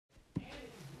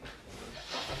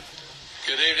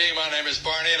evening. My name is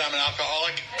Barney, and I'm an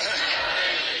alcoholic.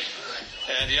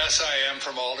 And yes, I am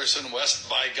from Alderson, West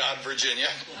by God, Virginia.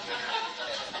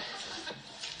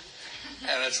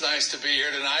 And it's nice to be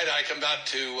here tonight. I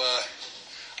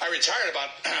retired about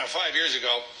 5 years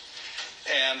ago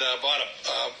and bought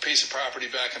a piece of property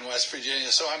back in West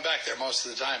Virginia, so I'm back there most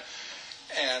of the time.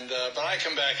 And but I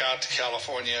come back out to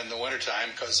California in the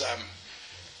wintertime because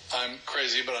I'm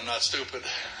crazy, but I'm not stupid.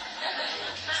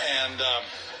 And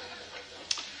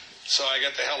so I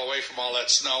get the hell away from all that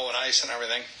snow and ice and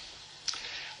everything.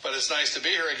 But it's nice to be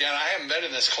here again. I haven't been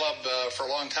in this club for a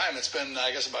long time. It's been,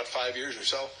 I guess, about 5 years or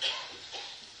so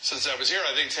since I was here.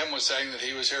 I think Tim was saying that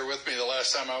he was here with me the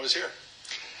last time I was here.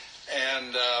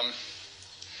 And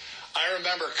I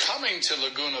remember coming to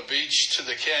Laguna Beach to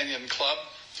the Canyon Club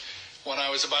when I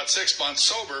was about 6 months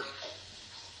sober.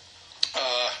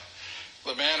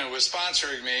 The man who was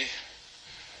sponsoring me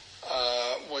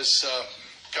was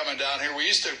coming down here.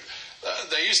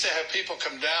 They used to have people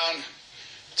come down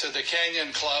to the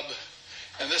Canyon Club,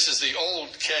 and this is the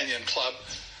old Canyon Club,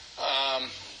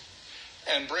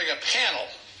 and bring a panel.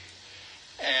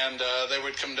 And they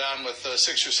would come down with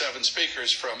 6 or 7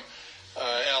 speakers from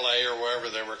L.A. or wherever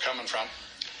they were coming from.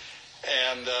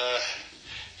 And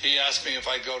he asked me if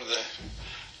I'd go to the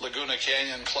Laguna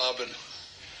Canyon Club and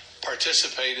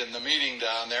participate in the meeting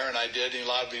down there, and I did. He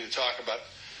allowed me to talk about,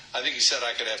 I think he said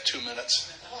I could have 2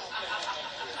 minutes.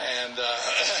 And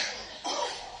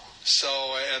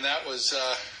and that was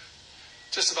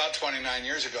just about 29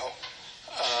 years ago.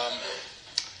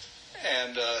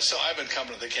 So I've been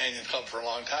coming to the Canyon Club for a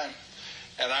long time.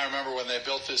 And I remember when they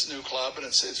built this new club, and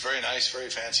it's very nice, very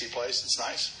fancy place. It's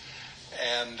nice.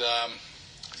 And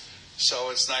so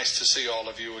it's nice to see all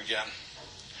of you again.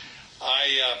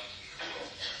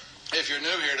 If you're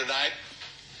new here tonight,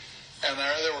 and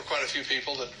there were quite a few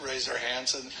people that raised their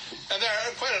hands, and there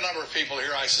are quite a number of people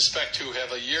here, I suspect, who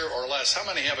have a year or less. How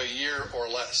many have a year or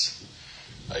less?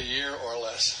 A year or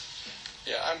less.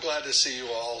 Yeah, I'm glad to see you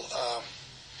all.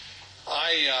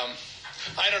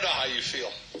 I don't know how you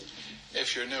feel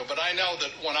if you're new, but I know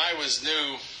that when I was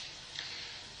new,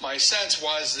 my sense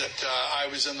was that I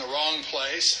was in the wrong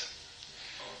place,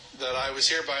 that I was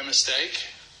here by mistake,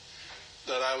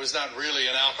 that I was not really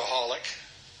an alcoholic,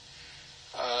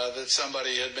 that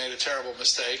somebody had made a terrible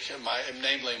mistake,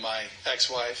 namely my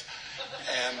ex-wife,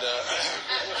 and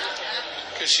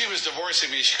because she was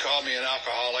divorcing me, she called me an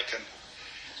alcoholic,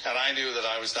 and I knew that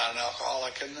I was not an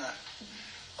alcoholic, and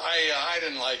I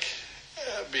didn't like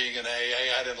being in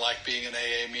AA. I didn't like being in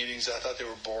AA meetings. I thought they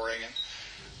were boring, and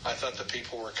I thought the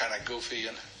people were kind of goofy,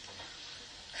 and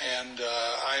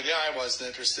I wasn't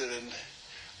interested in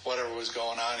whatever was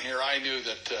going on here. I knew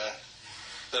that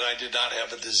I did not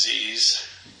have a disease,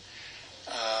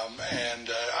 and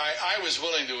I was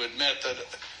willing to admit that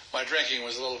my drinking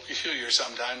was a little peculiar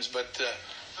sometimes, but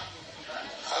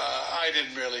I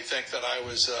didn't really think that I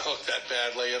was hooked that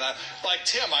badly. And like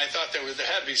Tim, I thought there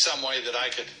had to be some way that I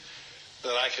could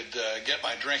get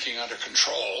my drinking under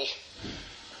control.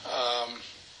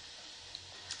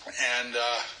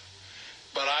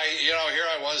 But here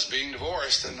I was being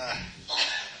divorced, and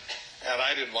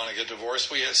I didn't want to get divorced.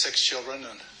 We had 6 children,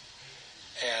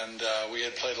 and we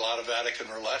had played a lot of Vatican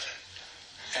roulette,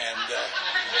 and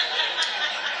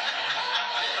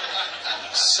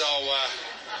so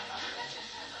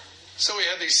we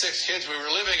had these 6 kids. We were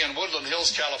living in Woodland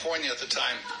Hills, California at the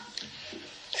time,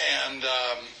 and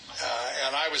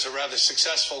I was a rather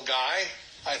successful guy,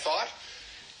 I thought.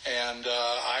 And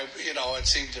it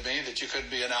seemed to me that you couldn't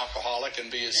be an alcoholic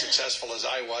and be as successful as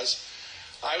I was.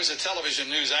 I was a television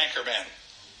news anchorman,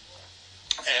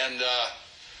 and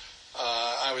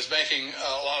I was making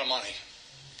a lot of money.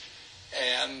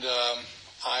 And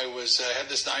I had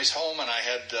this nice home, and I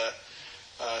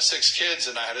had 6 kids,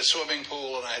 and I had a swimming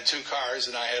pool, and I had 2 cars,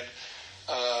 and I had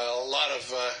a lot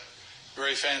of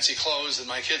very fancy clothes, and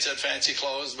my kids had fancy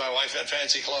clothes, my wife had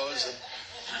fancy clothes,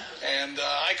 and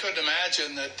I couldn't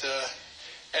imagine that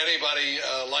anybody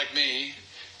like me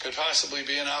could possibly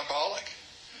be an alcoholic.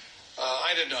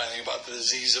 I didn't know anything about the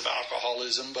disease of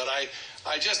alcoholism, but I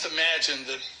just imagined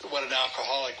what an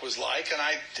alcoholic was like, and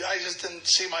I just didn't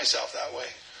see myself that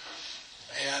way.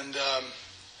 And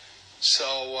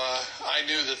so I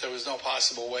knew that there was no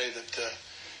possible way that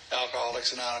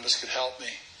Alcoholics Anonymous could help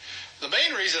me. The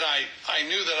main reason I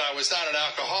knew that I was not an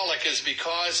alcoholic is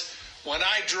because when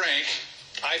I drink,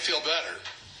 I feel better.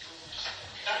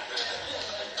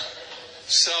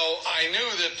 So I knew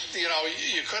that,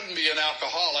 you couldn't be an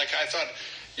alcoholic. I thought,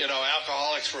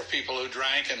 alcoholics were people who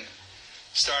drank and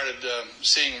started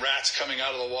seeing rats coming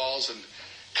out of the walls and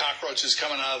cockroaches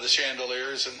coming out of the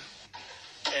chandeliers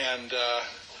and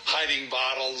hiding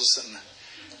bottles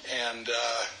and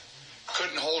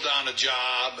couldn't hold down a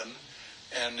job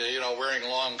and wearing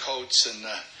long coats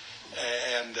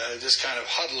and just kind of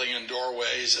huddling in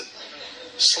doorways and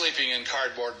sleeping in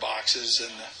cardboard boxes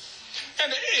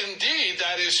and indeed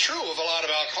that is true of a lot of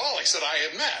alcoholics that I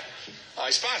have met. I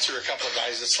sponsor a couple of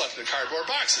guys that slept in cardboard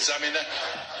boxes. I mean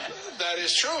that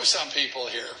is true of some people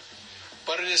here,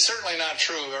 but it is certainly not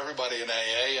true of everybody in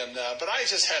AA. But I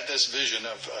just had this vision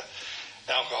of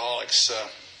alcoholics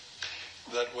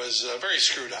that was very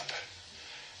screwed up.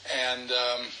 And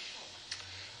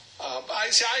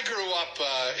I grew up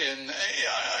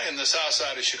in the south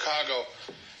side of Chicago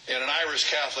in an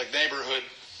Irish Catholic neighborhood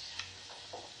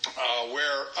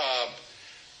where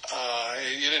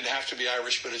you didn't have to be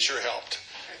Irish, but it sure helped.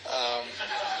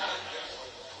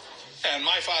 And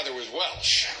my father was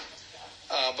Welsh,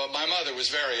 but my mother was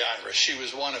very Irish. She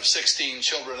was one of 16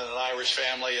 children in an Irish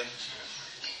family,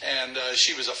 and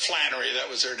she was a Flannery, that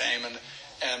was her name,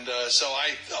 and so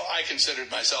I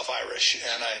considered myself Irish,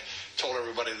 and I told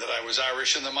everybody that I was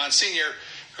Irish. And the Monsignor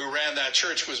who ran that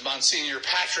church was Monsignor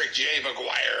Patrick J.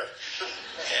 McGuire,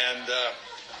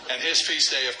 and his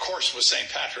feast day, of course, was St.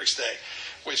 Patrick's Day,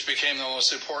 which became the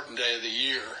most important day of the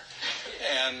year,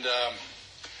 and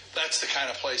that's the kind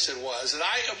of place it was. And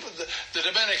the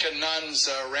Dominican nuns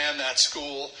ran that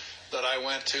school that I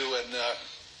went to, and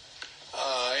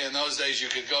in those days you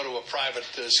could go to a private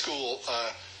school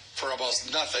for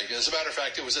almost nothing. As a matter of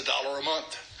fact, it was $1 a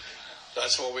month.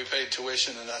 That's what we paid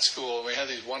tuition in that school. And we had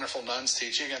these wonderful nuns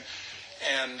teaching,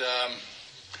 and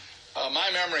my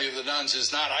memory of the nuns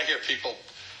is not. I hear people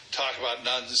talk about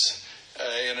nuns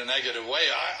in a negative way.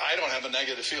 I don't have a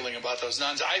negative feeling about those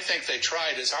nuns. I think they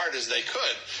tried as hard as they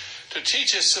could to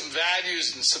teach us some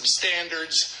values and some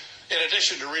standards, in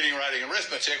addition to reading, writing, and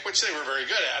arithmetic, which they were very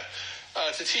good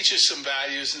at, to teach us some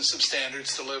values and some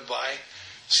standards to live by,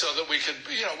 so that we could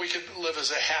live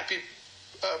as a happy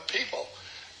people,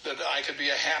 that I could be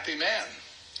a happy man,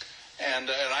 and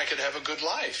I could have a good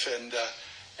life. And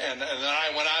then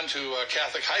I went on to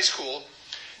Catholic high school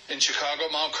in Chicago,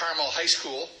 Mount Carmel High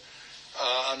School,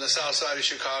 on the south side of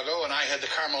Chicago, and I had the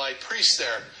Carmelite priests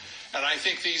there. And I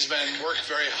think these men worked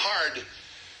very hard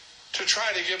to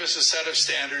try to give us a set of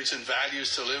standards and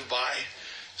values to live by,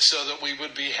 so that we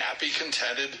would be happy,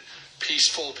 contented,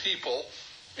 peaceful people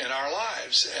in our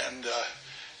lives. And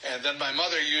then my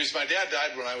dad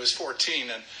died when I was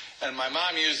 14, and my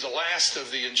mom used the last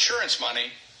of the insurance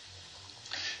money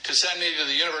to send me to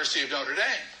the University of Notre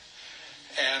Dame.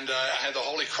 And I had the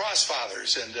Holy Cross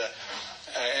Fathers, and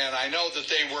I know that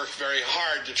they worked very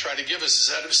hard to try to give us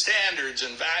a set of standards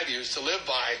and values to live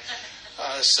by,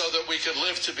 so that we could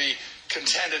live to be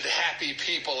contented, happy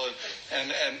people,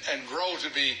 and grow to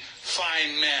be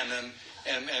fine men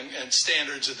and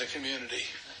standards in the community.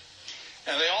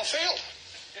 And they all failed.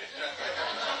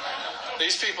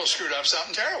 These people screwed up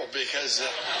something terrible, because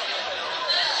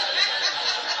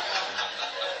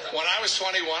when I was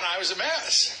 21, I was a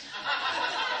mess.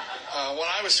 When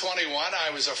I was 21, I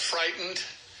was a frightened,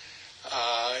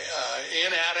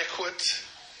 inadequate,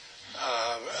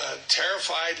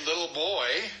 terrified little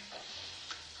boy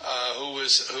who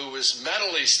was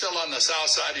mentally still on the south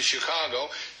side of Chicago,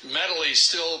 mentally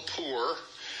still poor,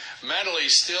 mentally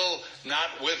still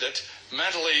not with it,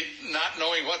 mentally not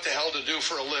knowing what the hell to do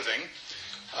for a living,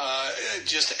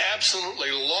 just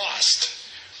absolutely lost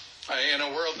in a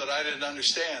world that I didn't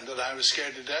understand, that I was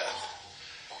scared to death.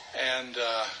 And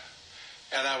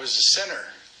I was a sinner.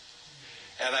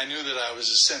 And I knew that I was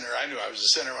a sinner. I knew I was a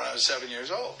sinner when I was 7 years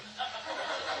old.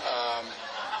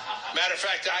 Matter of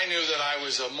fact, I knew that I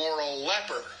was a moral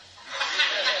leper.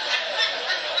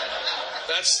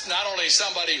 That's not only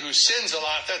somebody who sins a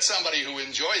lot, that's somebody who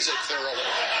enjoys it thoroughly.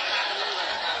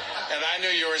 And I knew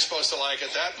you weren't supposed to like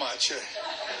it that much.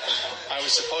 I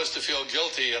was supposed to feel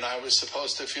guilty, and I was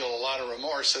supposed to feel a lot of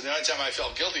remorse. And the only time I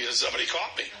felt guilty is somebody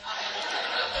caught me.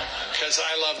 Because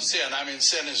I love sin. I mean,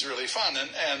 sin is really fun.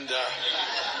 And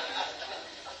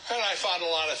I found a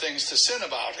lot of things to sin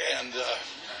about.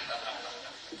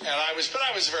 I was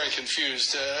a very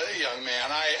confused young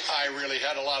man. I really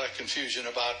had a lot of confusion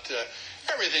about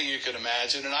everything you could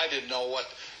imagine. And I didn't know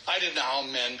how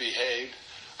men behaved.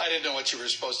 I didn't know what you were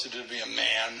supposed to do to be a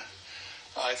man.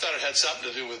 I thought it had something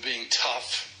to do with being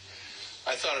tough.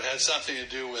 I thought it had something to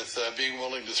do with being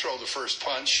willing to throw the first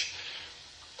punch.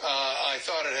 I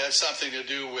thought it had something to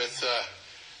do with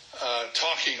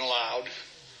talking loud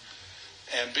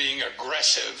and being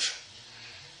aggressive.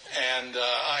 And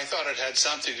I thought it had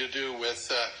something to do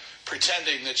with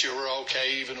pretending that you were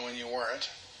okay even when you weren't.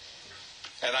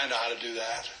 And I know how to do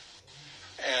that.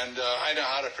 And I know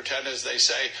how to pretend, as they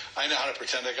say, I know how to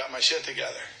pretend I got my shit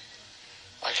together.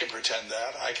 I can pretend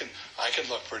that. I can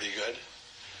look pretty good.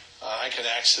 I can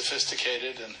act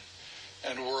sophisticated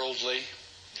and worldly.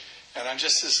 And I'm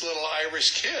just this little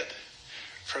Irish kid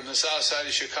from the south side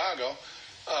of Chicago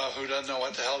who doesn't know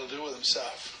what the hell to do with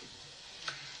himself.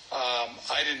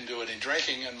 I didn't do any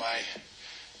drinking in my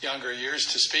younger years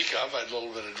to speak of. I had a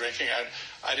little bit of drinking.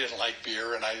 I didn't like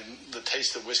beer, and the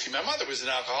taste of whiskey. My mother was an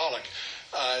alcoholic.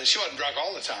 She wasn't drunk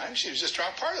all the time. She was just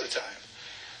drunk part of the time.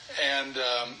 And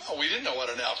we didn't know what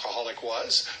an alcoholic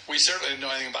was. We certainly didn't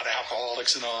know anything about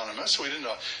Alcoholics Anonymous. We didn't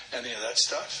know any of that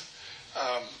stuff.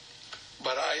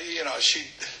 But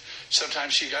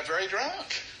sometimes she got very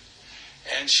drunk.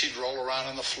 And she'd roll around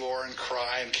on the floor and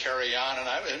cry and carry on, and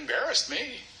it embarrassed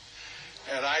me.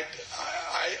 And I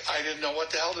didn't know what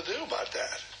the hell to do about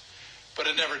that. But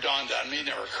it never dawned on me, it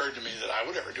never occurred to me that I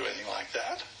would ever do anything like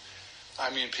that. I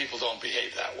mean, people don't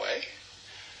behave that way.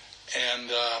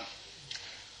 And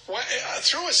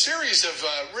through a series of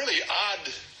really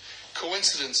odd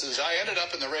coincidences, I ended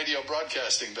up in the radio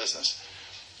broadcasting business.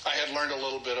 I had learned a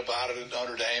little bit about it at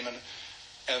Notre Dame,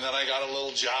 and then I got a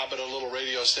little job at a little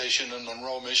radio station in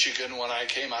Monroe, Michigan when I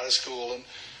came out of school, and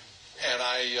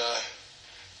I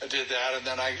did that, and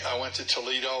then I went to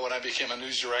Toledo, and I became a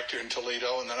news director in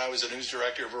Toledo, and then I was a news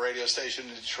director of a radio station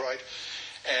in Detroit,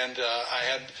 and I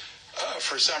had,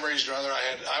 for some reason or other,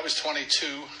 I was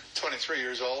 23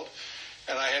 years old,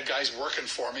 and I had guys working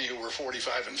for me who were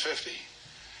 45 and 50,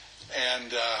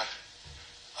 and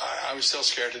I was still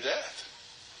scared to death,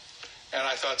 and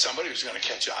I thought somebody was going to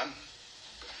catch on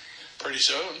pretty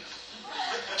soon.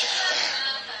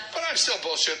 But I'm still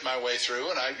bullshitting my way through,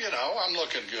 and I'm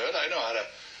looking good. I know how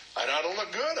to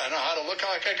look good. I know how to look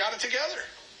like I got it together.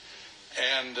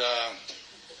 And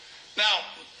now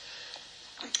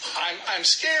I'm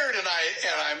scared, and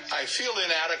I feel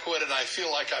inadequate, and I feel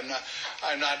like I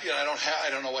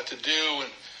don't know what to do,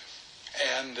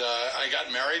 and I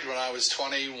got married when I was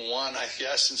 21, I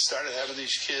guess, and started having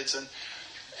these kids, and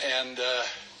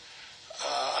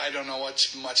I don't know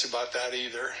much about that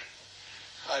either.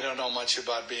 I don't know much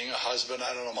about being a husband.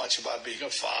 I don't know much about being a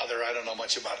father. I don't know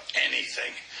much about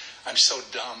anything. I'm so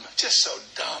dumb, just so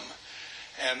dumb.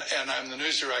 And I'm the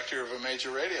news director of a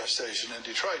major radio station in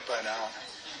Detroit by now.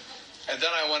 And then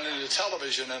I went into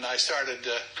television, and I started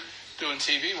doing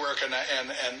TV work, and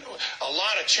a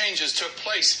lot of changes took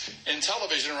place in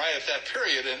television right at that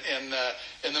period in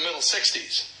the middle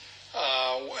 60s.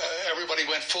 Everybody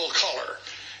went full color.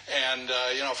 And,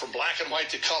 from black and white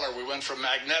to color, we went from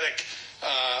magnetic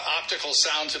optical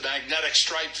sound to magnetic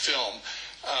striped film.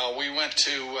 We went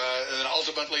to, and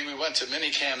ultimately we went to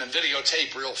minicam and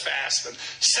videotape real fast, and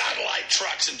satellite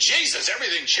trucks, and Jesus,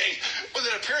 everything changed.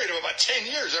 Within a period of about 10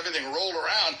 years, everything rolled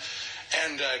around,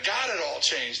 and God, it all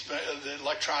changed. The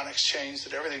electronics changed,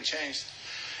 and everything changed.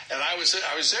 And I was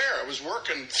there. I was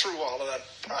working through all of that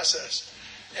process.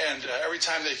 And every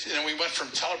time we went from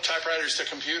typewriters to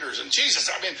computers, and Jesus,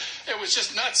 it was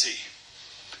just nutsy.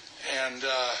 And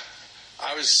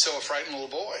I was still a frightened little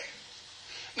boy.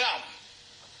 Now,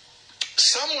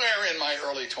 somewhere in my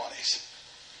early 20s,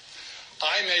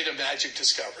 I made a magic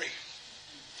discovery.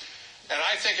 And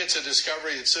I think it's a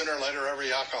discovery that sooner or later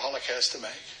every alcoholic has to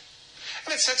make.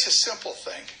 And it's such a simple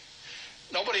thing.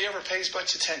 Nobody ever pays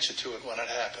much attention to it when it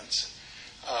happens.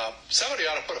 Somebody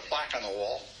ought to put a plaque on the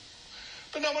wall.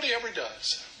 But nobody ever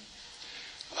does.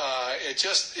 It's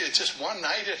just one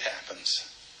night it happens,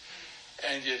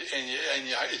 and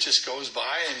it just goes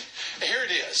by. And here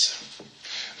it is.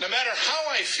 No matter how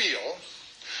I feel,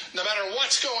 no matter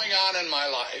what's going on in my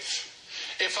life,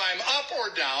 if I'm up or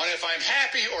down, if I'm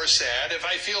happy or sad, if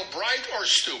I feel bright or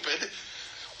stupid,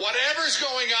 whatever's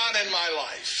going on in my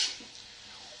life,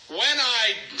 when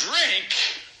I drink,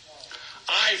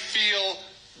 I feel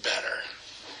better.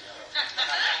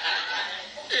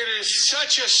 It is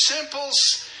such a simple,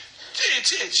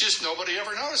 it's just nobody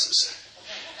ever notices.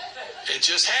 It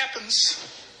just happens.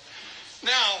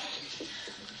 Now,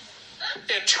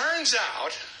 it turns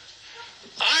out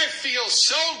I feel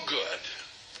so good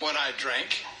when I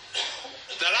drink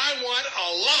that I want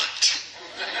a lot.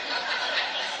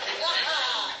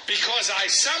 Because I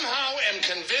somehow am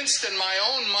convinced in my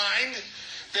own mind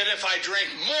that if I drink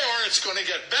more, it's going to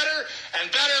get better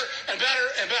and better and better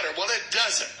and better. Well, it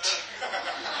doesn't,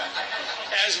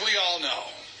 as we all know.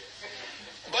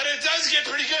 But it does get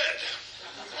pretty good.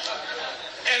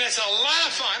 And it's a lot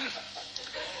of fun.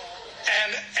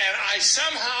 And I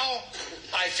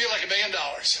feel like $1 million.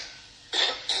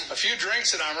 A few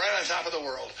drinks and I'm right on top of the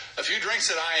world. A few drinks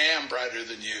that I am brighter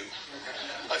than you.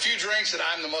 A few drinks that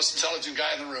I'm the most intelligent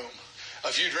guy in the room.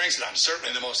 A few drinks that I'm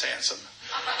certainly the most handsome.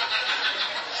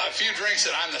 A few drinks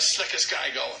that I'm the slickest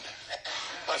guy going.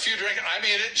 A few drinks, I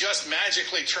mean, it just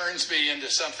magically turns me into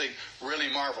something really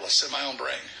marvelous in my own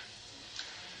brain.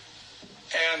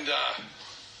 And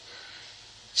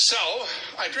so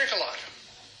I drink a lot.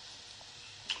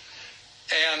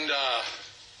 And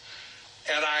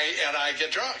I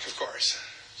get drunk, of course.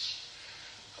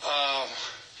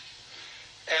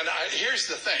 Here's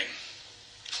the thing.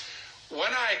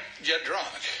 When I get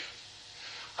drunk,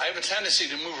 I have a tendency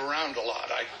to move around a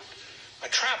lot. I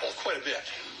travel quite a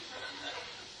bit.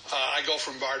 I go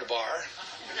from bar to bar.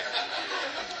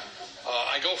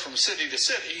 I go from city to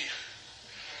city.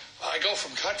 I go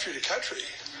from country to country.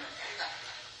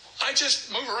 I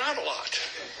just move around a lot.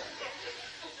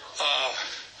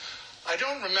 I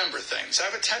don't remember things. I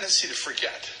have a tendency to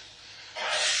forget.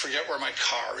 Forget where my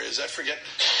car is. I forget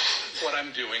what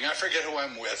I'm doing. I forget who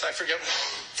I'm with. I forget. I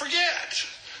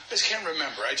just can't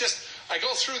remember. I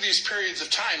go through these periods of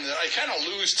time that I kind of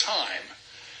lose time.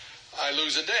 I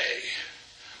lose a day.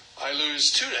 I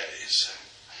lose 2 days.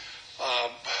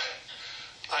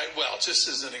 Just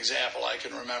as an example, I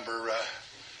can remember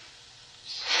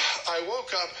I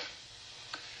woke up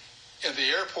in the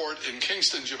airport in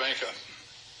Kingston, Jamaica.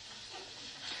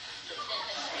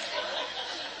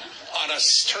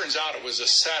 Turns out it was a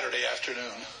Saturday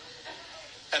afternoon.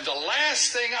 And the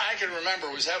last thing I can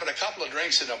remember was having a couple of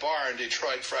drinks in a bar in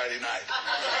Detroit Friday night.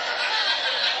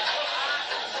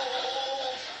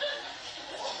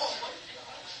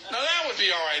 Now that would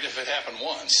be all right if it happened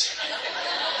once.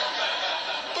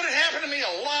 But it happened to me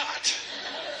a lot.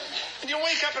 And you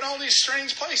wake up in all these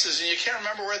strange places and you can't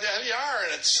remember where the hell you are,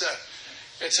 and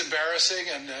it's embarrassing,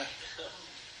 and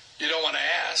you don't want to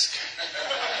ask.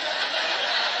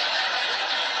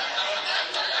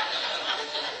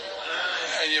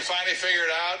 And you finally figure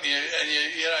it out, and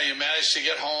you manage to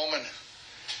get home,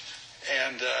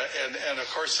 and of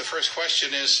course the first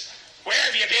question is, where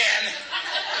have you been?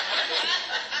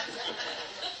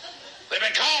 They've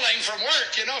been calling from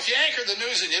work. You know, if you anchor the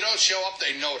news and you don't show up,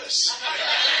 they notice.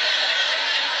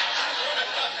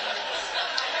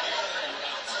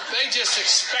 They just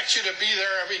expect you to be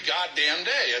there every goddamn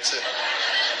day.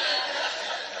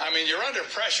 You're under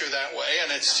pressure that way,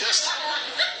 and it's just,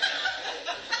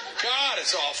 God,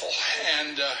 it's awful.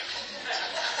 And I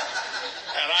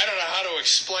don't know how to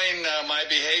explain my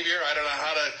behavior. I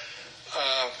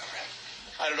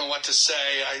don't know what to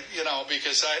say.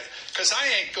 Because I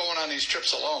ain't going on these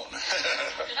trips alone.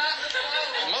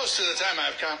 Most of the time I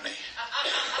have company.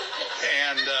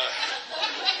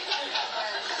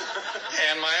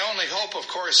 And my only hope, of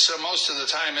course, most of the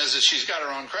time is that she's got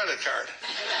her own credit card.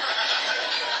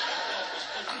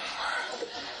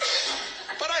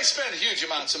 But I spend huge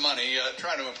amounts of money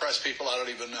trying to impress people I don't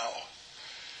even know.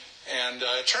 And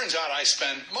it turns out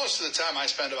most of the time I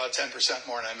spend about 10%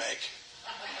 more than I make.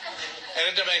 And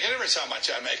it doesn't make a difference how much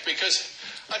I make, because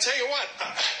I tell you what,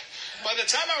 by the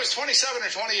time I was 27 or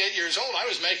 28 years old, I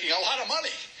was making a lot of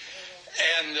money.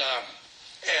 And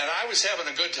I was having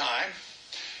a good time.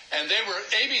 And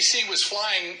ABC was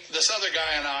flying this other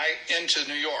guy and I into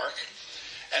New York.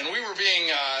 And we were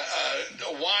being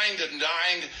wined and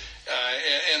dined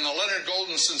in the Leonard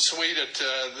Goldenson suite at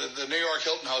the New York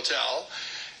Hilton Hotel.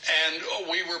 And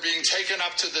we were being taken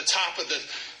up to the top of the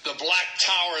black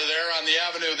tower there on the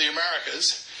Avenue of the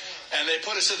Americas. And they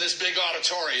put us in this big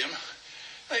auditorium.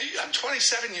 I'm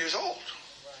 27 years old,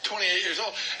 28 years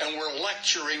old, and we're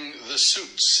lecturing the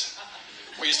suits.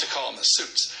 We used to call them the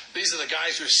suits. These are the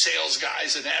guys who are sales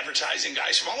guys and advertising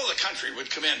guys from all over the country would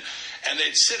come in, and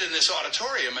they'd sit in this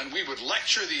auditorium, and we would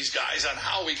lecture these guys on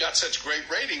how we got such great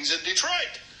ratings in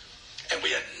Detroit. And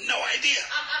we had no idea.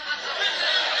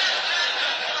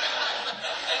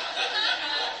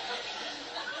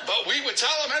 But we would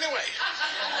tell them anyway.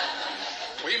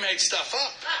 We made stuff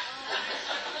up.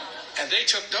 And they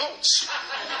took notes.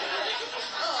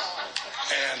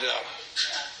 And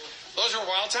those were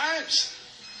wild times.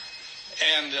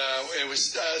 And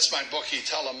it's my bookie.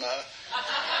 Tell them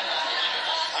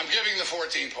I'm giving the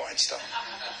 14 points to them.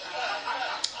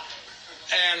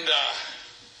 And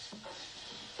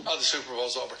the Super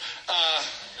Bowl's over.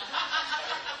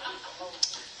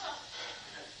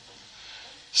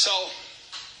 So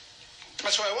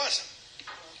that's where I was.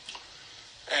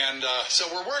 And so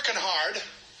we're working hard.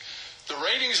 The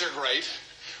ratings are great.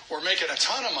 We're making a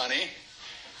ton of money.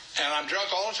 And I'm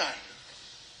drunk all the time.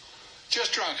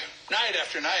 Just drunk. Night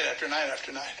after night after night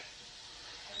after night.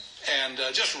 And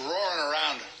just roaring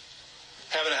around,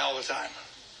 having a hell of a time.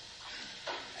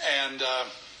 And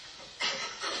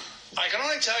I can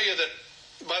only tell you that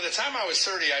by the time I was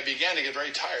 30, I began to get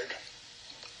very tired.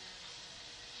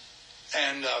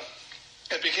 And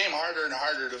it became harder and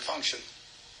harder to function.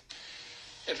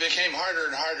 it became harder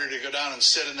and harder to go down and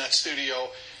sit in that studio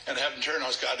and have them turn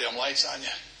those goddamn lights on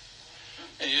you.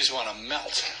 And you just want to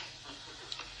melt.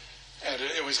 And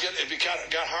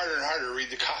it got harder and harder to read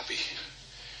the copy.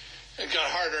 It got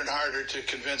harder and harder to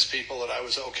convince people that I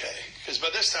was okay. Because by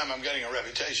this time I'm getting a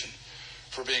reputation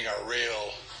for being a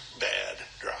real bad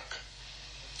drunk.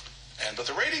 But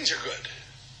the ratings are good.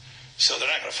 So they're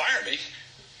not going to fire me.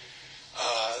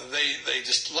 They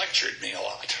just lectured me a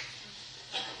lot.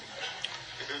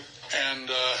 And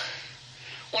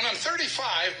when I'm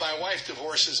 35, my wife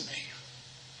divorces me.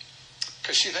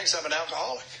 Because she thinks I'm an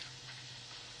alcoholic.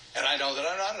 And I know that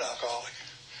I'm not an alcoholic.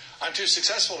 I'm too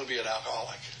successful to be an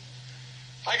alcoholic.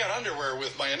 I got underwear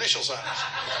with my initials on it.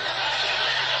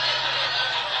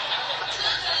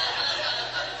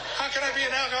 How can I be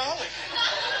an alcoholic?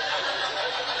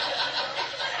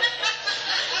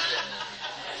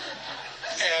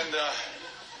 And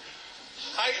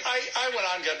I went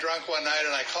out and got drunk one night,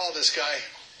 and I called this guy.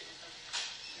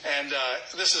 And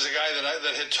this is a guy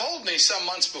that had told me some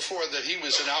months before that he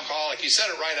was an alcoholic. He said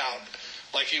it right out,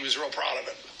 like he was real proud of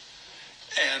it.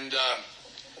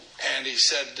 And he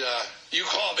said, you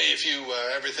call me if you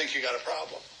ever think you got a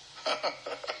problem.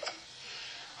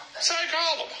 So I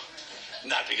called him.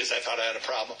 Not because I thought I had a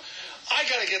problem. I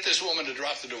got to get this woman to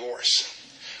drop the divorce.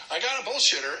 I got a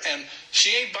bullshitter, and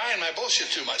she ain't buying my bullshit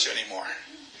too much anymore.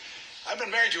 I've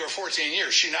been married to her 14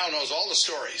 years. She now knows all the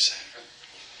stories.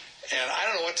 And I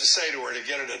don't know what to say to her to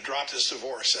get her to drop this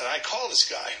divorce. And I called this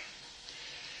guy.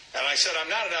 And I said, I'm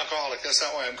not an alcoholic. That's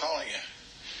not why I'm calling you.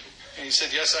 And he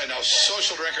said, yes, I know.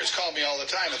 Social drinkers call me all the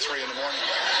time at 3 in the morning.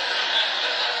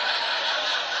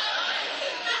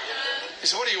 He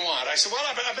said, what do you want? I said, well,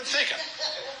 I've been thinking.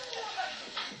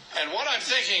 And what I'm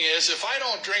thinking is, if I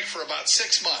don't drink for about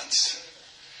 6 months,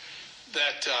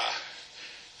 that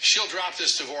she'll drop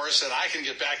this divorce and I can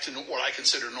get back to what I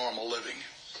consider normal living.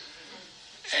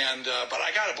 But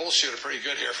I got a bullshitter pretty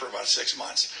good here for about 6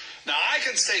 months. Now, I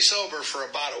can stay sober for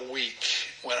about a week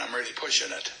when I'm really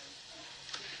pushing it.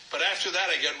 But after that,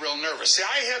 I get real nervous. See,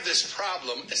 I have this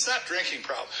problem. It's not drinking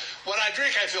problem. When I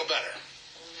drink, I feel better.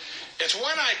 It's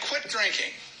when I quit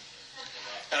drinking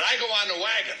and I go on the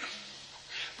wagon,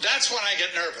 that's when I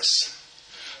get nervous.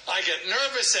 I get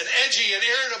nervous and edgy and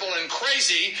irritable and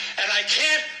crazy, and I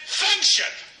can't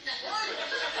function.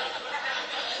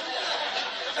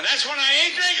 And that's when I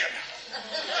ain't drinking.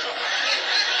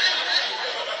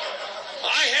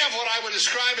 I have what I would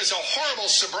describe as a horrible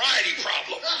sobriety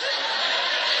problem.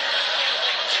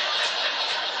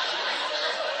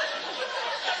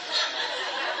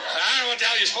 I don't know what the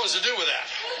hell you're supposed to do with that.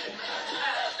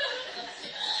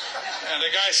 And the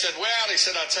guy said, well, he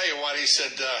said, I'll tell you what. He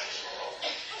said,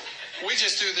 we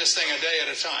just do this thing a day at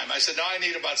a time. I said, no, I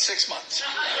need about 6 months.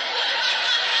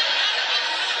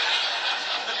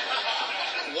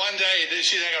 One day,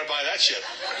 she ain't going to buy that shit.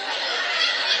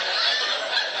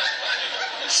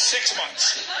 6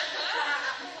 months.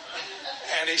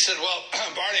 And he said, well,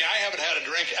 Barney, I haven't had a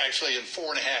drink actually in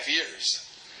 4.5 years.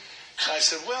 And I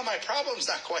said, well, my problem's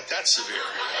not quite that severe.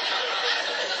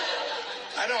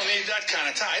 I don't need that kind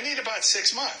of time. I need about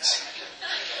 6 months.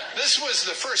 This was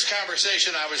the first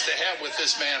conversation I was to have with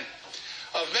this man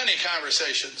of many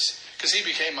conversations, because he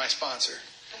became my sponsor.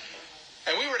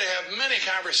 And we were to have many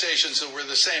conversations that were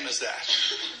the same as that.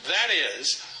 That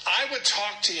is, I would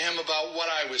talk to him about what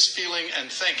I was feeling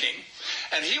and thinking,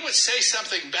 and he would say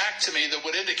something back to me that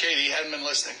would indicate he hadn't been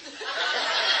listening.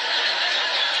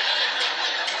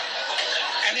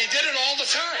 And he did it all the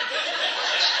time.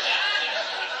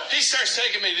 He starts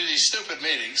taking me to these stupid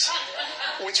meetings,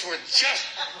 which were just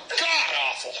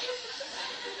god-awful.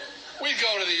 We'd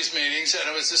go to these meetings, and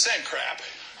it was the same crap.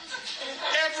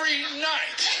 Every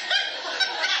night.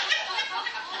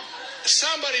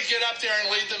 Somebody get up there and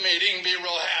lead the meeting, be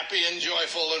real happy and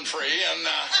joyful and free, and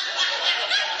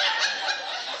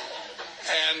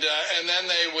then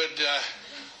they would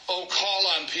call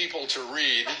on people to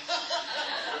read,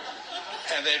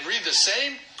 and they'd read the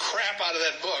same crap out of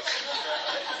that book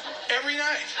every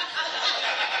night,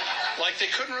 like they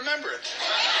couldn't remember it.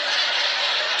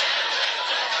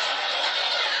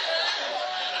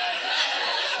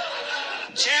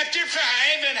 Chapter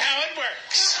 5 and how it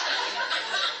works.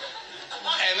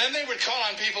 And then they would call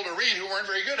on people to read who weren't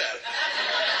very good at it.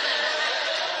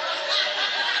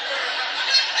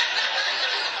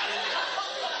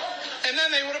 And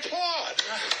then they would applaud.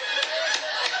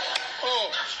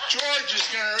 Oh, George is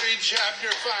going to read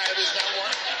chapter 5, is that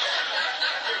one?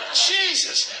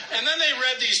 Jesus. And then they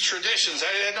read these traditions. I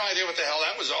had no idea what the hell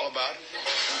that was all about.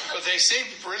 But they seemed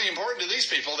really important to these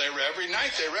people. Every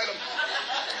night they read them.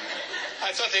 I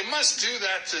I thought they must do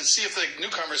that to see if the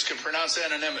newcomers can pronounce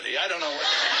anonymity. I don't know what.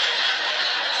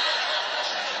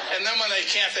 And then when they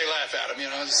can't, they laugh at them,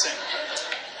 it's the same.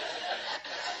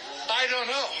 I don't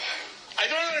know.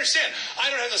 I don't understand. I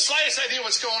don't have the slightest idea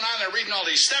what's going on. They're reading all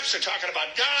these steps. They're talking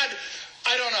about God.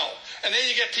 I don't know. And then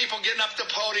you get people getting up the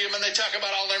podium and they talk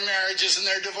about all their marriages and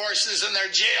their divorces and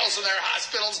their jails and their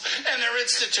hospitals and their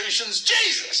institutions.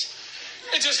 Jesus!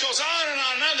 It just goes on and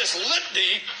on and on, this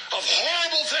litany of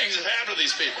horrible things that happen to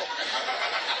these people.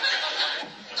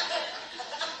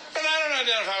 And I don't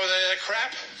identify with any of that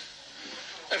crap.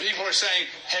 And people are saying,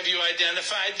 have you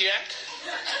identified yet?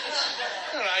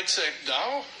 And I'd say,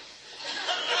 no.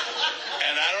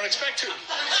 And I don't expect to.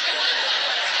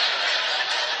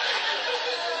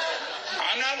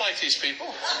 I'm not like these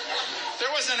people.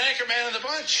 There wasn't an anchor man in the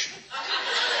bunch.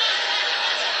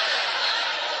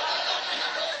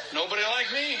 Nobody like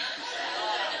me.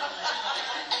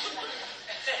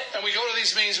 And we go to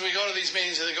these meetings, and we go to these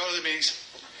meetings, and they go to the meetings.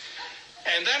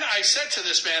 And then I said to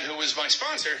this man who was my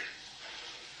sponsor,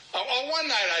 one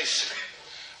night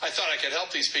I thought I could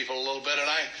help these people a little bit, and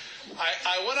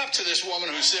I went up to this woman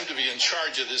who seemed to be in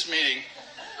charge of this meeting,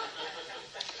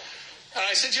 and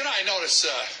I said, I notice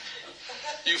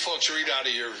you folks read out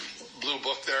of your blue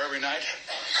book there every night,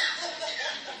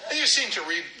 and you seem to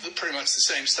read pretty much the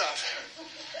same stuff.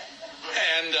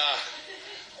 And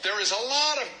there is a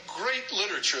lot of great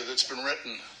literature that's been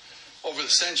written over the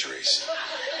centuries,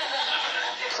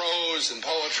 prose and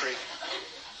poetry,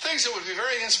 things that would be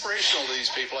very inspirational to these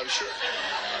people, I'm sure.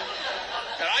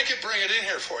 And I could bring it in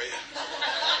here for you.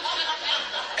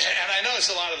 And I notice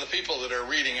a lot of the people that are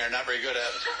reading are not very good at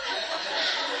it.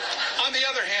 On the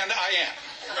other hand, I am.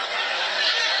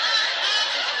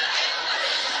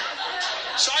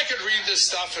 So I could read this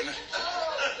stuff and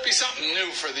be something new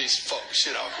for these folks,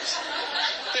 'cause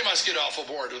they must get awful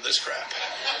bored with this crap.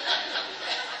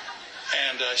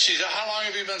 And she said, how long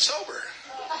have you been sober?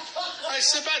 I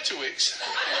said, about 2 weeks.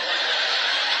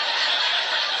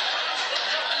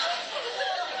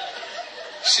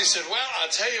 She said, well, I'll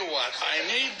tell you what, I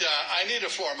need a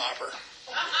floor mopper.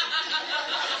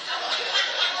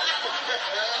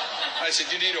 I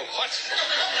said, you need a what?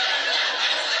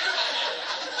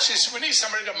 She said, we need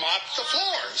somebody to mop the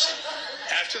floors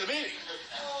after the meeting.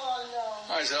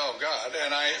 I said, oh, God.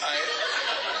 And I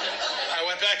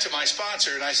went back to my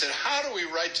sponsor and I said, how do we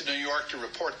write to New York to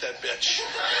report that bitch?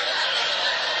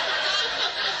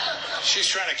 She's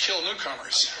trying to kill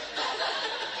newcomers.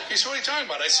 He said, what are you talking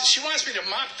about? I said, she wants me to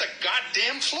mop the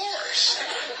goddamn floors.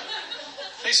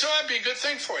 He said, that'd be a good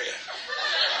thing for you.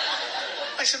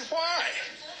 I said, why?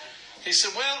 He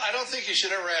said, well, I don't think you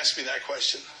should ever ask me that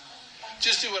question.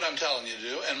 Just do what I'm telling you to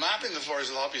do, and mopping the floors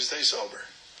will help you stay sober.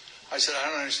 I said, I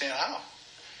don't understand how.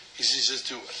 He said, just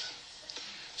do it.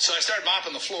 So I started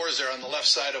mopping the floors there on the left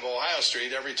side of Ohio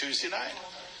Street every Tuesday night.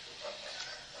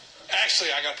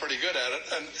 Actually, I got pretty good at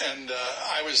it, and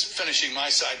I was finishing my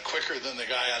side quicker than the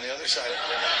guy on the other side.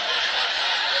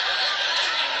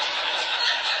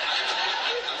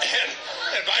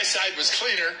 And my side was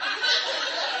cleaner.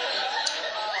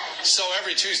 So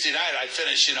every Tuesday night I'd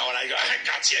finish, and I'd go, I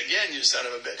got you again, you son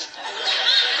of a bitch.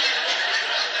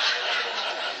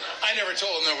 I never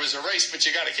told him there was a race, but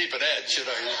you got to keep it edge,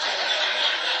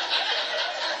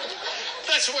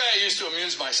 That's the way I used to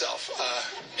amuse myself.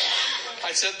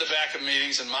 I'd sit in the back of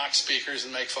meetings and mock speakers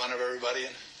and make fun of everybody.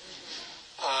 And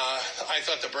I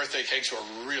thought the birthday cakes were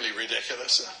really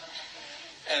ridiculous.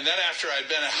 And then after I'd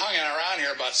been hanging around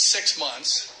here about 6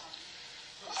 months,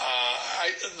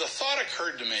 the thought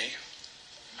occurred to me,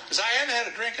 because I hadn't had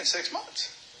a drink in 6 months.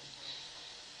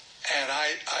 And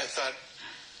I thought,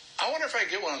 I wonder if I could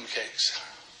get one of them cakes.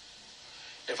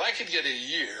 If I could get a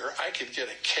year, I could get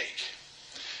a cake.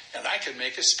 And I could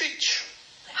make a speech.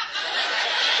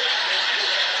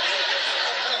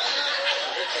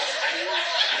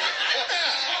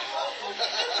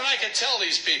 And I could tell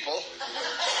these people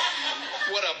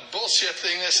what a bullshit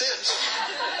thing this is.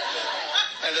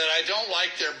 And that I don't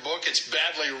like their book. It's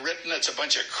badly written. It's a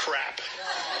bunch of crap.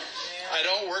 I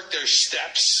don't work their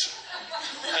steps.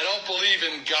 I don't believe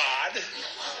in God.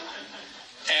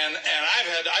 And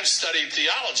I've studied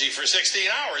theology for 16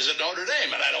 hours at Notre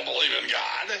Dame, and I don't believe in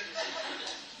God.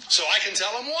 So I can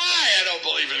tell them why I don't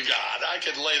believe in God. I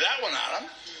could lay that one on them.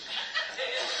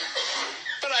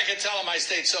 But I could tell them I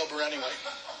stayed sober anyway.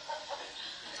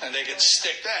 And they could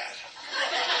stick that.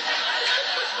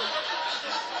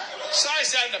 So I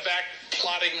sat in the back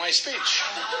plotting my speech.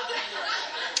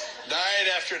 Night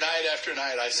after night after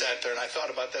night, I sat there and I thought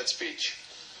about that speech.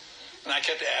 And I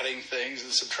kept adding things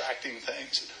and subtracting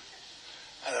things.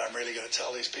 I thought, I'm really going to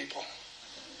tell these people.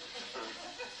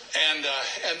 And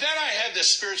then I had this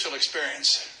spiritual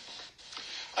experience.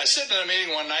 I was sitting in a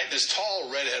meeting one night, and this tall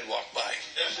redhead walked by.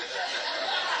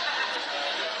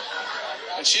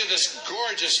 And she had this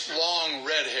gorgeous, long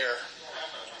red hair.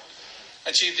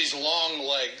 And she had these long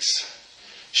legs.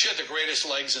 She had the greatest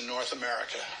legs in North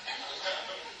America.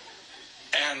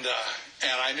 And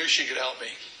I knew she could help me.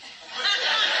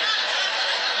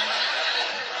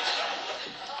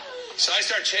 So I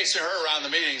started chasing her around the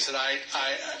meetings, and I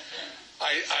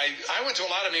went to a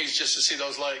lot of meetings just to see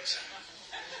those legs.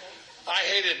 I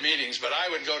hated meetings, but I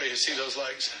would go to see those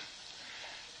legs.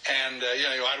 And,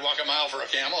 I'd walk a mile for a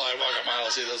camel. I'd walk a mile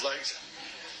to see those legs.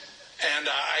 And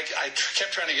I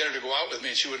kept trying to get her to go out with me,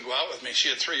 and she wouldn't go out with me. She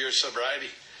had 3 years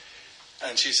sobriety.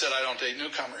 And she said, I don't date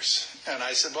newcomers. And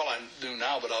I said, well, I'm new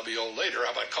now, but I'll be old later.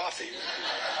 How about coffee?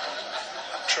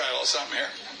 Try a little something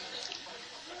here.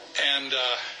 And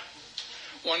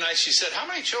one night she said, how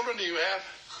many children do you have?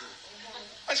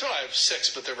 I said, well, I have 6,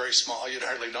 but they're very small. You'd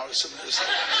hardly notice them.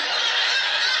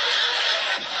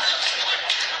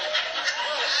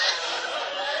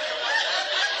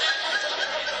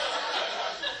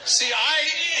 See,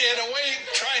 in a way,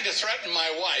 trying to threaten my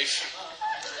wife,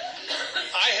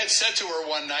 I had said to her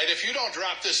one night, if you don't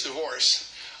drop this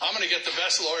divorce, I'm going to get the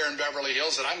best lawyer in Beverly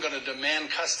Hills, and I'm going to demand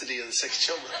custody of the 6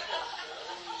 children.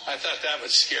 I thought that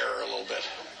would scare her a little bit.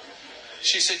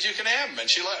 She said, you can have them, and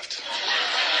she left.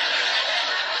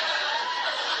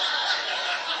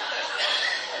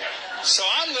 So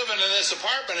I'm living in this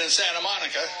apartment in Santa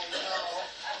Monica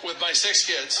with my 6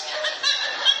 kids,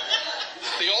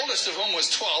 the oldest of whom was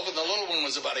 12, and the little one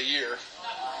was about a year.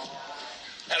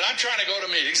 And I'm trying to go to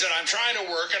meetings, and I'm trying to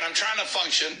work, and I'm trying to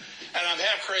function, and I'm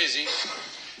half crazy.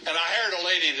 And I hired a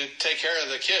lady to take care of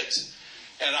the kids.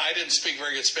 And I didn't speak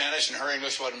very good Spanish, and her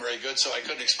English wasn't very good, so I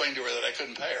couldn't explain to her that I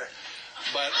couldn't pay her.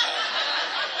 But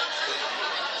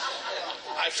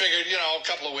I figured, a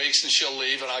couple of weeks, and she'll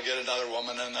leave, and I'll get another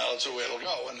woman, and that's the way it'll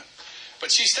go.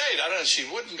 But she stayed. I don't know, she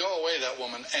wouldn't go away, that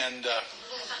woman. And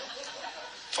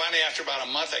finally, after about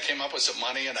a month, I came up with some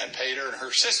money, and I paid her, and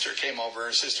her sister came over.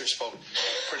 Her sister spoke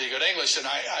pretty good English, and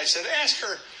I said, ask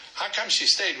her, how come she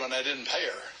stayed when I didn't pay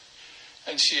her?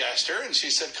 And she asked her, and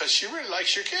she said, because she really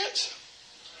likes your kids.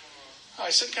 I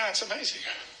said, God, it's amazing.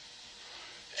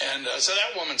 And so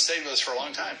that woman stayed with us for a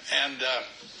long time. And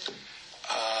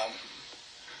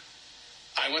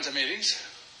I went to meetings,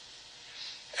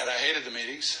 and I hated the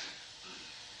meetings.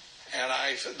 And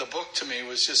the book to me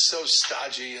was just so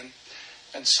stodgy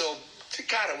and so,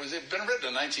 God, it had been written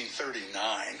in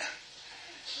 1939.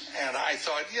 And I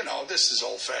thought, this is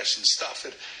old-fashioned stuff.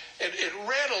 It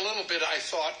read a little bit, I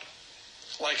thought,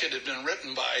 like it had been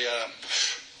written by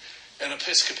an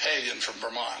Episcopalian from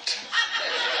Vermont.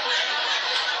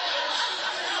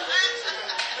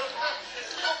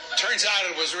 Turns out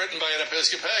it was written by an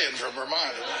Episcopalian from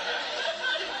Vermont.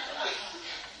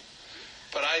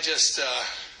 But I just,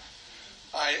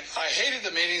 I hated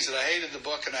the meetings, and I hated the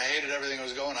book, and I hated everything that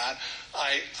was going on.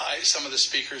 Some of the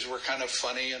speakers were kind of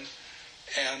funny, and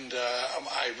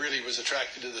I really was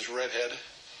attracted to this redhead.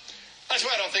 That's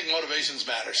why I don't think motivations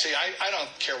matter. See, I don't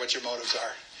care what your motives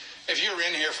are. If you're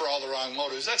in here for all the wrong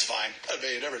motives, that's fine. That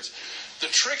makes a difference. The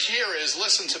trick here is,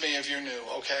 listen to me if you're new,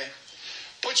 okay?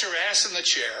 Put your ass in the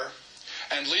chair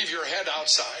and leave your head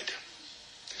outside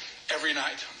every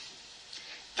night.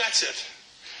 That's it.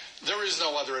 There is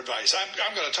no other advice.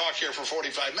 I'm going to talk here for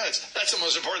 45 minutes. That's the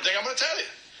most important thing I'm going to tell you.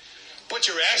 Put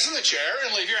your ass in the chair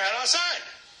and leave your head outside.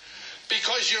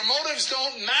 Because your motives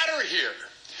don't matter here.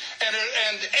 And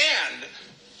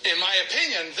in my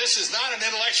opinion, this is not an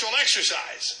intellectual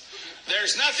exercise.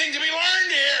 There's nothing to be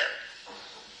learned here.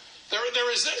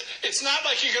 It's not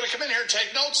like you're going to come in here and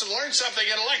take notes and learn something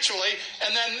intellectually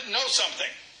and then know something.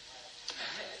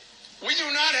 We do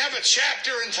not have a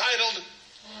chapter entitled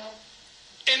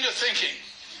Into Thinking.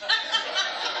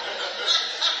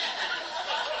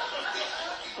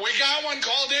 We got one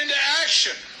called Into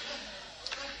Action.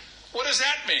 What does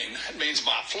that mean? It means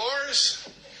mop floors.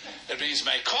 It means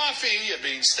make coffee. It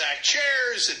means stack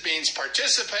chairs. It means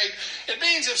participate. It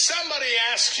means if somebody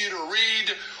asks you to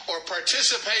read or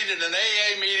participate in an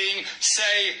AA meeting,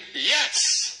 say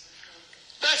yes.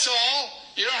 That's all.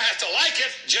 You don't have to like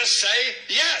it. Just say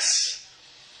yes.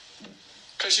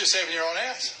 Because you're saving your own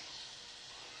ass.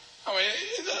 I mean,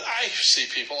 I see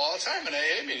people all the time in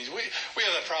AA meetings. We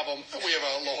have a problem. We have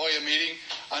a La Jolla meeting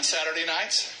on Saturday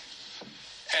nights,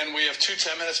 and we have 2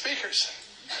 10-minute speakers.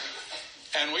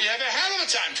 And we have a hell of a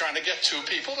time trying to get 2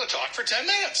 people to talk for 10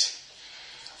 minutes.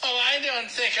 Oh, I don't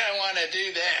think I want to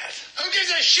do that. Who gives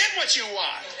a shit what you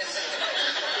want?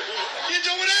 You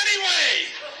do it anyway.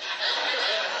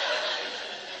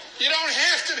 You don't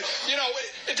have to. You know,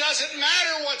 it doesn't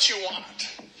matter what you want.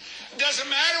 It doesn't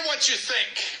matter what you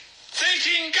think.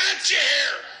 Thinking got you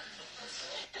here.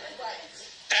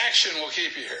 Action will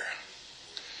keep you here.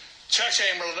 Chuck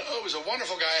Chamberlain, who was a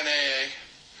wonderful guy in AA,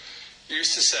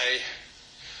 used to say,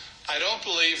 I don't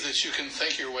believe that you can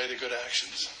think your way to good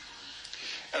actions.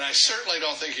 And I certainly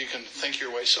don't think you can think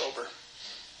your way sober.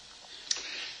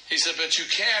 He said, but you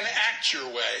can act your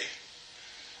way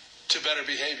to better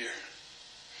behavior.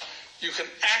 You can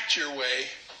act your way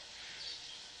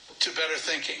to better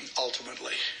thinking,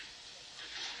 ultimately.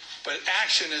 But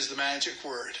action is the magic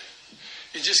word.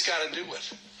 You just got to do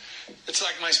it. It's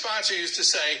like my sponsor used to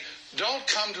say, don't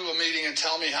come to a meeting and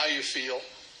tell me how you feel.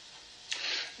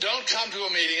 Don't come to a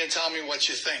meeting and tell me what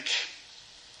you think.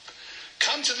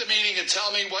 Come to the meeting and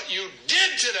tell me what you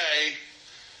did today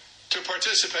to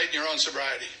participate in your own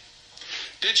sobriety.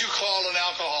 Did you call an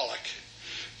alcoholic?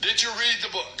 Did you read the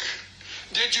book?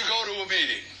 Did you go to a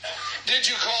meeting? Did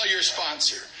you call your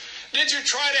sponsor? Did you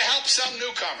try to help some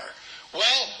newcomer?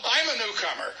 Well, I'm a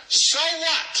newcomer. So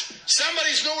what?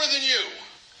 Somebody's newer than you.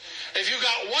 If you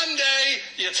got one day,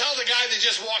 you tell the guy that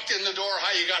just walked in the door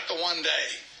how you got the one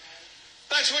day.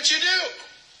 That's what you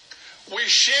do. We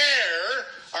share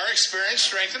our experience,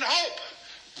 strength, and hope.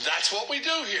 That's what we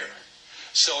do here.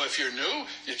 So if you're new,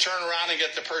 you turn around and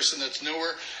get the person that's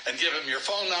newer and give him your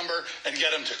phone number and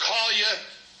get him to call you.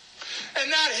 And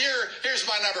not here's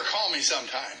my number, call me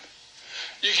sometime.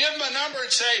 You give him a number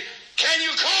and say, can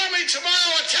you call me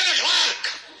tomorrow at 10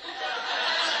 o'clock?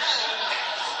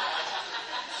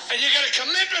 And you get a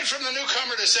commitment from the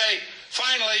newcomer to say,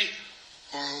 finally,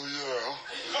 oh, yeah.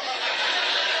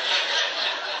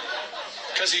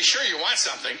 Because he's sure you want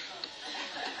something.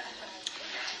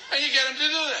 And you get him to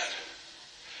do that.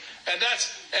 And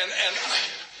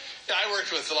I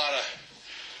worked with a lot of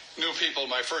new people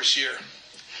my first year.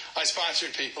 I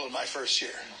sponsored people in my first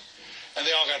year. And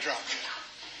they all got drunk.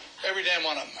 Every damn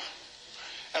one of them.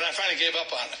 And I finally gave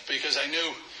up on it because I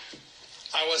knew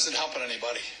I wasn't helping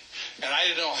anybody. And I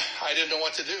didn't know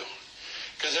what to do.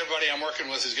 Because everybody I'm working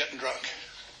with is getting drunk.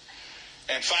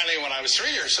 And finally, when I was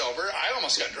 3 years sober, I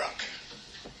almost got drunk.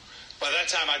 By that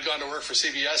time, I'd gone to work for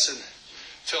CBS in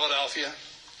Philadelphia,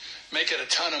 making a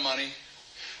ton of money,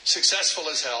 successful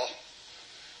as hell,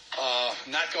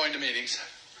 not going to meetings,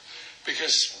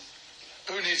 because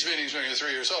who needs meetings when you're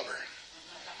 3 years sober?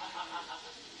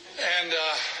 And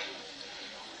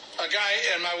a guy,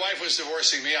 and my wife was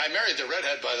divorcing me. I married the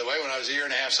redhead, by the way, when I was a year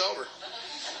and a half sober.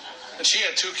 And she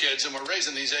had 2 kids, and we're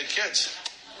raising these 8 kids.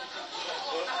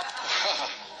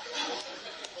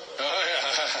 Oh,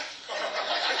 yeah.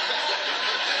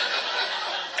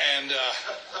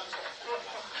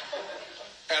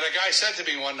 And a guy said to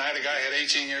me one night, a guy had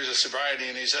 18 years of sobriety,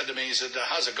 and he said to me,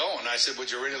 how's it going? I said,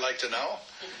 would you really like to know?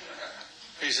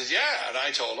 He said, yeah. And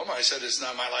I told him, I said,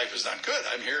 my life is not good.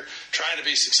 I'm here trying to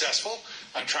be successful.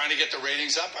 I'm trying to get the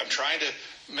ratings up. I'm trying to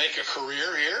make a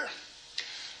career here.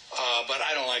 But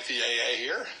I don't like the AA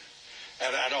here.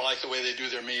 And I don't like the way they do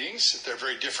their meetings. They're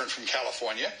very different from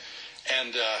California.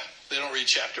 And they don't read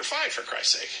Chapter 5, for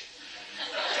Christ's sake.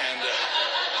 And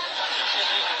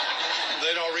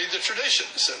they don't read the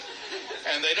traditions.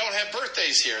 And they don't have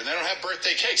birthdays here. And they don't have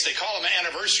birthday cakes. They call them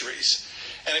anniversaries.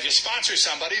 And if you sponsor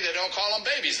somebody, they don't call them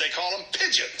babies. They call them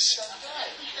pigeons.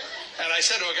 And I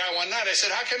said to a guy one night, I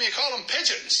said, how come you call them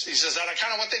pigeons? He says, that's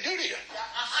kind of what they do to you.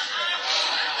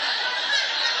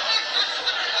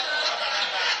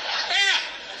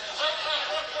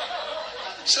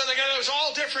 So the guy, that was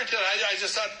all different. I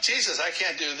just thought, Jesus, I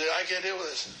can't do this. I can't deal with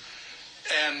this.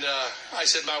 And I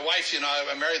said, my wife,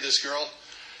 I married this girl,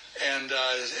 and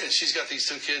she's got these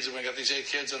 2 kids, and we got these 8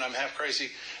 kids, and I'm half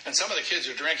crazy. And some of the kids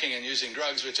are drinking and using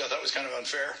drugs, which I thought was kind of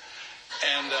unfair.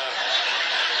 And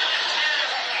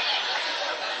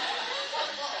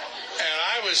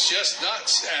I was just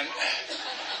nuts. And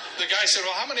the guy said,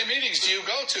 well, how many meetings do you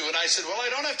go to? And I said, well, I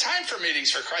don't have time for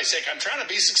meetings, for Christ's sake. I'm trying to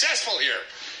be successful here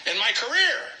in my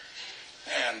career.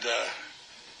 And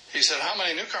he said, how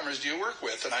many newcomers do you work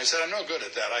with? And I said, I'm no good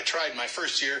at that. I tried my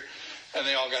first year, and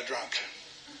they all got drunk.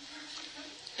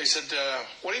 He said,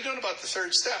 what are you doing about the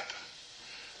 3rd step?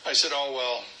 I said, oh,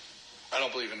 well, I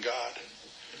don't believe in God.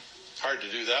 It's hard to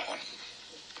do that one.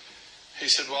 He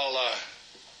said, well,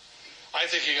 I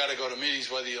think you got to go to meetings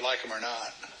whether you like them or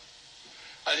not.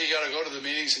 I think you got to go to the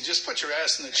meetings and just put your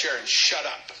ass in the chair and shut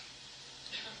up.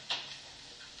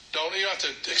 You don't have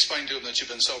to explain to them that you've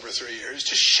been sober 3 years.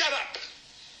 Just shut up.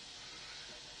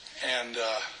 And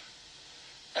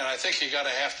I think you got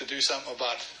to have to do something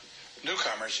about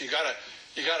newcomers. You got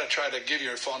to try to give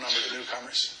your phone number to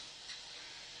newcomers.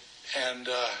 And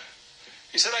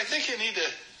he said, I think you need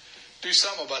to do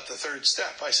something about the third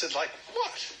step. I said, like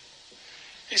what?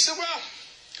 He said, well,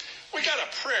 we got a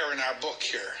prayer in our book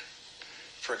here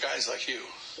for guys like you.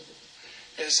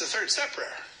 It's the third step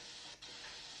prayer.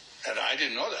 And I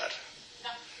didn't know that.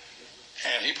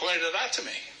 And he pointed it out to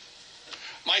me.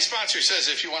 My sponsor says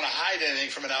if you want to hide anything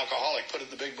from an alcoholic, put it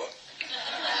in the big book.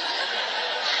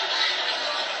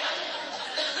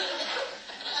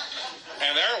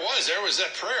 And there was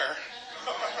that prayer.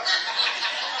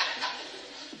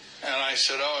 And I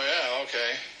said, oh, yeah,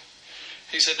 okay.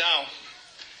 He said,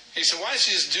 why don't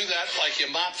you just do that like you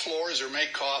mop floors or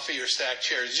make coffee or stack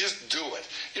chairs? Just do it.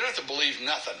 You don't have to believe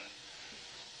nothing.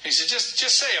 He said, just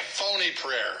say a phony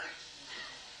prayer.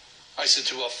 I said,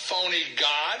 to a phony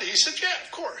God? He said, yeah,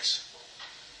 of course.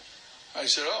 I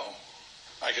said, oh,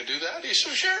 I could do that? He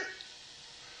said, sure.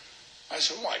 I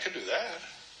said, well, I could do that.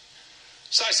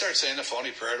 So I started saying a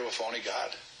phony prayer to a phony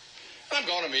God. And I'm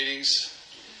going to meetings,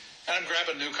 and I'm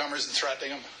grabbing newcomers and threatening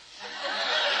them.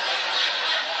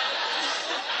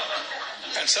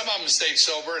 And some of them stayed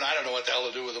sober, and I don't know what the hell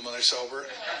to do with them when they're sober.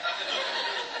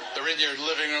 They're in your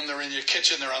living room, they're in your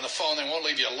kitchen, they're on the phone, they won't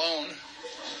leave you alone.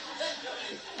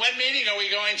 What meeting are we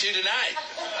going to tonight?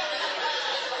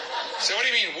 So what do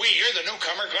you mean, we? You're the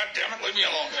newcomer. God damn it, leave me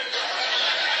alone.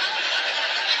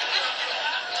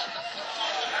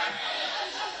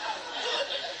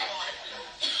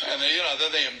 And they,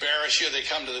 then they embarrass you. They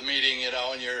come to the meeting,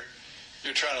 and you're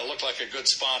trying to look like a good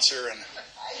sponsor, and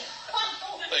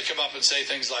they come up and say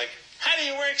things like, how do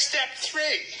you work step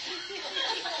 3?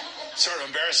 Sort of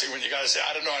embarrassing when you got to say,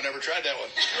 I don't know, I never tried that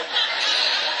one.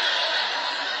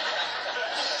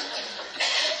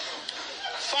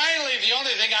 Finally, the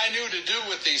only thing I knew to do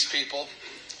with these people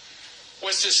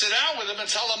was to sit down with them and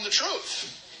tell them the truth,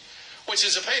 which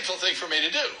is a painful thing for me to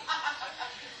do.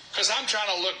 Because I'm trying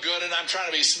to look good, and I'm trying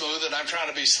to be smooth, and I'm trying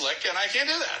to be slick, and I can't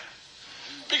do that.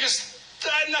 Because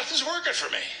nothing's working for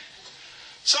me.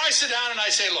 So I sit down and I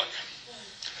say, look,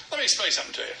 let me explain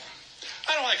something to you.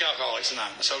 I don't like Alcoholics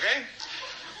Anonymous, okay?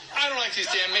 I don't like these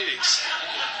damn meetings.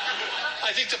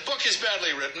 I think the book is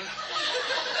badly written.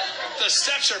 The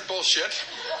steps are bullshit.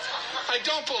 I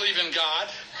don't believe in God.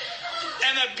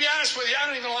 And to be honest with you, I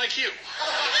don't even like you.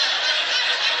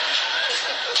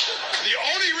 The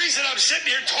only reason I'm sitting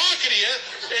here talking to you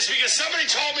is because somebody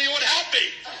told me it would help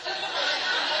me.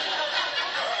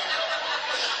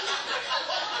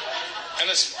 And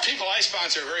the people I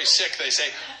sponsor are very sick. They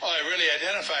say, oh, I really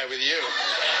identify with you.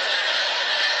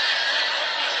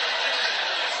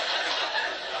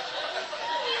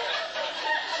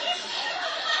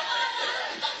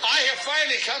 I have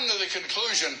finally come to the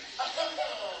conclusion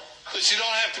that you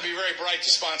don't have to be very bright to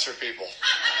sponsor people.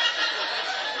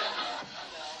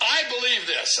 I believe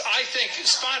this. I think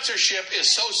sponsorship is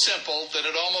so simple that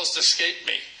it almost escaped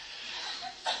me.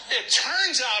 It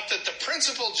turns out that the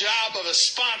principal job of a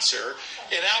sponsor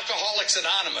in Alcoholics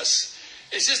Anonymous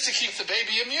is just to keep the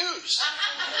baby amused.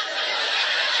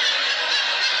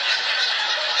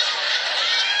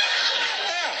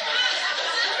 Yeah.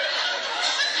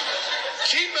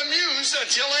 Keep amused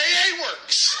until AA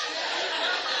works.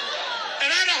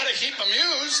 And I know how to keep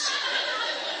amused.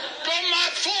 Go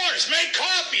mop floors, make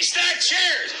coffee, stack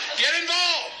chairs, get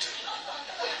involved.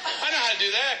 I know how to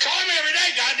do that. Call me every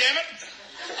day, goddammit.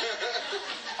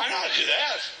 I know how to do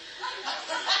that.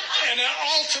 And then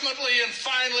ultimately and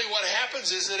finally what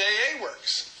happens is that AA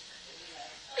works.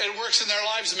 It works in their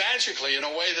lives magically in a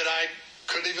way that I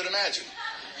couldn't even imagine.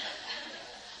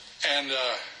 And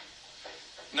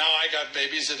now I got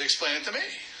babies that explain it to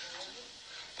me.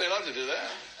 They love to do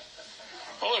that.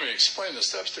 Well, let me explain the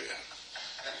steps to you.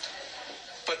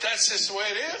 But that's just the way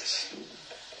it is.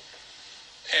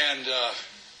 And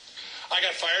I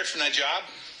got fired from that job.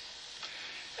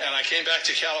 And I came back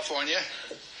to California,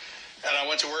 and I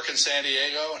went to work in San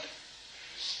Diego, and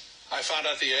I found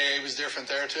out the AA was different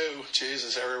there too.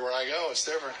 Jesus, everywhere I go, it's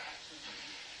different.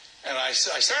 And I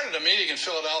started a meeting in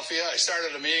Philadelphia, I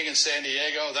started a meeting in San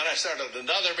Diego, then I started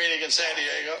another meeting in San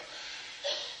Diego.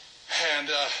 And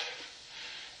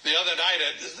the other night,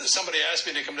 somebody asked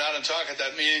me to come down and talk at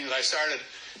that meeting that I started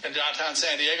in downtown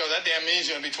San Diego. That damn meeting's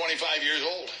going to be 25 years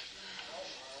old.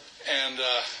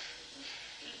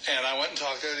 And I went and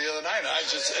talked there the other night, and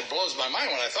it blows my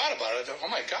mind when I thought about it. I thought, oh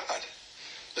my God,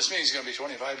 this meeting's going to be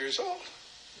 25 years old.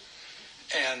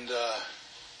 And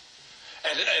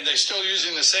they're still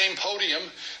using the same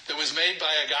podium that was made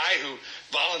by a guy who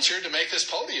volunteered to make this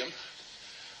podium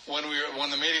when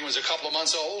the meeting was a couple of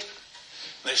months old.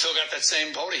 They still got that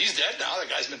same podium. He's dead now. The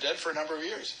guy's been dead for a number of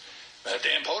years. That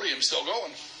damn podium's still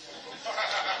going.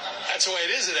 That's the way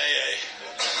it is at AA.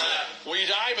 We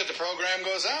die, but the program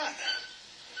goes on.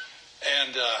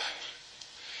 And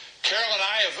Carol and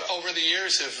I have, over the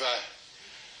years,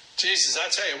 Jesus, I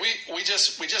tell you, we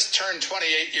just turned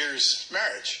 28 years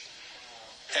marriage.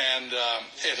 And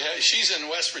she's in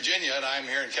West Virginia and I'm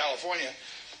here in California.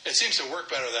 It seems to work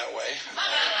better that way.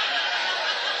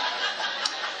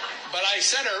 But I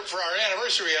sent her, for our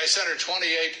anniversary, I sent her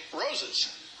 28 roses.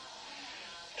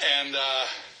 And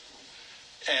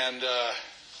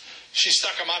she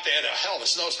stuck them out. They had a hell of a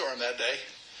snowstorm that day.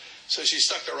 So she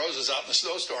stuck the roses out in the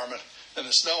snowstorm and in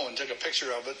the snow and took a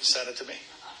picture of it and sent it to me.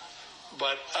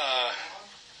 But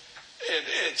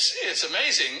it's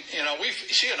amazing. You know,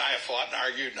 she and I have fought and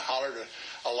argued and hollered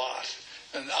a lot.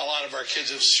 And a lot of our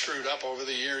kids have screwed up over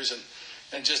the years,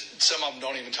 and just some of them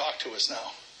don't even talk to us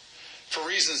now. For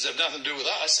reasons that have nothing to do with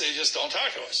us, they just don't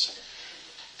talk to us.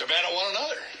 They're mad at one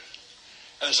another.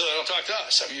 And so they don't talk to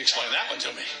us. I mean, you explain that one to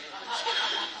me.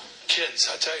 Kids,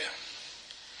 I tell you.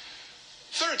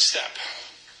 Third step.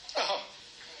 Oh.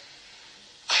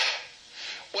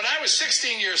 When I was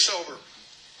 16 years sober,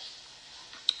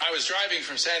 I was driving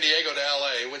from San Diego to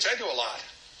L.A., which I do a lot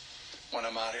when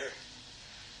I'm out here.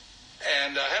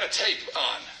 And I had a tape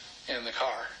on in the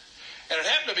car. And it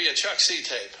happened to be a Chuck C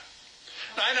tape.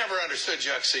 Now, I never understood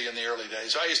Chuck C in the early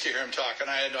days. I used to hear him talk, and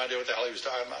I had no idea what the hell he was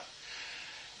talking about.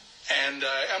 And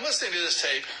I'm listening to this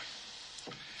tape,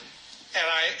 and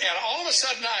all of a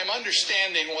sudden I'm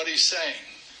understanding what he's saying.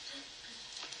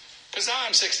 Because now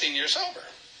I'm 16 years sober.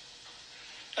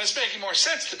 And it's making more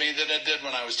sense to me than it did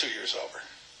when I was 2 years sober.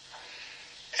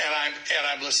 And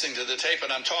I'm listening to the tape,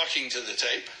 and I'm talking to the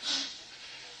tape,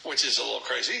 which is a little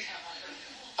crazy.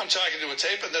 I'm talking to a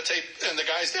tape, and the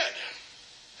guy's dead.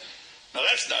 Now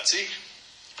that's nutsy.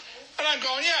 And I'm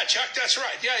going, yeah, Chuck, that's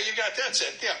right. Yeah, you got that's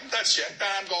it. Yeah, that's it. And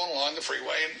I'm going along the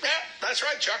freeway, and yeah, that's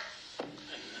right, Chuck.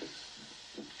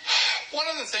 One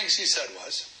of the things he said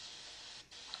was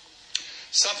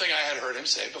something I had heard him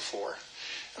say before,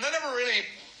 and I never really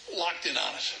locked in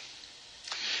on it.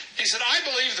 He said, I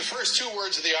believe the first two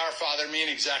words of the Our Father mean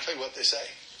exactly what they say.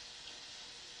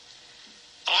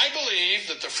 I believe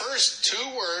that the first two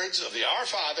words of the Our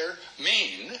Father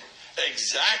mean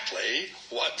exactly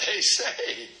what they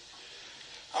say.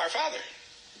 Our Father.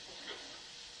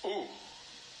 Ooh.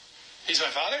 He's my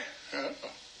father? Oh.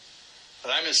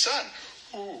 But I'm his son.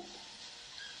 Ooh.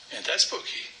 Ain't that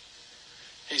spooky?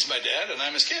 He's my dad and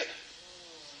I'm his kid.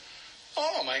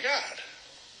 Oh my God.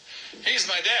 He's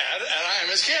my dad and I'm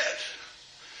his kid.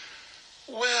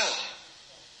 Well,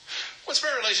 what's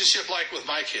my relationship like with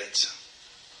my kids?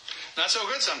 Not so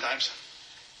good sometimes.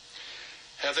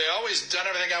 Have they always done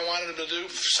everything I wanted them to do?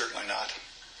 Certainly not.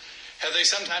 Have they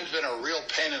sometimes been a real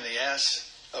pain in the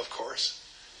ass? Of course.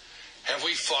 Have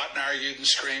we fought and argued and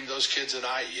screamed, those kids and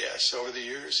I? Yes. Over the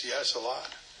years? Yes, a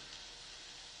lot.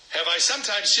 Have I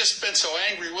sometimes just been so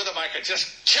angry with them I could just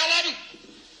kill them?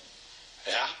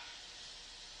 Yeah.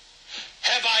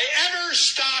 Have I ever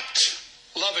stopped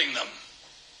loving them?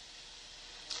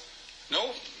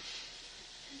 No.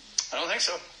 I don't think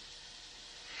so.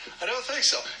 I don't think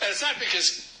so. And it's not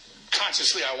because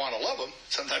consciously I want to love them.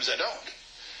 Sometimes I don't.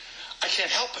 I can't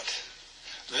help it.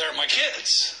 They're my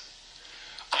kids.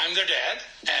 I'm their dad,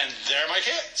 and they're my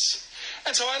kids.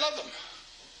 And so I love them.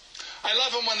 I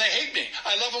love them when they hate me.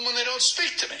 I love them when they don't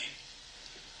speak to me.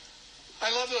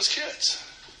 I love those kids.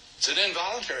 It's an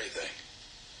involuntary thing.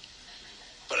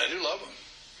 But I do love them.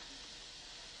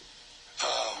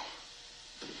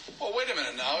 Well, wait a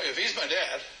minute now. If he's my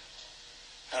dad,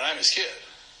 and I'm his kid,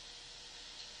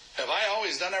 have I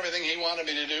always done everything he wanted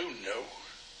me to do? No.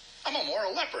 I'm a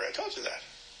moral leper. I told you that.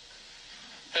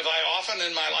 Have I often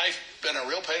in my life been a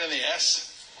real pain in the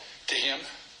ass to him?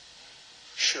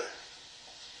 Sure.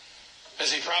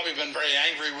 Has he probably been very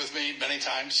angry with me many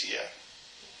times? Yeah.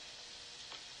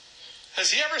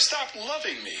 Has he ever stopped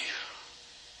loving me?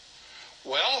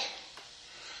 Well,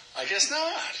 I guess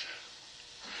not.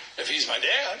 If he's my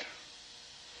dad.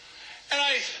 And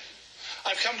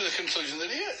I've come to the conclusion that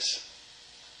he is.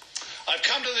 I've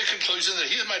come to the conclusion that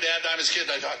he's my dad, I'm his kid,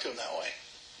 and I talk to him that way.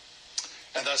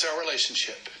 And that's our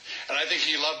relationship. And I think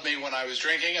he loved me when I was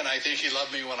drinking, and I think he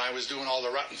loved me when I was doing all the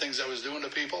rotten things I was doing to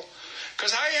people.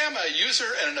 Because I am a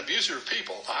user and an abuser of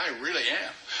people. I really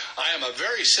am. I am a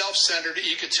very self-centered,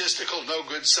 egotistical,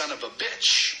 no-good son of a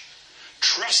bitch.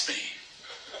 Trust me.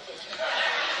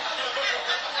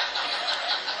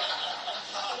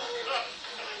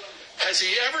 Has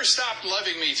he ever stopped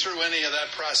loving me through any of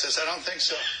that process? I don't think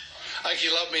so. Like he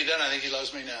loved me then, I think he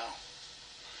loves me now.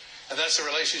 And that's the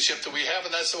relationship that we have,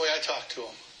 and that's the way I talk to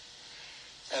him.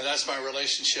 And that's my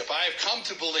relationship. I have come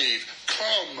to believe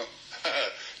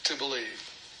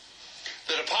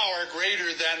that a power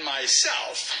greater than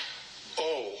myself,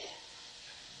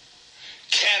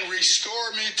 can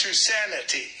restore me to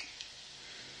sanity.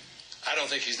 I don't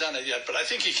think he's done it yet, but I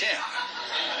think he can.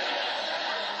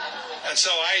 And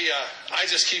so I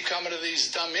just keep coming to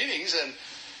these dumb meetings and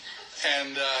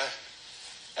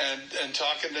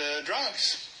talking to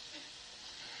drunks.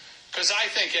 Because I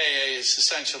think AA is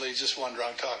essentially just one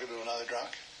drunk talking to another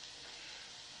drunk.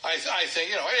 I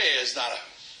think, AA is not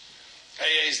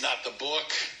the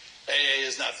book. AA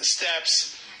is not the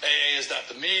steps. AA is not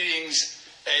the meetings.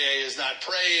 AA is not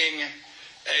praying.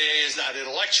 AA is not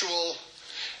intellectual.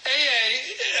 AA,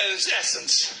 as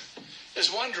essence,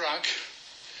 is one drunk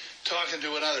talking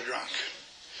to another drunk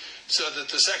so that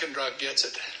the second drunk gets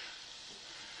it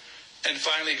and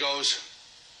finally goes,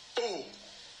 oh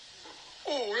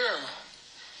yeah,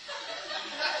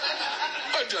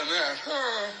 I've done that.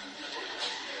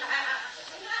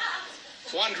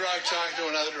 One drunk talking to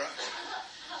another drunk.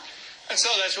 And so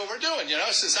that's what we're doing,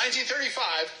 since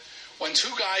 1935, when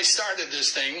two guys started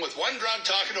this thing with one drunk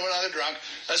talking to another drunk.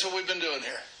 That's what we've been doing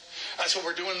here. That's what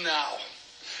we're doing now.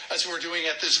 That's what we're doing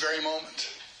at this very moment.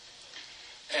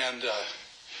 And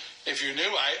if you're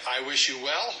new, I wish you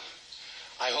well.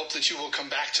 I hope that you will come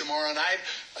back tomorrow night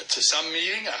to some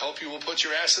meeting. I hope you will put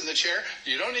your ass in the chair.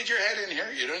 You don't need your head in here.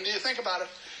 You don't need to think about it.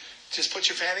 Just put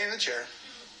your fanny in the chair.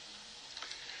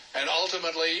 And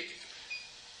ultimately,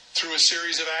 through a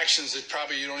series of actions that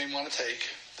probably you don't even want to take,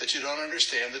 that you don't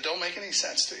understand, that don't make any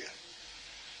sense to you.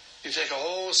 You take a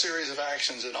whole series of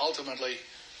actions and ultimately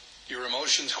your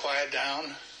emotions quiet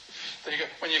down.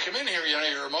 When you come in here,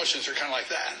 your emotions are kind of like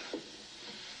that.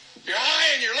 You're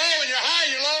high and you're low and you're high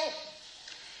and you're low.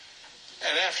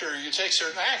 And after you take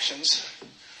certain actions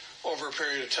over a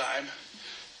period of time,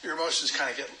 your emotions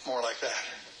kind of get more like that.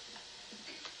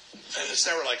 And it's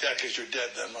never like that because you're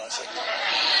dead then. It's like,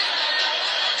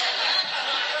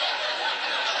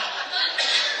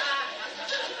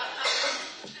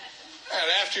 and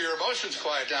after your emotions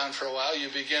quiet down for a while, you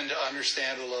begin to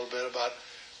understand a little bit about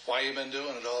why you've been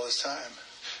doing it all this time.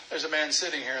 There's a man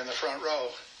sitting here in the front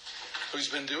row who's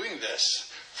been doing this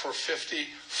for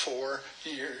 54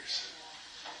 years.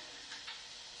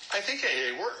 I think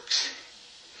AA works.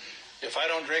 If I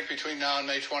don't drink between now and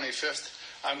May 25th,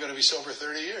 I'm going to be sober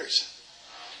 30 years.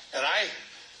 And I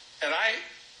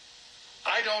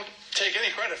don't take any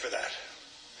credit for that.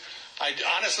 I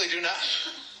honestly do not.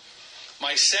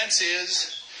 My sense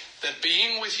is that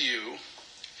being with you,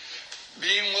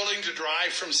 being willing to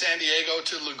drive from San Diego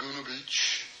to Laguna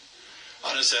Beach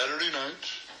on a Saturday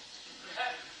night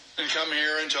and come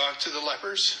here and talk to the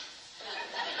lepers,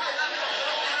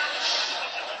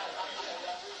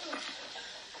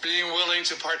 being willing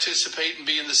to participate and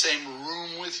be in the same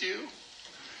room with you,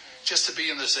 just to be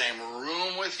in the same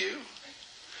room with you,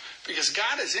 because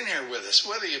God is in here with us,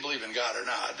 whether you believe in God or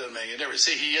not. It doesn't make any difference.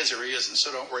 See, he is or he isn't,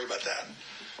 so don't worry about that.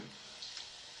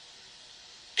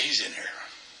 He's in here.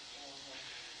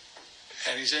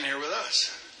 And he's in here with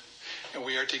us. And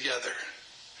we are together,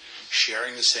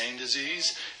 sharing the same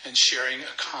disease and sharing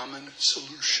a common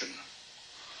solution.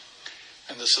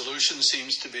 And the solution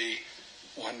seems to be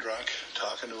one drunk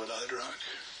talking to another drunk.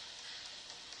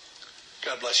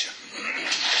 God bless you.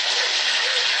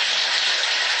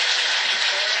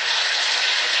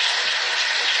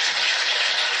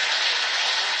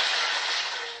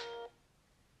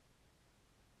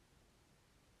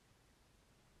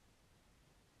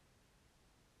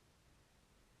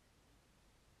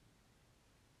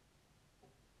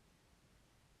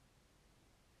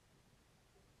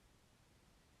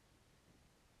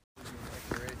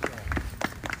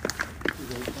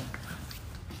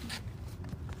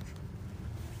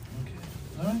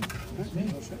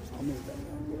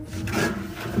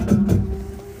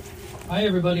 Hi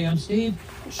everybody, I'm Steve.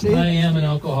 I am an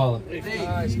alcoholic.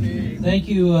 Hi, Steve. Thank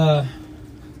you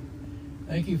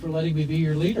for letting me be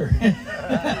your leader.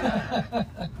 I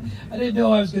didn't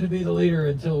know I was going to be the leader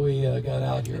until we got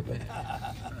out here. But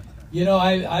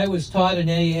I was taught in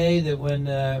AA that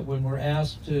when we're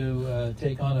asked to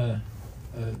take on a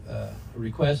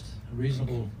request, a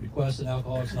reasonable request in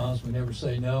Alcoholics Anonymous, we never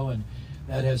say no, and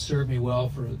that has served me well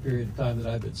for the period of time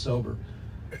that I've been sober.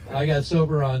 I got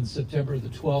sober on September the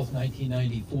 12th,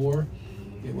 1994.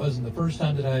 It wasn't the first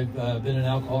time that I've been in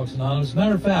Alcoholics Anonymous. As a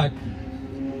matter of fact,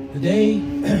 the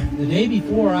day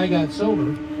before I got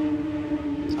sober,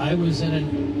 I was in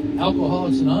an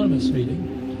Alcoholics Anonymous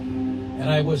meeting, and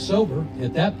I was sober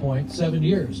at that point 7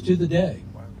 years to the day.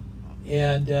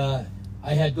 And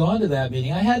I had gone to that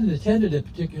meeting. I hadn't attended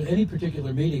any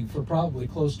particular meeting for probably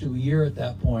close to a year at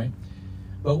that point.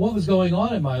 But what was going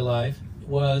on in my life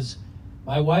was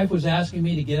my wife was asking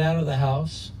me to get out of the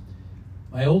house.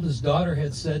 My oldest daughter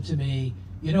had said to me,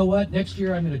 you know what, next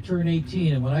year I'm going to turn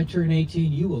 18, and when I turn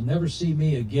 18, you will never see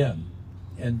me again.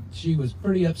 And she was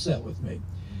pretty upset with me.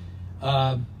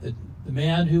 The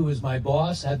man who was my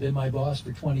boss, had been my boss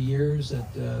for 20 years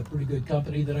at a pretty good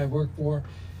company that I worked for,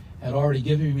 had already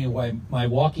given me my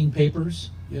walking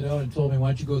papers, and told me, why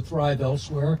don't you go thrive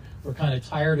elsewhere? We're kind of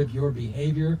tired of your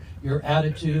behavior, your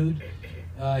attitude.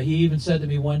 He even said to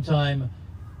me one time,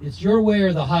 it's your way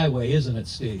or the highway, isn't it,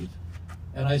 Steve?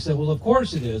 And I said, well, of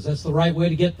course it is. That's the right way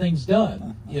to get things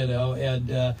done,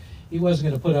 and he wasn't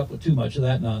going to put up with too much of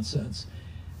that nonsense.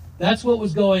 That's what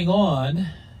was going on,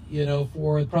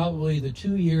 for probably the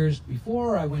 2 years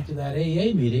before I went to that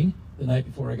AA meeting, the night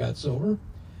before I got sober.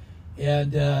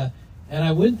 And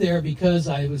I went there because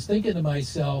I was thinking to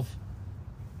myself,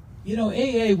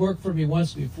 AA worked for me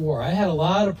once before. I had a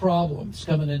lot of problems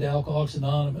coming into Alcoholics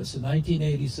Anonymous in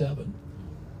 1987.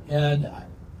 And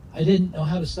I didn't know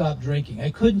how to stop drinking.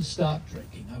 I couldn't stop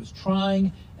drinking. I was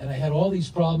trying, and I had all these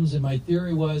problems, and my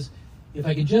theory was, if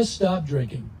I could just stop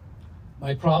drinking,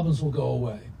 my problems will go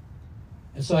away.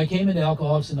 And so I came into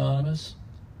Alcoholics Anonymous,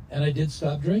 and I did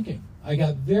stop drinking. I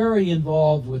got very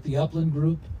involved with the Upland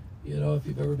group. If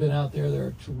you've ever been out there, they're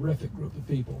a terrific group of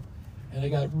people. And I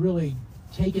got really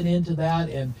taken into that.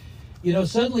 And,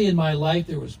 suddenly in my life,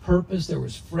 there was purpose, there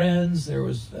was friends, there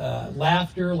was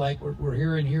laughter like we're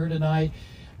hearing here tonight.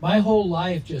 My whole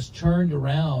life just turned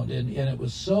around, and it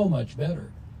was so much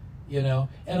better,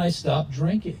 and I stopped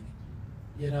drinking,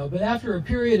 But after a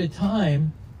period of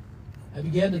time, I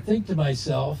began to think to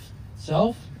myself,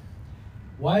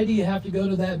 why do you have to go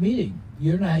to that meeting?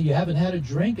 You haven't had a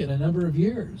drink in a number of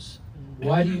years.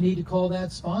 Why do you need to call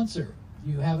that sponsor?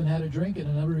 You haven't had a drink in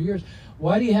a number of years.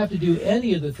 Why do you have to do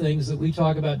any of the things that we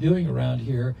talk about doing around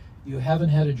here? You haven't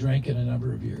had a drink in a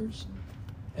number of years.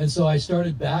 And so I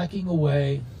started backing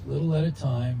away, little at a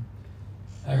time.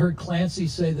 I heard Clancy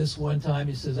say this one time.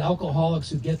 He says, alcoholics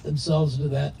who get themselves into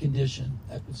that condition,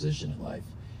 that position in life,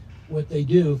 what they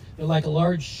do, they're like a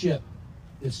large ship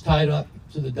that's tied up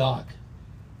to the dock.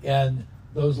 And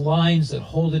those lines that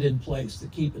hold it in place,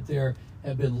 that keep it there,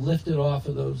 have been lifted off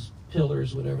of those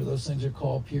pillars, whatever those things are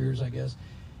called, piers, I guess.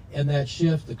 And that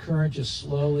shift, the current just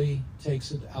slowly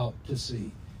takes it out to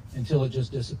sea until it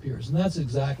just disappears. And that's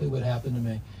exactly what happened to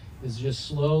me. It just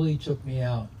slowly took me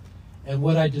out. And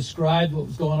what I described, what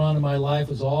was going on in my life,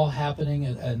 was all happening,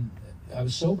 and I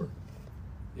was sober.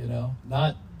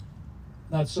 Not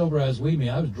sober as we mean.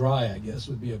 I was dry, I guess,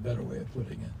 would be a better way of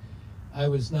putting it. I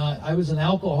was an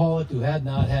alcoholic who had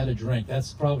not had a drink.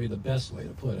 That's probably the best way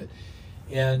to put it.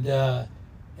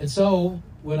 And so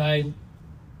when I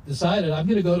decided I'm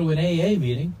going to go to an AA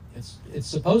meeting, it's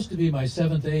supposed to be my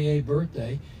 7th AA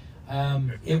birthday.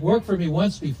 It worked for me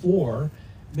once before.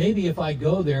 Maybe if I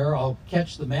go there, I'll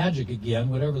catch the magic again,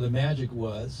 whatever the magic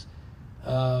was.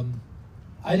 I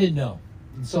didn't know.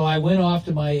 And so I went off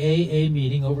to my AA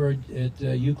meeting over at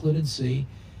Euclid and C.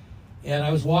 And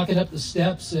I was walking up the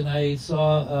steps, and I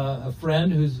saw a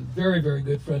friend who's a very, very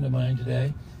good friend of mine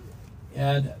today.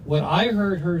 And what I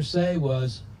heard her say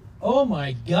was, oh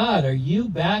my God, are you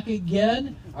back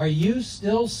again? Are you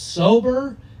still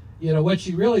sober? What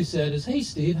she really said is, hey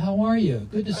Steve, how are you?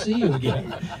 Good to see you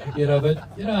again. But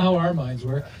you know how our minds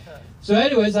work. So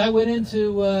anyways, I went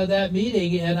into that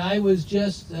meeting, and I was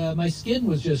just, my skin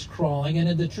was just crawling.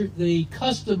 And the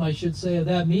custom, I should say, of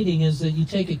that meeting is that you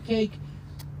take a cake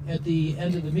at the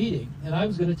end of the meeting. And I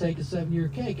was going to take a 7-year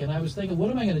cake. And I was thinking, what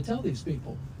am I going to tell these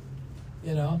people?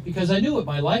 Because I knew what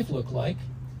my life looked like.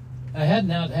 I hadn't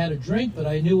had a drink, but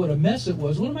I knew what a mess it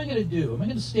was. What am I going to do? Am I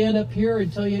going to stand up here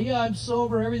and tell you, yeah, I'm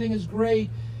sober, everything is great,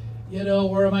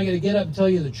 or am I going to get up and tell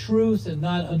you the truth and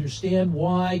not understand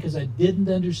why? Because I didn't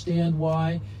understand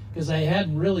why, because I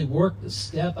hadn't really worked a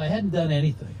step. I hadn't done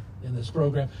anything in this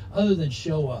program other than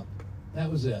show up.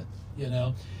 That was it,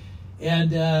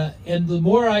 And the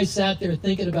more I sat there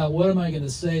thinking about what am I going to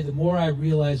say, the more I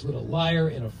realized what a liar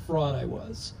and a fraud I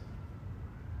was.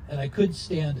 And I couldn't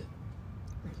stand it.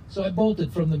 So I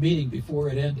bolted from the meeting before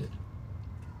it ended.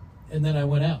 And then I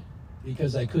went out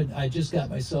because I couldn't. I just got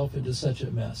myself into such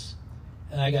a mess.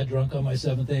 And I got drunk on my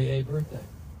 7th AA birthday.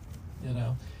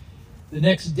 The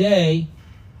next day,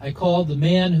 I called the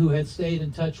man who had stayed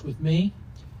in touch with me.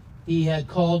 He had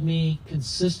called me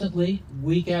consistently,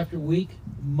 week after week,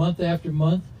 month after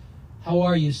month. How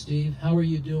are you, Steve? How are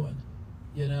you doing?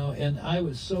 And I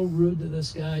was so rude to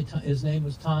this guy. His name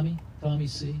was Tommy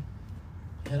C.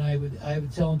 And I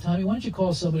would tell him, Tommy, why don't you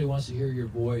call somebody who wants to hear your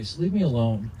voice? Leave me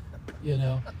alone,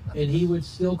 And he would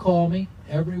still call me.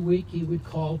 Every week he would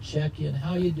call, check in.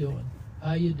 How you doing?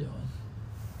 How you doing?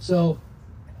 So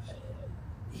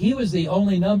he was the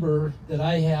only number that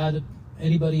I had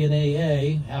anybody in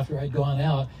AA after I'd gone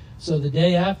out. So the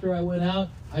day after I went out,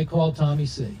 I called Tommy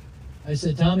C. I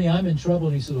said, Tommy, I'm in trouble.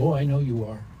 And he said, oh, I know you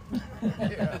are.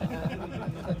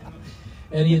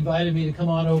 And he invited me to come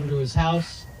on over to his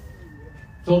house,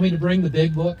 told me to bring the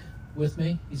big book with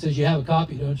me. He says, you have a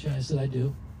copy, don't you? I said, I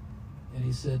do. And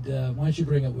he said, why don't you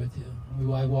bring it with you?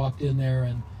 And I walked in there,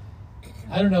 and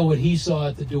I don't know what he saw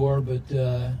at the door, but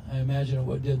I imagine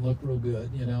it didn't look real good,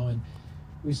 you know. And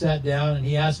we sat down, and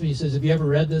he asked me, he says, have you ever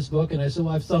read this book? And I said,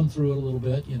 well, I've thumbed through it a little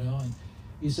bit, you know. And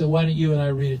he said, why don't you and I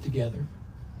read it together?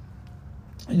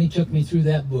 And he took me through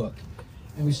that book,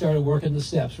 and we started working the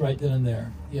steps right then and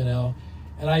there, you know.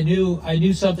 And I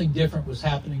knew something different was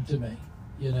happening to me,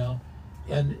 you know.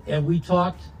 And we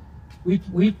talked,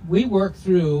 we worked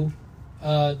through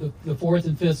the fourth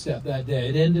and fifth step that day.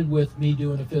 It ended with me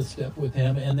doing a fifth step with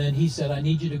him, and then he said, I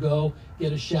need you to go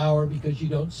get a shower because you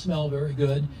don't smell very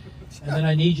good, and then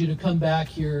I need you to come back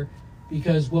here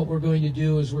because what we're going to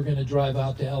do is we're going to drive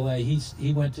out to LA.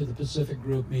 He went to the Pacific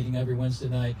Group meeting every Wednesday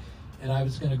night, and I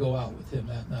was going to go out with him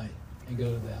that night and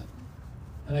go to that.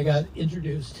 And I got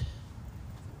introduced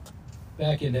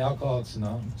back into Alcoholics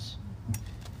Anonymous.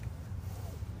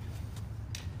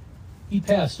 He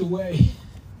passed away,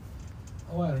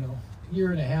 I don't know, a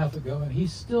year and a half ago, and he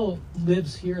still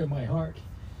lives here in my heart.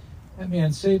 That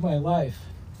man saved my life,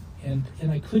 and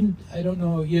I don't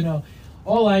know, you know,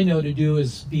 all I know to do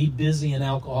is be busy in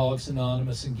Alcoholics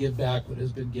Anonymous and give back what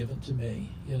has been given to me,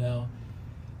 you know.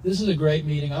 This is a great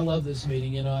meeting. I love this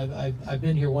meeting. You know, I've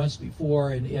been here once before,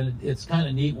 and it's kind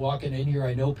of neat walking in here.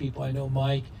 I know people. I know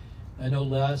Mike. I know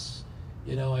Les.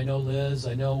 You know, I know Liz.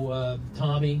 I know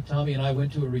Tommy. Tommy and I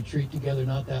went to a retreat together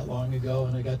not that long ago,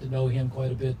 and I got to know him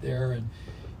quite a bit there. And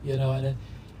you know,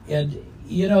 and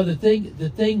you know, the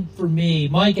thing for me,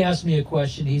 Mike asked me a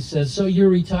question. He says, "So you're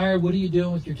retired? What are you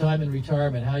doing with your time in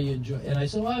retirement? How you enjoy?" And I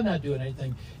said, "Well, I'm not doing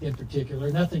anything in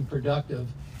particular. Nothing productive."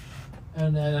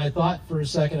 And then I thought for a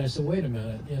second, I said, wait a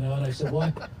minute, you know, and I said,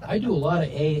 well, I do a lot of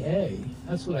AA.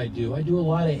 That's what I do. I do a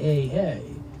lot of AA.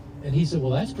 And he said,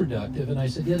 well, that's productive. And I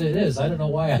said, yeah, it is. I don't know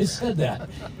why I said that.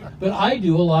 But I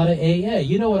do a lot of AA.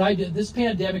 You know what I did? This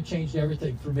pandemic changed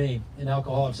everything for me in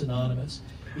Alcoholics Anonymous.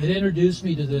 It introduced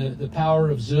me to the power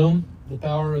of Zoom, the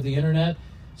power of the internet.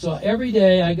 So every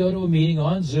day I go to a meeting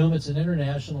on Zoom. It's an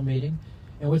international meeting.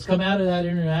 And what's come out of that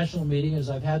international meeting is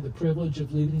I've had the privilege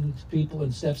of leading people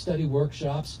in step study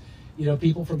workshops, you know,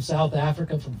 people from South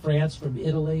Africa, from France, from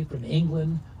Italy, from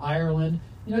England, Ireland,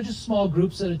 you know, just small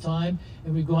groups at a time.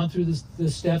 And we've gone through the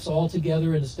steps all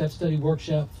together in a step study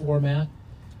workshop format.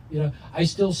 You know, I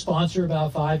still sponsor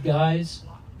about 5 guys,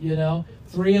 you know,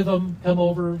 3 of them come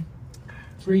over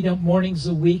 3 mornings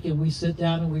a week, and we sit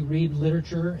down and we read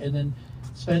literature and then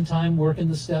spend time working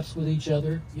the steps with each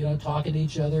other, you know, talking to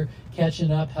each other,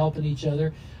 catching up, helping each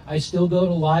other. I still go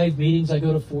to live meetings. I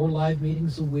go to 4 live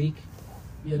meetings a week,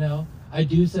 you know. I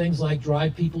do things like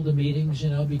drive people to meetings,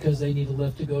 you know, because they need a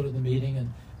lift to go to the meeting,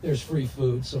 and there's free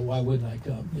food, so why wouldn't I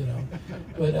come, you know.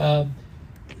 But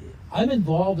I'm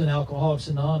involved in Alcoholics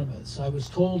Anonymous. I was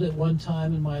told at one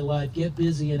time in my life, get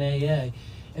busy in AA.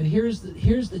 And here's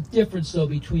the difference, though,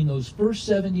 between those first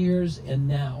 7 years and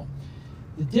now.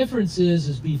 The difference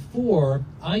is before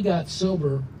I got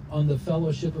sober on the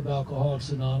Fellowship of Alcoholics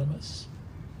Anonymous.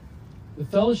 The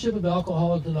Fellowship of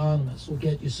Alcoholics Anonymous will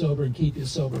get you sober and keep you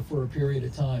sober for a period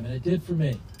of time, and it did for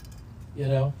me, you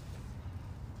know.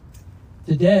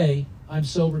 Today, I'm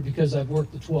sober because I've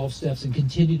worked the 12 steps and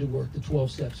continue to work the 12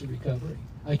 steps of recovery.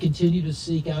 I continue to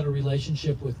seek out a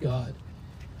relationship with God.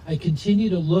 I continue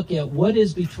to look at what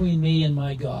is between me and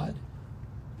my God,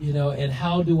 you know, and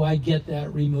how do I get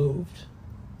that removed.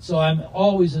 So I'm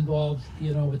always involved,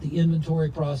 you know, with the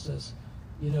inventory process,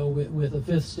 you know, with a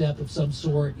 5th step of some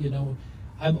sort, you know.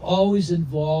 I'm always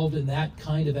involved in that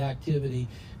kind of activity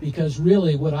because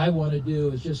really what I want to do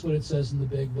is just what it says in the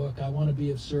big book. I want to be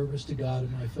of service to God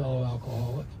and my fellow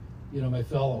alcoholic, you know, my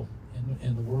fellow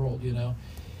in the world, you know.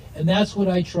 And that's what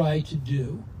I try to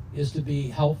do, is to be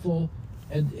helpful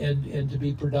and to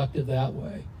be productive that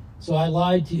way. So I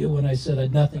lied to you when I said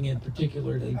I'd nothing in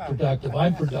particularly productive.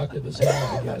 I'm productive as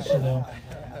hell, I guess, you know.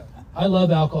 I love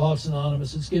Alcoholics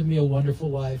Anonymous. It's given me a wonderful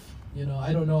life. You know,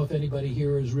 I don't know if anybody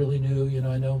here is really new. You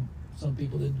know, I know some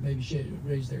people didn't maybe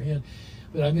raise their hand.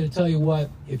 But I'm going to tell you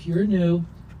what, if you're new,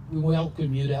 we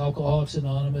welcome you to Alcoholics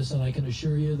Anonymous, and I can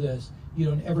assure you this, you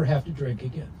don't ever have to drink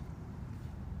again.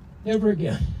 Never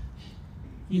again.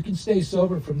 You can stay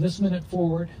sober from this minute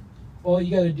forward. All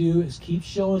you got to do is keep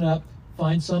showing up.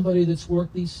 Find somebody that's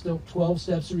worked these 12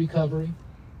 steps of recovery.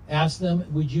 Ask them,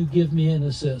 would you give me an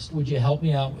assist? Would you help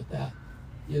me out with that?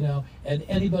 You know, and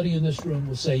anybody in this room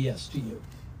will say yes to you,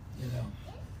 you know.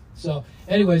 So,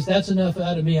 anyways, that's enough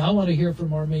out of me. I want to hear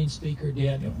from our main speaker,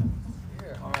 Daniel.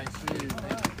 All right, see you.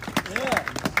 Thank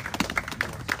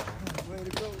you. Way to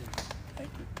go. Thank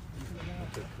you.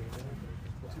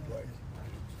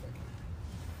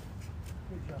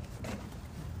 Good job.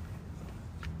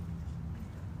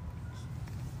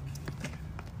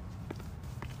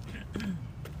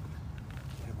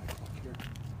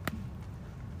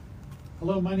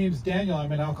 Hello, my name is Daniel.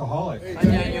 I'm an alcoholic. Hi,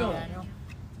 Daniel.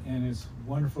 And it's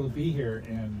wonderful to be here.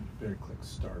 And better click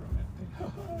start on that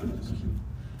thing. That's cute.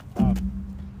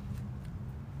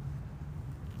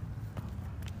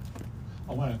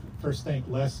 I want to first thank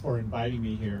Les for inviting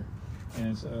me here. And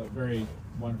it's a very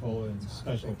wonderful and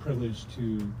special privilege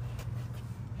to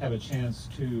have a chance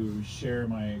to share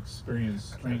my experience,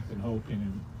 strength, and hope in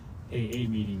an AA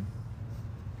meeting.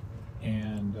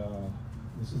 And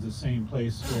this is the same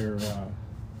place where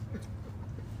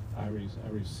I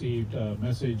received a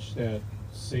message that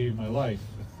saved my life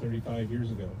 35 years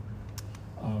ago.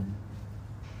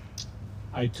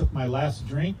 I took my last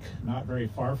drink not very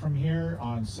far from here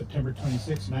on September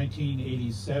 26,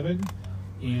 1987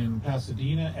 in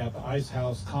Pasadena at the Ice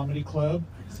House Comedy Club.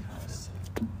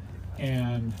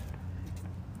 And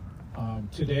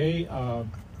today,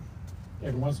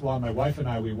 every once in a while, my wife and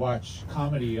I, we watch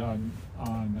comedy on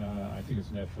I think it's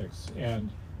Netflix,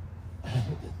 and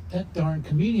that darn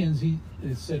comedians, it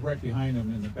said right behind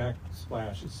him in the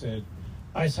backsplash, it said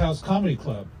Ice House Comedy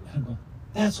Club. And I'm going,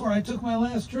 that's where I took my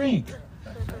last drink.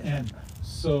 And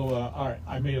so, all right,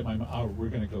 I made up my mind, we're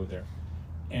going to go there.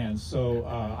 And so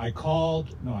I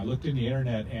looked in the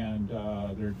internet, and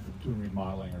they're doing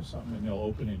remodeling or something, and they'll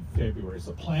open in February.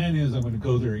 So the plan is I'm going to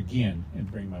go there again and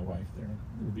bring my wife there.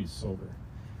 We'll be sober.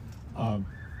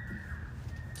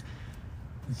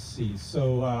 Let's see.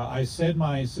 So I said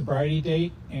my sobriety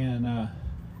date, and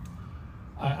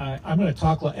I'm going to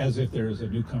talk as if there is a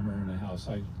newcomer in the house.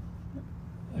 I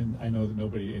know that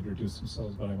nobody introduced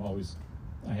themselves, but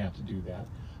I have to do that.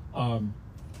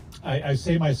 I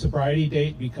say my sobriety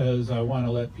date because I want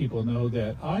to let people know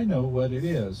that I know what it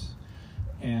is.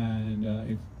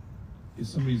 And if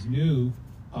somebody's new,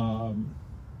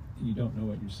 you don't know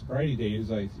what your sobriety date is,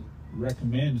 I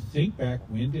recommend think back,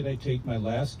 when did I take my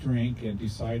last drink, and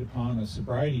decide upon a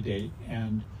sobriety date.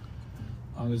 And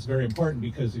it's very important,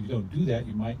 because if you don't do that,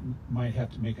 you might have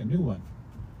to make a new one.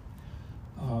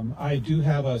 I do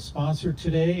have a sponsor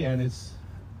today, and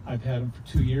I've had him for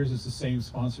 2 years. It's the same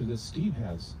sponsor that Steve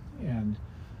has, and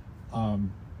I'll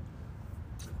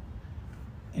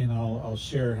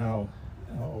share how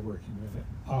working with it.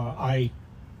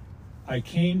 I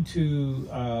came to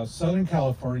Southern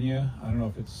California. I don't know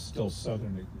if it's still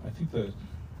Southern. I think the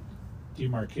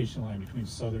demarcation line between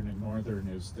Southern and Northern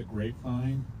is the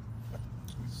Grapevine.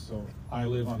 So I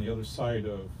live on the other side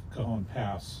of Cajon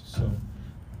Pass. So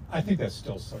I think that's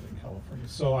still Southern California.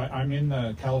 So I'm in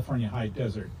the California high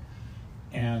desert.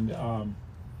 And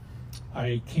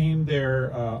I came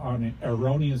there on an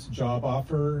erroneous job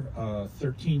offer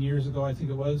 13 years ago, I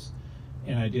think it was.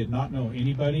 And I did not know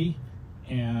anybody.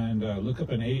 And look up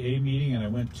an AA meeting, and I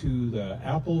went to the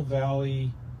Apple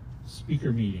Valley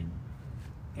speaker meeting.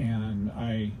 And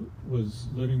I was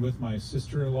living with my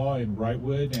sister-in-law in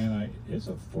Wrightwood, and it's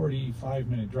a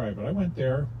 45-minute drive, but I went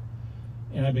there,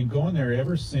 and I've been going there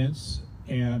ever since.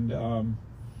 And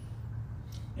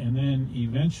then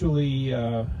eventually,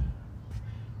 now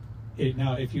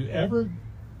if you ever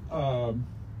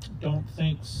don't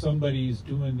think somebody's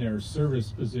doing their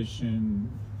service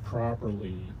position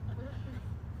properly,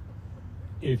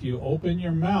 if you open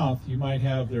your mouth, you might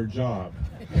have their job.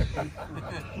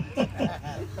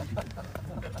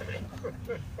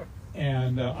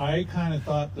 And I kind of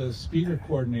thought the speaker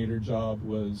coordinator job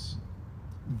was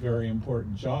a very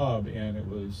important job, and it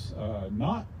was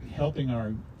not helping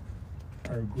our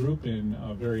group in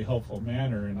a very helpful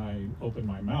manner. And I opened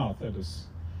my mouth at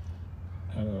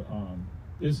a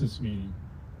business meeting.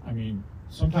 I mean,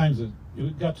 sometimes it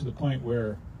got to the point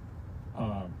where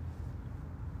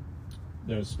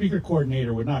the speaker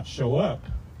coordinator would not show up,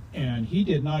 and he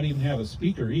did not even have a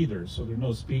speaker either. So there's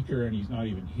no speaker, and he's not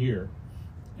even here.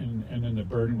 And then the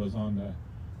burden was on the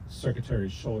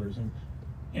secretary's shoulders.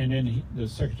 And then the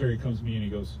secretary comes to me and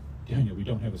he goes, "Daniel, we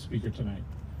don't have a speaker tonight."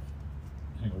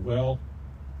 And I go, "Well,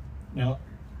 now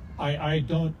I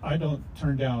don't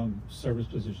turn down service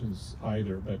positions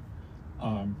either, but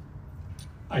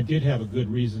I did have a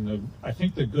good reason. I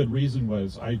think the good reason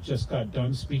was I just got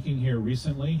done speaking here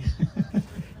recently."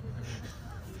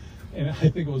 And I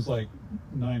think it was like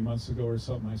 9 months ago or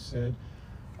something. I said,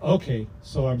 okay,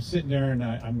 so I'm sitting there,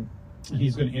 and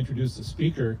he's going to introduce the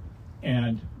speaker,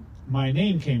 and my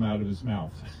name came out of his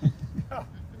mouth.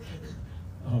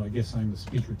 oh, I guess I'm the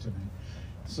speaker tonight.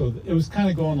 So it was kind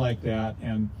of going like that,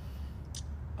 and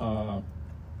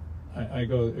I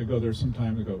go there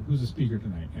sometime and go, who's the speaker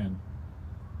tonight? And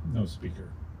no speaker.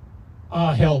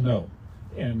 Hell no.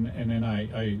 And then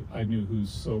I knew who's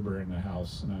sober in the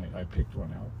house, and I picked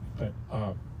one out. But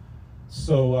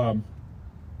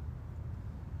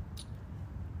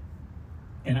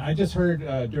and I just heard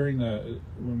during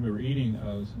when we were eating,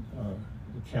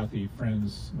 the Kathy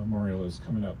Friends Memorial is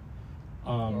coming up.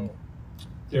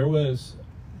 There was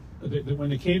when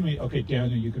they came to me, okay,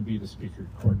 Daniel, you can be the speaker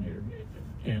coordinator.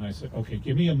 And I said, okay,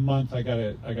 give me a month. I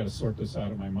gotta sort this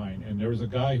out of my mind. And there was a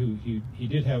guy who he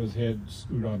did have his head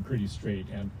screwed on pretty straight,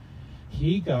 and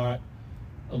he got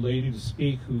a lady to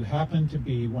speak who happened to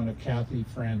be one of Kathy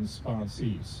Friend's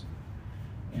sponsees.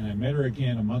 And I met her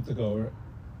again a month ago.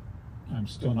 I'm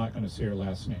still not going to say her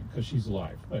last name because she's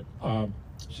alive, but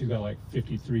she's got like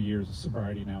 53 years of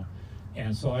sobriety now.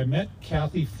 And so I met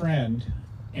Kathy Friend,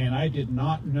 and I did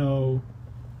not know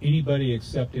anybody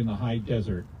except in the high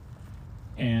desert.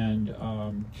 And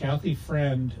Kathy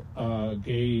Friend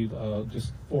gave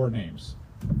just 4 names,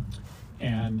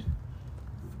 and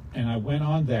I went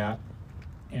on that,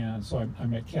 and so I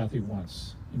met Kathy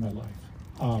once in my life,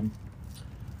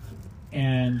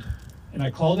 and I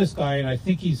called this guy, and I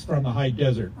think he's from the high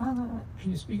desert.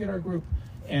 Can you speak at our group?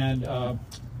 And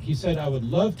he said, I would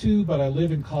love to, but I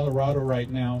live in Colorado right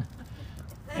now,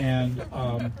 and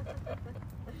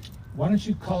why don't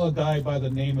you call a guy by the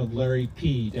name of Larry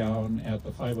P. down at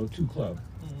the 502 Club?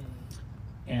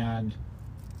 And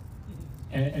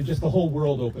just the whole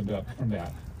world opened up from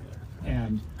that.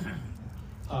 And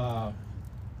I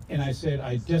said,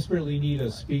 I desperately need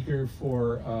a speaker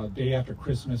for day after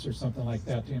Christmas or something like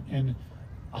that. And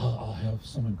I'll have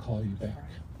someone call you back.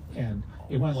 And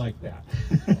it went like that.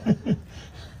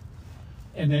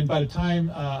 And then by the time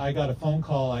I got a phone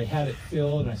call, I had it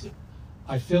filled, and I said,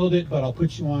 I filled it, but I'll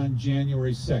put you on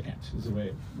January 2nd, is the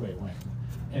way it went.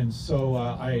 And so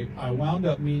I wound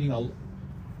up meeting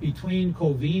between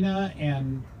Covina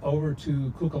and over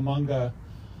to Cucamonga.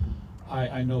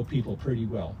 I know people pretty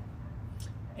well.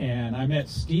 And I met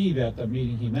Steve at the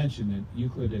meeting he mentioned in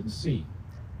Euclid and C.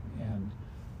 And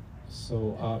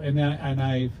so,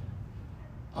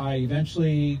 I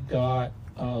eventually got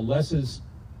Les's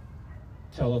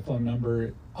telephone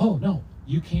number. Oh no,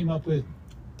 you came up with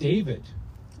David.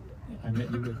 I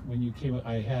met you when you came up.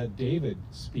 I had David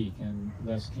speak, and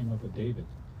Les came up with David.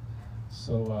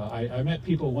 So I met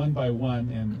people one by one,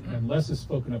 and Les has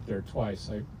spoken up there twice.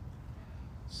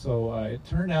 So it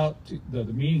turned out the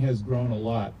meeting has grown a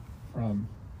lot from.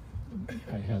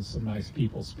 I had some nice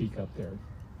people speak up there.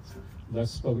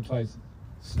 Les spoke twice.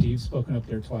 Steve's spoken up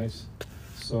there twice.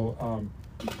 So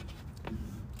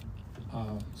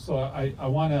I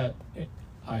want to.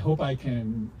 I hope I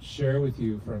can share with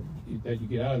you that you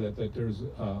get out of that there's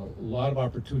a lot of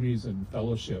opportunities and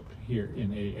fellowship here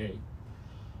in AA.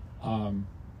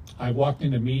 I walked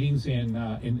into meetings when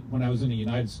I was in the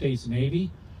United States Navy,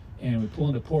 and we pulled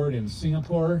into port in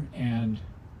Singapore. And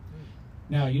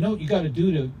now you know what you got to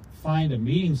do to find a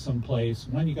meeting someplace.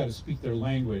 One, you got to speak their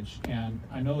language, and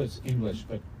I know it's English,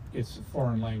 but it's a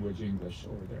foreign language English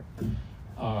over there.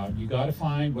 You got to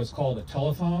find what's called a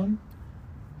telephone.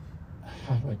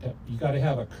 You got to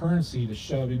have a currency to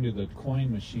shove into the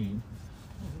coin machine.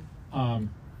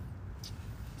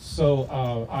 So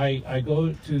I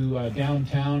go to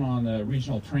downtown on the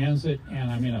regional transit,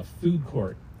 and I'm in a food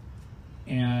court,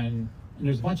 and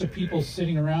there's a bunch of people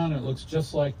sitting around, and it looks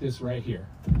just like this right here.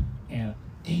 And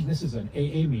dang, this is an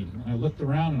AA meeting. And I looked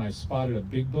around, and I spotted a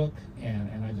big book,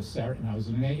 and I just sat, and I was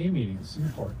in an AA meeting in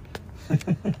Singapore.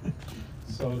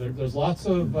 So there's lots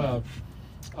of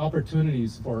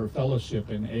opportunities for fellowship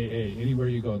in AA anywhere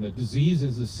you go. The disease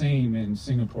is the same in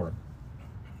Singapore.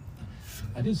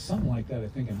 I did something like that, I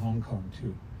think, in Hong Kong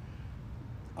too.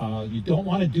 You don't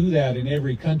want to do that in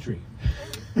every country.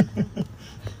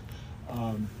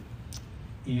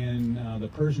 In the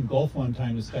Persian Gulf one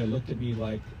time, this guy looked at me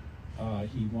like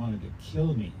he wanted to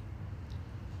kill me.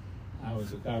 I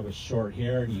was a guy with short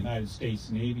hair in the United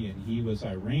States Navy, and he was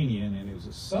Iranian, and it was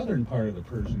a southern part of the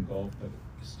Persian Gulf, but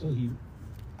still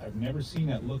I've never seen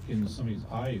that look in somebody's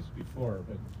eyes before,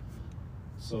 but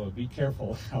so be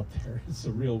careful out there. It's the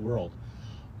real world.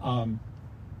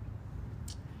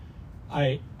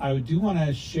 I do want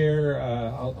to share,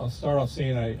 I'll start off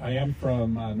saying I am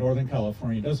from Northern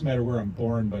California. It doesn't matter where I'm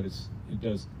born, but it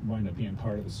does wind up being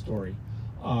part of the story.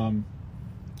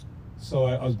 So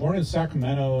I was born in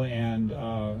Sacramento, and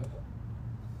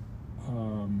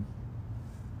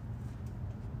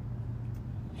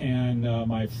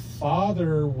my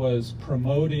father was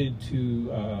promoted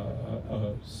to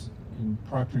in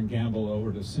Procter & Gamble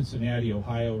over to Cincinnati,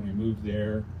 Ohio, and we moved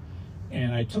there.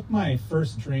 And I took my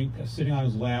first drink sitting on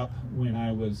his lap when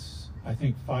I was, I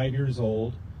think, 5 years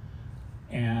old.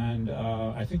 And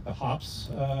I think the hops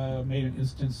made an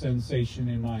instant sensation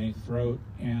in my throat,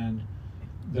 and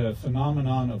the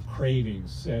phenomenon of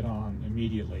cravings set on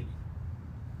immediately.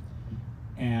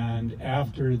 And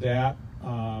after that,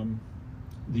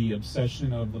 the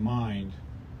obsession of the mind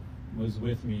was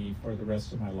with me for the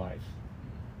rest of my life.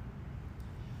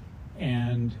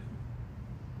 And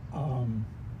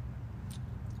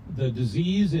the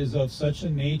disease is of such a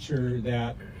nature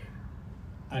that,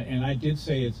 and I did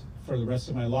say it's for the rest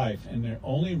of my life, and their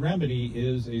only remedy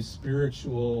is a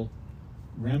spiritual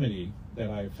remedy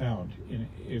that I've found. And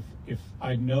if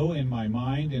I know in my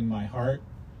mind, in my heart,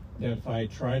 that if I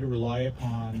try to rely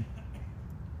upon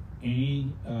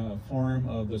any form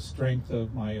of the strength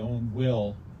of my own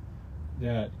will,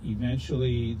 that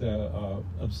eventually the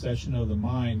obsession of the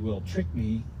mind will trick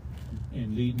me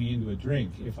and lead me into a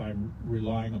drink if I'm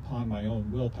relying upon my own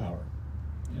willpower.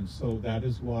 And so that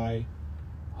is why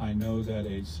I know that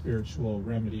a spiritual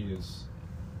remedy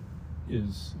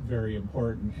is very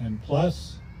important. And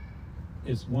plus,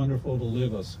 it's wonderful to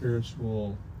live a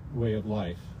spiritual way of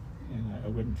life, and I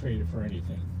wouldn't trade it for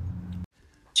anything.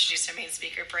 Introduce our main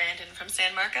speaker, Brandon from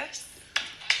San Marcos.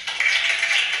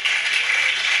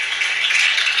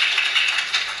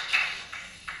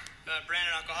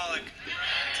 Brandon, alcoholic.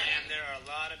 Damn, there are a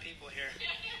lot of people here.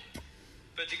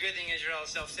 But the good thing is you're all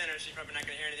self-centered, so you're probably not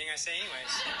going to hear anything I say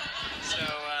anyways. So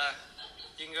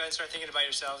you can go ahead and start thinking about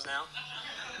yourselves now.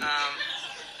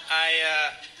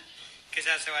 Because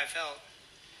that's how I felt.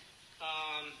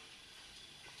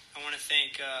 I want to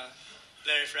thank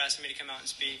Larry for asking me to come out and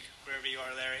speak, wherever you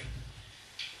are, Larry.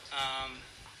 I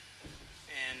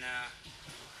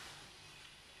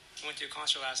went to a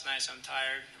concert last night, so I'm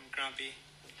tired, I'm grumpy.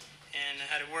 And I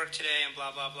had to work today and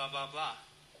blah, blah, blah, blah, blah.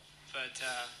 But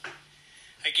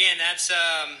again, that's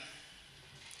I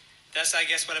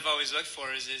guess what I've always looked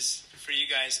for is for you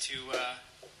guys to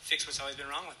fix what's always been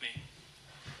wrong with me.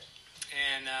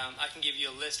 And I can give you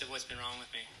a list of what's been wrong with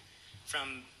me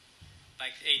from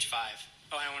like age 5.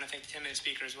 Oh, and I want to thank the 10-minute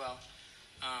speaker as well.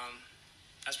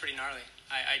 That's pretty gnarly.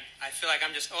 I feel like I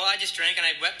just drank and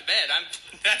I wet the bed.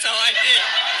 That's all I did.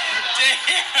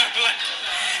 Damn, like,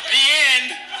 the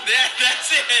end.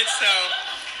 That's it. So,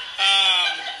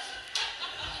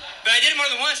 but I did it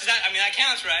more than once. That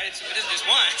counts, right? It isn't just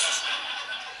once.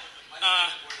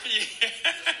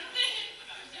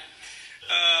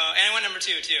 And I went number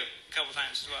 2 too, a couple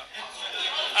times as well.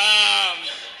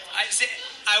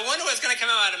 I wonder what's going to come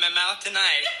out of my mouth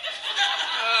tonight.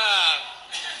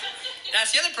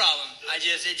 That's the other problem. And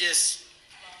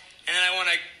then I want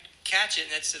to catch it,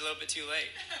 and it's a little bit too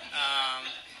late.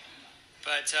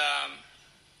 But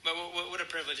what a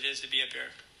privilege it is to be up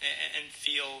here and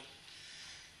feel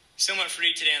somewhat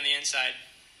free today on the inside.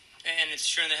 And it's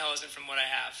sure in the hell isn't from what I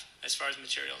have as far as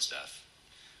material stuff.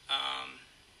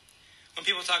 When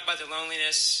people talk about the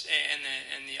loneliness and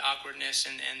the awkwardness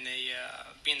and the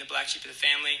being the black sheep of the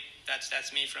family, that's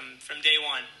me from day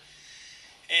one.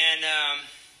 And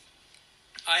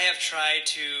I have tried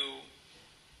to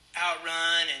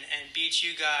outrun and beat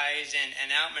you guys and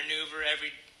outmaneuver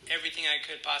everything I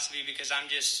could possibly, because I've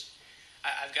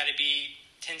got to be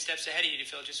 10 steps ahead of you to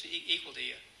feel just equal to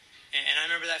you. And I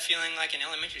remember that feeling like in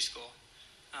elementary school.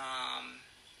 And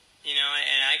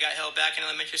I got held back in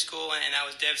elementary school, and that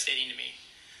was devastating to me.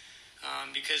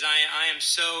 Because I am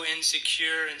so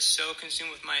insecure and so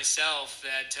consumed with myself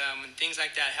that when things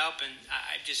like that happen,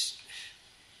 I'm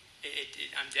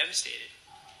devastated.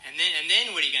 And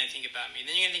then what are you going to think about me?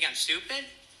 Then you're going to think I'm stupid?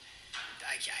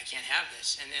 I can't have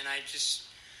this. And then I just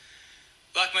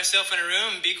lock myself in a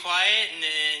room and be quiet, and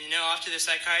then, off to the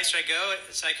psychiatrist I go at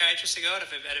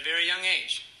a very young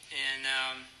age. And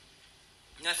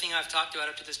nothing I've talked about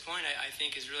up to this point, I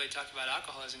think, has really talked about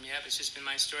alcoholism yet. It's just been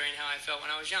my story and how I felt when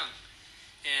I was young.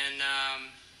 And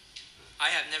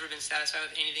I have never been satisfied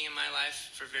with anything in my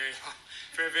life for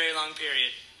a very long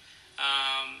period.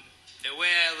 The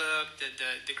way I looked,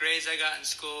 the grades I got in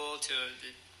school, to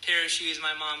the pair of shoes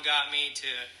my mom got me, to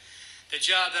the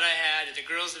job that I had, to the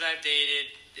girls that I've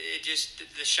dated,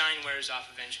 the shine wears off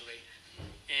eventually.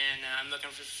 And I'm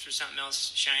looking for something else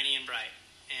shiny and bright.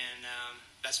 And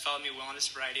that's followed me well into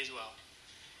sobriety as well.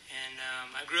 And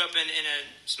I grew up in a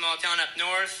small town up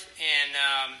north, and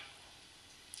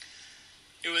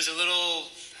it was a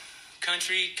little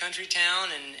country town,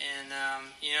 and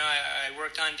I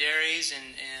worked on dairies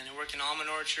and I worked in almond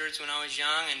orchards when I was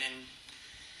young, and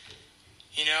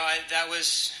I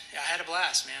had a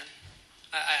blast, man.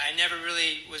 I never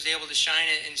really was able to shine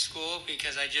it in school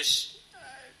because I just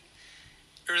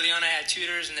early on I had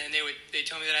tutors, and then they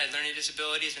told me that I had learning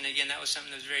disabilities, and again that was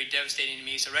something that was very devastating to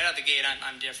me. So right out the gate,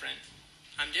 I'm different.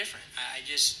 I'm different.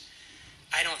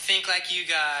 I don't think like you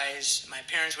guys. My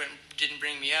parents didn't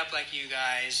bring me up like you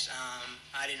guys.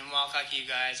 I didn't walk like you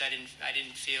guys. I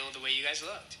didn't feel the way you guys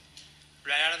looked.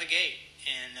 Right out of the gate.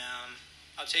 And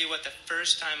I'll tell you what, the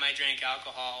first time I drank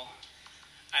alcohol,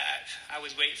 I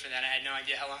was waiting for that. I had no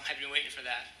idea how long I'd been waiting for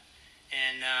that.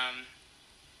 And,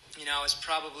 I was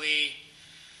probably,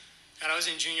 I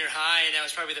was in junior high, and that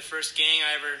was probably the first gang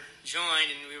I ever joined,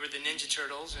 and we were the Ninja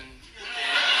Turtles.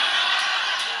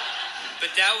 But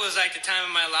that was like the time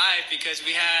of my life because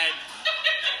we had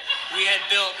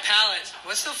built pallets.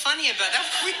 What's so funny about that?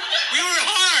 We were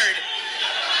hard,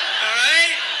 all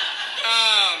right?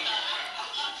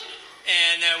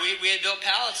 We had built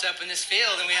pallets up in this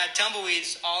field, and we had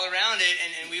tumbleweeds all around it,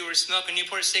 and we were smoking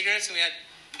Newport cigarettes, and we had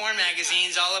porn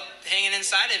magazines all up hanging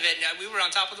inside of it. And we were on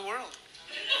top of the world.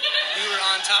 We were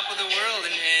on top of the world,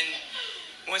 and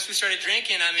once we started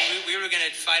drinking, I mean, we were going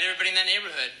to fight everybody in that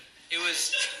neighborhood. It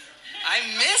was... I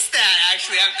miss that,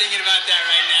 actually. I'm thinking about that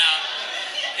right now.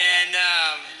 And,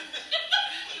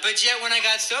 but yet when I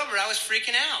got sober, I was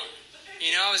freaking out.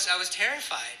 I was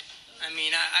terrified. I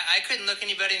mean, I couldn't look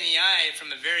anybody in the eye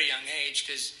from a very young age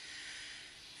because,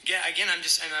 again, I'm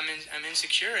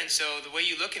insecure. And so the way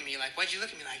you look at me, like, why'd you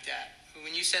look at me like that?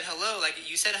 When you said hello, like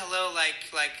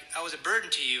I was a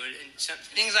burden to you, and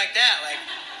things like that. Like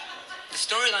the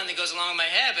storyline that goes along with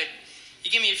my head, but you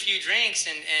give me a few drinks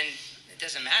and it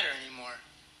doesn't matter anymore.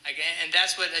 And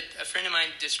that's what a friend of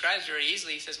mine describes very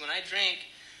easily. He says, when I drink,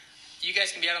 you guys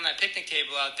can be out on that picnic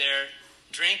table out there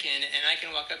drinking, and I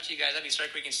can walk up to you guys, I'll be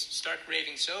stark raving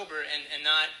sober and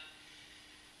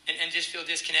just feel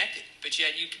disconnected. But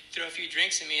yet you throw a few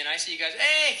drinks at me, and I see you guys,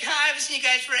 hey, I haven't seen you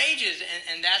guys for ages.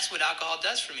 And that's what alcohol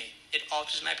does for me. It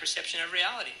alters my perception of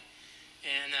reality.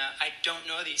 And I don't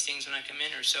know these things when I come in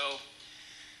here. So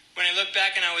when I look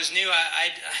back and I was new,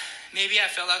 maybe I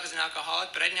felt like I was an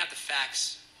alcoholic, but I didn't have the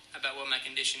facts about what my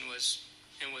condition was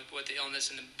and what the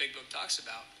illness in the big book talks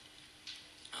about.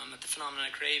 The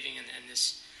phenomenon of craving and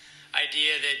this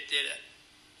idea that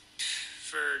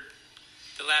for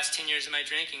the last 10 years of my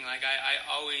drinking, like I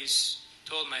always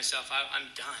told myself, I'm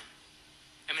done.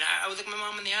 I mean, I would look my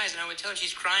mom in the eyes and I would tell her,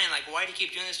 she's crying, like, why do you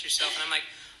keep doing this to yourself? And I'm like,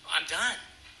 I'm done.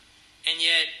 And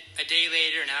yet, a day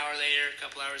later, an hour later, a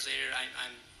couple hours later,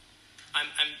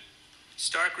 I'm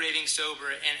stark raving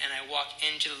sober, and I walk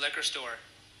into the liquor store,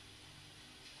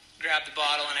 grab the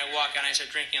bottle, and I walk out and I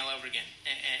start drinking all over again.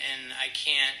 And I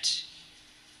can't,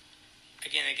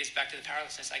 again, it gets back to the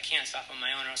powerlessness. I can't stop on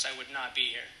my own or else I would not be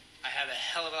here. I have a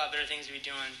hell of a lot better things to be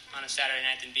doing on a Saturday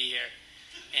night than be here.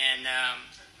 And,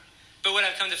 but what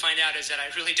I've come to find out is that I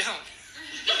really don't.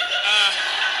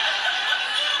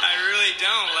 I really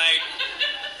don't. Like,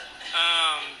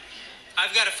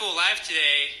 I've got a full life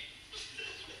today,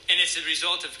 and it's the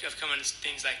result of coming to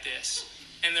things like this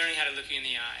and learning how to look you in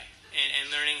the eye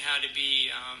and learning how to be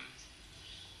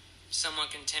somewhat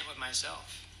content with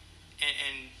myself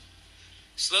and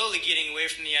slowly getting away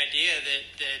from the idea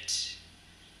that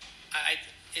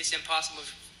it's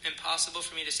impossible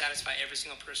for me to satisfy every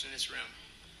single person in this room.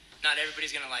 Not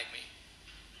everybody's going to like me.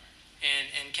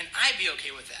 And can I be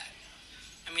okay with that?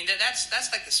 I mean, that's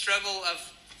like the struggle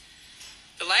of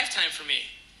the lifetime for me.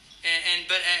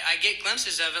 But I get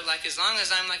glimpses of it, like as long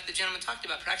as I'm, like the gentleman talked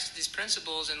about, practice these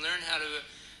principles and learn how to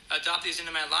adopt these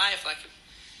into my life, like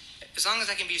as long as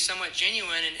I can be somewhat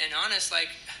genuine and honest, like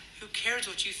who cares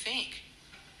what you think?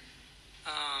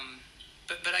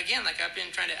 But again, like I've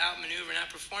been trying to outmaneuver and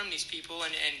outperform these people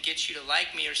and get you to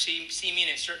like me or see me in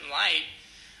a certain light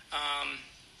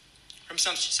from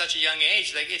such a young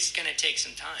age. Like it's going to take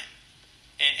some time.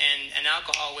 And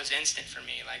alcohol was instant for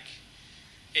me. Like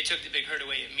it took the big hurt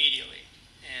away immediately.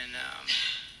 And I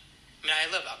mean, I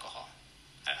love alcohol.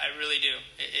 I really do.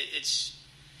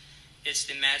 It's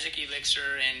the magic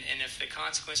elixir, and if the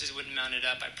consequences wouldn't mount it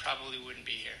up, I probably wouldn't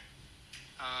be here.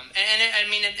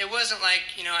 It wasn't like,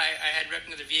 I had wrecked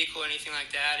another vehicle or anything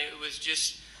like that. It was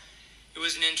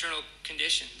an internal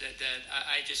condition that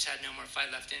I just had no more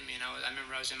fight left in me. And I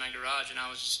remember I was in my garage and I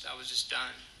was just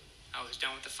done. I was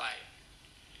done with the fight.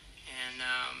 And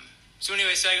so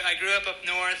anyway, I grew up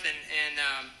north and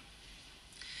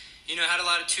had a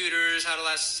lot of tutors, had a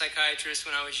lot of psychiatrists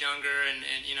when I was younger, and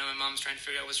my mom's trying to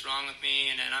figure out what's wrong with me,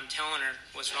 and I'm telling her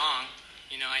what's wrong.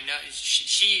 I know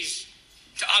she's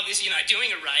obviously not doing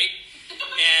it right,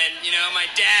 and my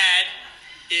dad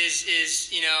is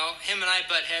him and I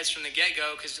butt heads from the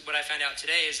get-go, because what I found out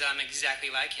today is I'm exactly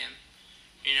like him.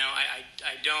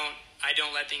 I don't I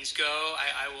don't let things go.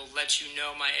 I will let you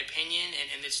know my opinion,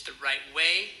 and it's the right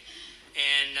way.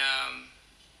 And,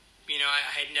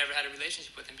 I had never had a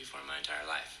relationship with him before in my entire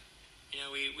life.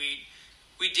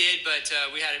 We did, but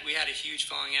we had a huge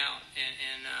falling out,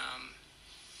 and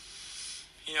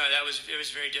it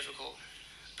was very difficult.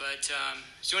 But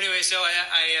so anyway, so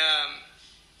I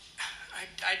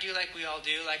do like we all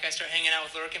do. Like, I start hanging out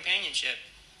with Lord Companionship.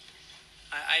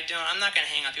 I'm not going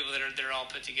to hang out with people that are all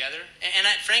put together. And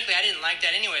frankly, I didn't like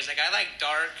that anyways. Like, I like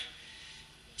dark,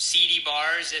 seedy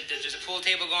bars. There's a pool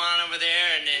table going on over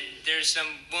there, and then there's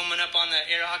some woman up on the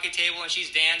air hockey table, and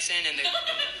she's dancing, and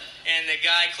the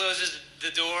guy closes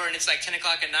the door, and it's like 10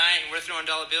 o'clock at night, and we're throwing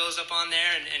dollar bills up on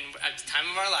there, and at the time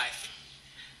of our life.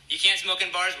 You can't smoke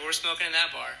in bars, but we're smoking in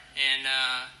that bar.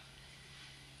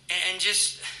 And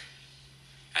just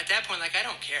at that point, like, I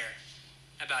don't care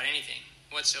about anything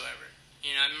whatsoever.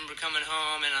 I remember coming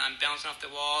home, and I'm bouncing off the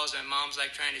walls, and my mom's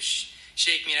like trying to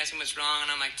shake me and asking what's wrong,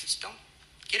 and I'm like, just don't,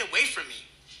 get away from me.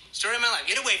 Story of my life,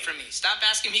 get away from me. Stop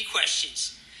asking me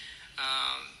questions.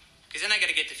 Because then I got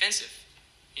to get defensive,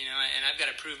 and I've got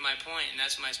to prove my point, and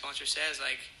that's what my sponsor says,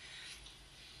 like,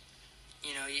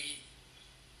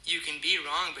 you can be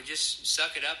wrong, but just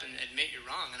suck it up and admit you're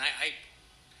wrong. And I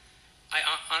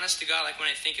honest to God, like, when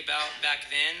I think about back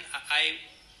then, I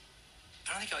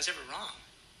don't think I was ever wrong.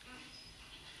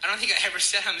 I don't think I ever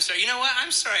said, I'm sorry. You know what? I'm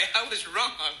sorry, I was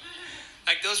wrong.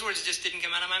 Like, those words just didn't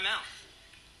come out of my mouth.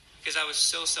 Because I was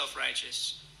so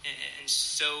self-righteous and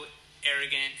so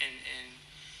arrogant and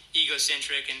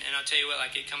egocentric. And I'll tell you what,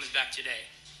 like, it comes back today.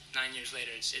 9 years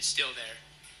later, it's still there.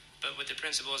 But with the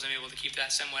principles, I'm able to keep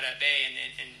that somewhat at bay and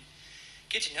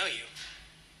get to know you.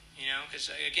 Because,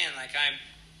 again, like,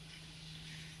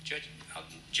 I'll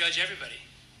judge everybody.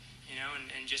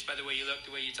 And just by the way you look,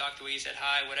 the way you talk, the way you said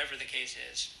hi, whatever the case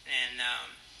is. And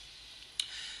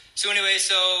so anyway,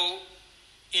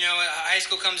 high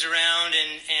school comes around,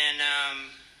 and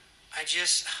I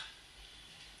just,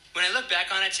 when I look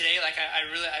back on it today, like, I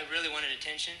really wanted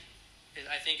attention.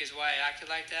 I think is why I acted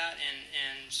like that,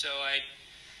 and so I,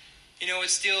 would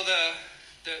steal the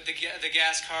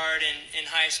gas card in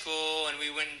high school, and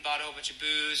we went and bought a whole bunch of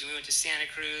booze, and we went to Santa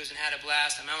Cruz and had a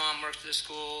blast. And my mom worked at the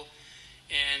school,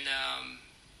 and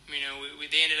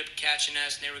they ended up catching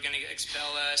us, and they were going to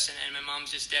expel us, and my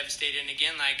mom's just devastated. And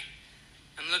again, like,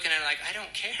 I'm looking at it like, I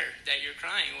don't care that you're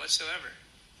crying whatsoever.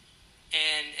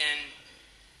 And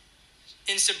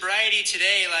in sobriety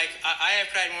today, like, I have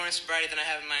cried more in sobriety than I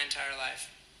have in my entire life.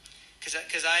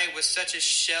 Because I was such a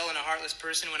shell and a heartless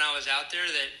person when I was out there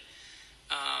that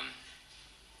I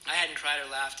hadn't cried or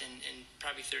laughed in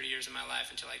probably 30 years of my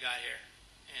life until I got here.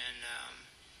 And,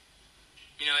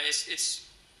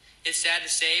 it's sad to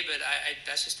say, but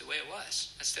that's just the way it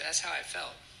was. That's how I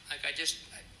felt. Like,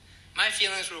 my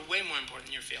feelings were way more important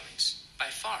than your feelings,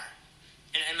 by far.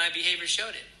 And my behavior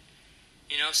showed it.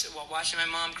 So watching my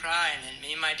mom cry, and then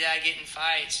me and my dad get in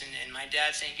fights, and my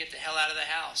dad saying, get the hell out of the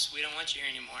house. We don't want you here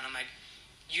anymore. And I'm like,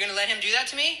 you're going to let him do that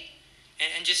to me?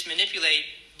 And just manipulate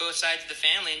both sides of the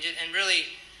family. And really,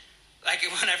 like,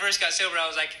 when I first got sober, I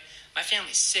was like, my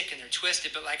family's sick and they're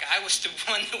twisted, but, like, I was the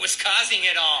one that was causing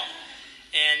it all.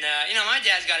 And, my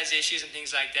dad's got his issues and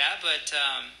things like that, but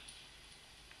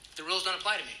the rules don't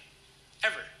apply to me.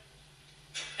 Ever.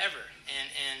 And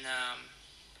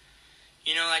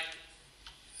like,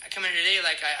 I come in today,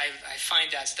 like, I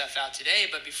find that stuff out today,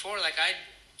 but before, like, I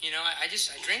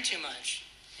drink too much.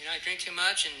 I drink too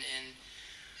much and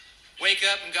wake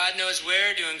up and God knows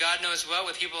where, doing God knows what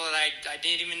with people that I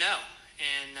didn't even know.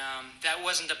 And that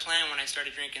wasn't the plan when I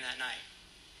started drinking that night.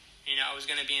 I was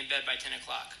going to be in bed by 10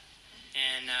 o'clock.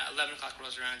 And 11 o'clock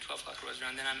rolls around, 12 o'clock rolls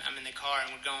around. Then I'm in the car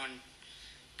and we're going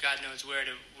God knows where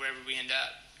to wherever we end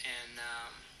up. And,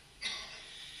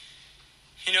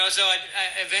 so I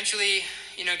eventually,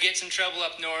 get some trouble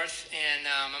up north. And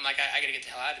I'm like, I got to get the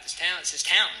hell out of this town. It's this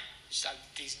town. It's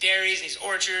these dairies and these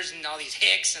orchards and all these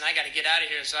hicks. And I got to get out of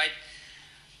here. So I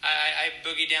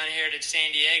boogied down here to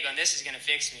San Diego, and this is going to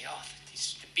fix me. Oh,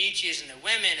 the beaches and the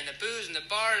women and the booze and the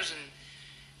bars. And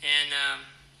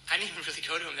I didn't even really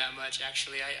go to them that much,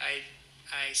 actually. I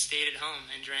stayed at home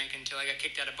and drank until I got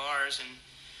kicked out of bars. And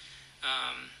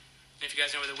if you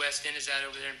guys know where the West End is at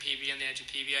over there in PB, on the edge of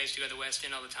PB, I used to go to the West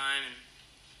End all the time and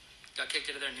got kicked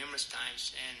out of there numerous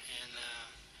times. And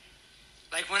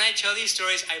like, when I tell these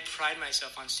stories, I pride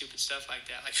myself on stupid stuff like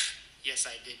that. Like, yes,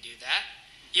 I did do that.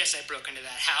 Yes, I broke into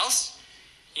that house.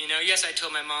 Yes, I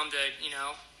told my mom to,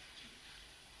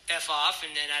 F off,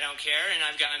 and then I don't care, and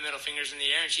I've got my middle fingers in the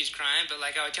air, and she's crying. But,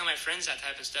 like, I would tell my friends that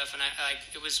type of stuff, and I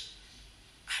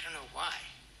don't know why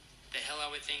the hell I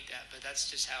would think that, but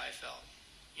that's just how I felt,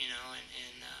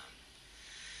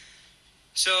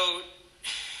 So,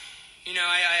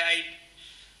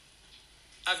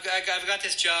 I've got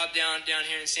this job down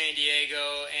here in San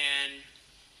Diego, and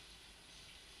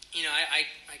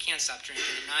I can't stop drinking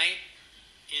at night.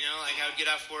 I would get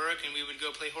off work and we would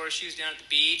go play horseshoes down at the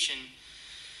beach, and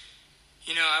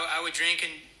I would drink,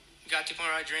 and got to the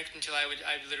point where I drink until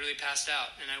I'd literally passed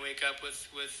out, and I wake up with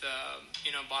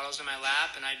bottles in my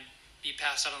lap, and I'd be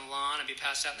passed out on the lawn, I'd be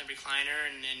passed out in the recliner,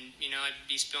 and I'd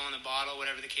be spilling the bottle,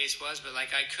 whatever the case was. But I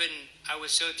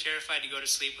was so terrified to go to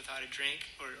sleep without a drink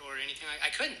or anything. I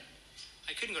couldn't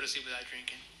go to sleep without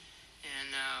drinking.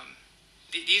 And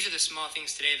these are the small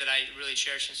things today that I really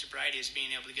cherish in sobriety, is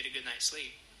being able to get a good night's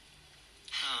sleep.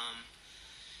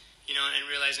 And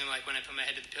realizing, like, when I put my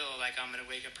head to the pillow, like, I'm going to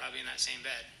wake up probably in that same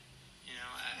bed.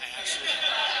 I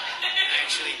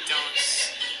actually don't.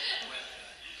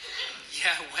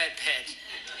 Yeah, wet bed.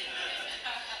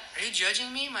 Are you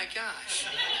judging me? My gosh.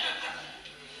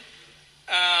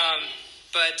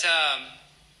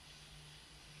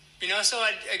 So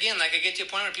I get to a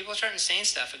point where people are starting saying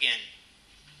stuff again.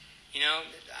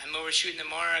 I'm overshooting the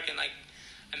mark, and like,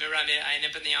 I remember I end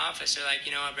up in the office. They're like,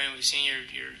 Brandon, we've seen your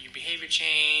behavior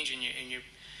change, and you're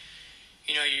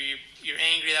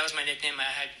angry. That was my nickname. I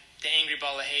had the angry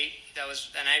ball of hate.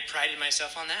 And I prided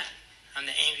myself on that. I'm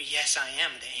the angry. Yes, I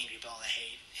am the angry ball of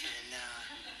hate.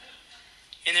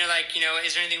 And they're like,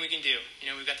 is there anything we can do?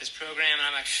 We've got this program, and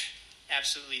I'm like,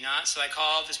 absolutely not. So I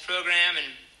called this program, and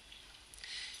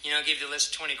give the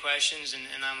list of 20 questions, and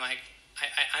I'm like,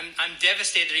 I'm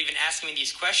devastated they're even asking me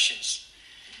these questions.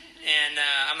 And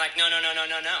I'm like, no. And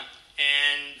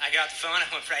I got off the phone. I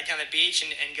went right down the beach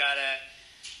and got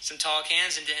some tall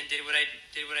cans and did what I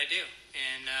do.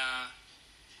 And I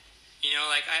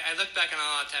look back on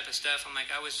all that type of stuff. I'm like,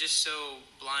 I was just so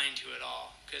blind to it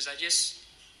all, because I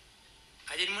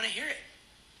didn't want to hear it.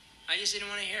 I just didn't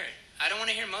want to hear it. I don't want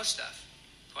to hear most stuff,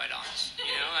 quite honest.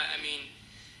 I mean,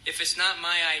 if it's not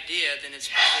my idea, then it's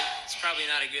probably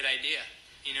not a good idea.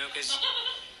 Because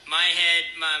my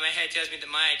head tells me that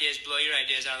my ideas blow your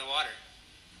ideas out of the water.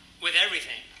 With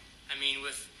everything. I mean,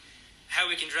 with how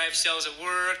we can drive sales at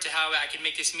work, to how I can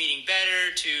make this meeting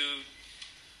better, to,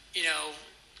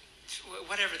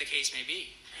 whatever the case may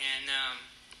be. And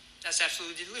that's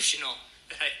absolutely delusional.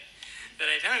 That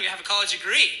I don't even have a college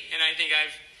degree, and I think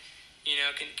I've,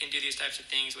 can do these types of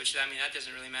things, which, that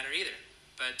doesn't really matter either.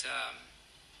 But,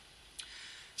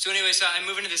 so anyway, so I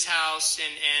move into this house,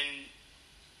 and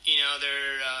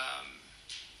they're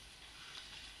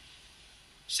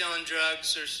selling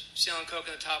drugs or selling coke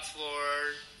on the top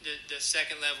floor. The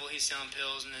second level, he's selling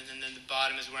pills, and then the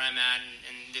bottom is where I'm at,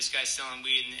 and this guy's selling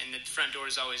weed, and the front door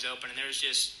is always open, and there's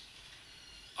just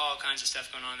all kinds of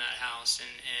stuff going on in that house. And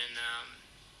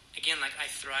again, like, I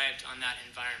thrived on that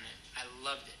environment. I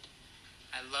loved it.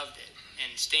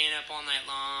 And staying up all night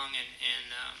long,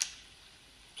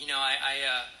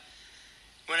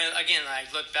 when I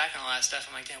look back on all that stuff,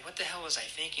 I'm like, damn, what the hell was I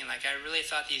thinking? Like, I really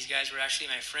thought these guys were actually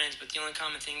my friends, but the only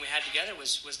common thing we had together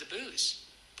was the booze.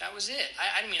 That was it.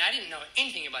 I didn't know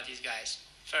anything about these guys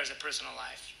as far as their personal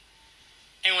life.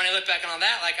 And when I look back on all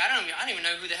that, like, I don't even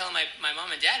know who the hell my mom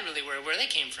and dad really were, where they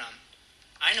came from.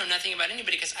 I know nothing about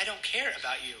anybody because I don't care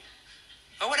about you.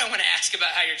 Why would I want to ask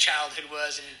about how your childhood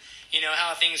was, and,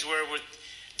 how things were with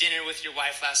dinner with your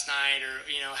wife last night, or,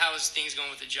 how is things going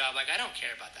with the job? Like, I don't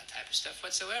care about that type of stuff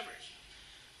whatsoever.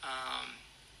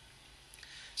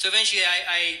 So eventually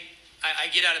I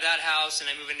get out of that house and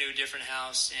I move into a different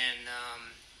house, and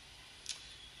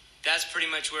that's pretty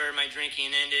much where my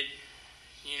drinking ended.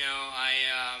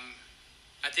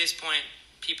 At this point,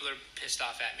 people are pissed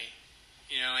off at me,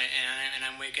 and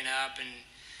I'm waking up, and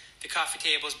the coffee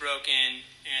table's broken,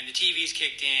 and the TV's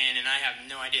kicked in, and I have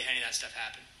no idea how any of that stuff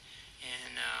happened.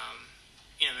 And,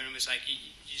 it was like, you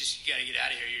got to get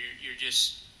out of here. You're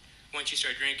just, once you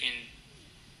start drinking,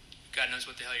 God knows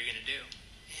what the hell you're going to do.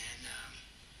 And,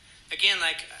 again,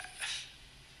 like,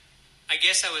 I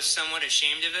guess I was somewhat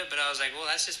ashamed of it, but I was like, well,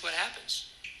 that's just what happens.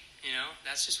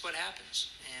 That's just what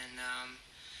happens. And,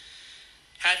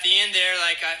 at the end there,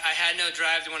 like, I had no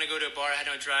drive to want to go to a bar. I had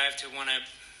no drive to want to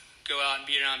go out and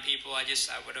be around people. I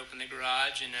would open the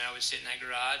garage, and I would sit in that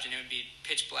garage, and it would be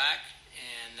pitch black,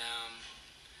 and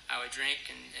I would drink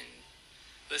and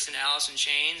listen to Alice in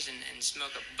Chains and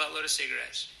smoke a buttload of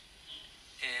cigarettes.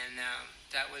 And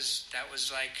that was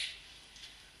like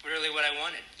really what I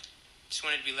wanted. Just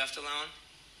wanted to be left alone.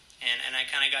 And I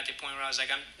kind of got to the point where I was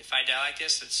like, if I die like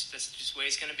this, that's just the way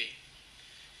it's going to be.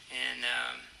 And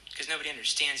because nobody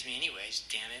understands me anyways,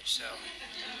 damn it. So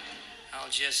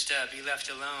I'll just be left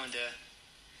alone to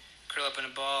curl up in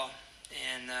a ball.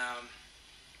 And,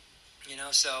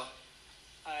 so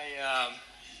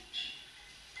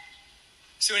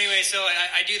So anyway, so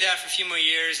I do that for a few more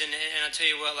years, and I'll tell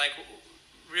you what, like,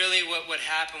 really what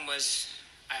happened was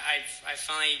I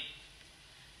finally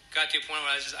got to a point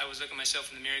where I was looking at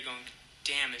myself in the mirror going,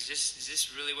 damn, is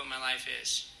this really what my life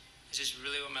is? Is this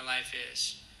really what my life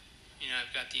is? You know,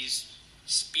 I've got these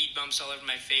speed bumps all over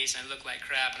my face, and I look like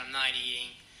crap, and I'm not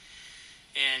eating.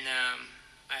 And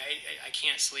I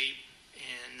can't sleep.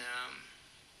 And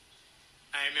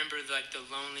I remember like the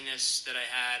loneliness that I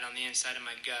had on the inside of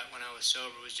my gut when I was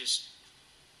sober was just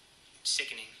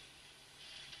sickening.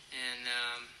 And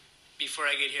before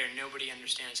I get here, nobody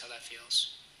understands how that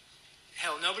feels.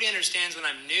 Hell, nobody understands when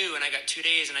I'm new and I got 2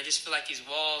 days and I just feel like these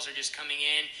walls are just coming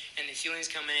in and the feeling's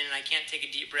coming in and I can't take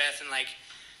a deep breath and like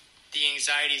the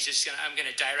anxiety is just I'm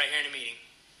gonna die right here in a meeting.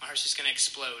 My heart's just gonna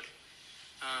explode.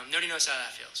 Nobody knows how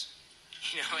that feels,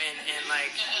 you know. And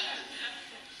like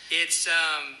it's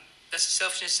that's the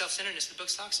selfishness, self-centeredness the book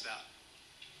talks about.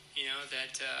 You know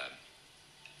that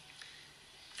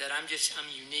I'm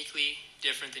uniquely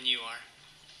different than you are,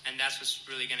 and that's what's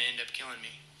really gonna end up killing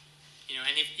me. You know,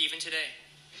 and even today,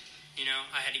 you know,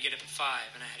 I had to get up at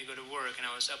 5, and I had to go to work, and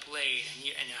I was up late,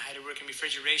 and I had to work in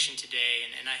refrigeration today,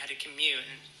 and I had to commute,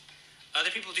 and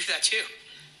other people do that too.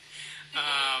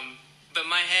 But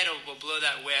my head will blow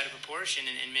that way out of proportion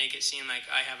and make it seem like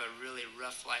I have a really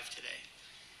rough life today.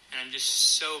 And I'm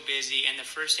just so busy, and the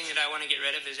first thing that I want to get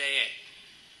rid of is AA.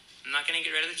 I'm not going to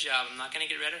get rid of the job. I'm not going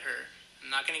to get rid of her. I'm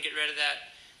not going to get rid of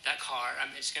that car.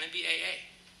 It's going to be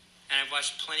AA. And I've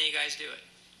watched plenty of guys do it.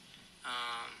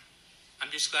 I'm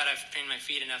just glad I've trained my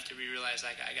feet enough to realize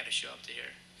like I got to show up to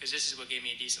here because this is what gave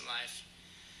me a decent life.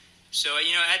 So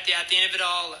you know, at the end of it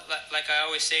all, like I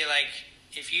always say, like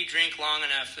if you drink long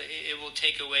enough, it will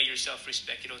take away your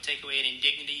self-respect. It'll take away any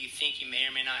dignity you think you may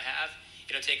or may not have.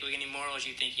 It'll take away any morals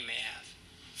you think you may have.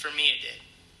 For me, it did.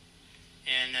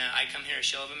 And I come here a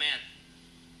shell of a man.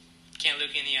 Can't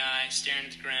look in the eye, staring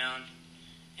at the ground,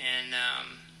 and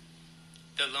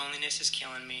the loneliness is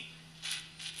killing me.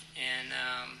 And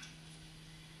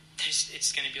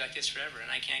it's going to be like this forever,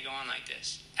 and I can't go on like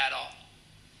this at all.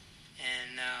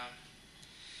 And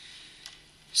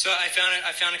so I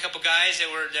found a couple guys that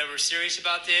were serious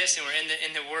about this, and were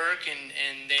in the work, and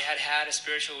they had a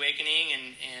spiritual awakening,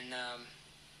 and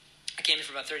I came here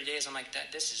for about 30 days. I'm like,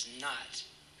 this is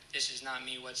not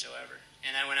me whatsoever.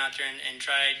 And I went out there and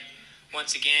tried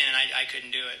once again, and I couldn't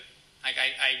do it. Like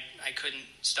I couldn't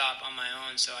stop on my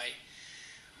own. So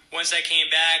once I came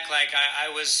back, like I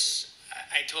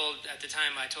told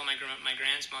my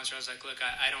grand sponsor, I was like, look,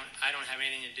 I don't have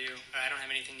anything to do, or I don't have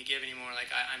anything to give anymore.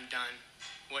 Like I'm done.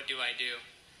 What do I do?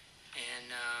 And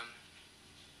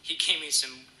he gave me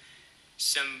some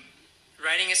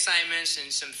writing assignments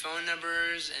and some phone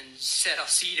numbers and said, I'll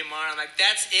see you tomorrow. I'm like,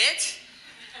 that's it?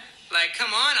 Like, come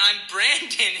on, I'm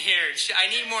Brandon here. I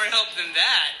need more help than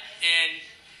that. And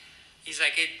he's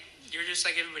like, you're just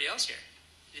like everybody else here.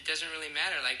 It doesn't really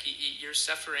matter. Like, you're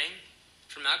suffering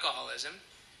from alcoholism.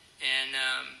 And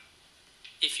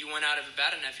if you want out of it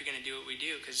bad enough, you're going to do what we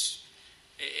do. Because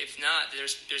if not,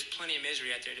 there's plenty of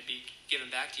misery out there to be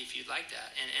given back to you if you'd like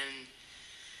that. And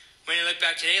when I look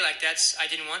back today, like I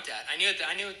didn't want that. I knew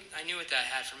what that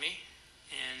had for me,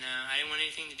 and I didn't want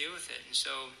anything to do with it. And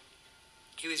so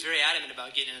he was very adamant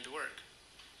about getting into the work,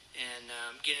 and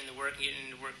getting into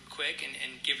work quick, and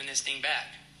giving this thing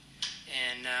back.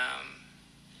 And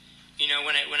you know,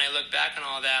 when I look back on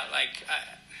all that, like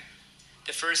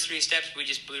the first 3 steps we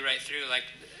just blew right through. Like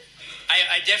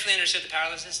I definitely understood the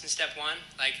powerlessness in step 1,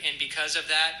 like, and because of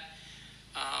that,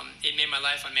 it made my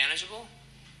life unmanageable.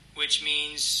 Which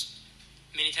means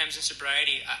many times in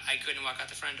sobriety, I couldn't walk out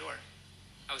the front door.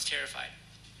 I was terrified.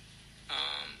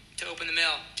 To open the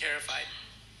mail, terrified.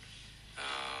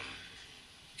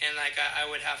 And like I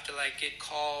would have to like get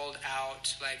called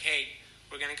out, like, hey,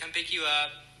 we're going to come pick you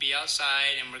up, be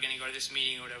outside, and we're going to go to this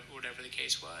meeting or whatever the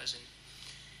case was.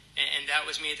 And that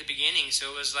was me at the beginning.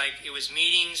 So it was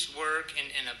meetings, work,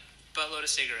 and a buttload of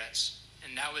cigarettes.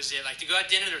 And that was it. Like to go out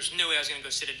to dinner, there was no way I was going to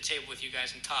go sit at a table with you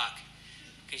guys and talk.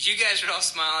 Because you guys were all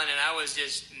smiling, and I was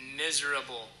just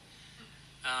miserable.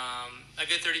 A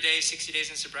good 30 days, 60 days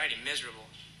in sobriety, miserable.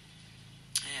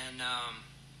 And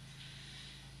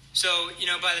so, you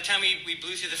know, by the time we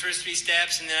blew through the first 3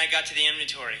 steps, and then I got to the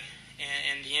inventory.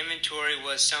 And the inventory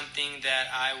was something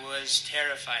that I was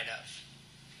terrified of.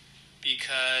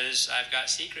 Because I've got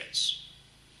secrets.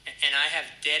 And I have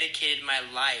dedicated my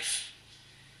life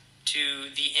to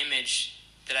the image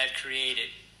that I've created.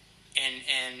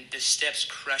 And the steps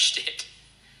crushed it.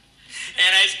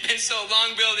 And I spent so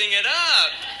long building it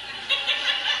up.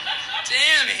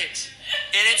 Damn it.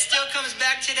 And it still comes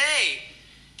back today.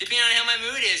 Depending on how my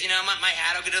mood is. You know, my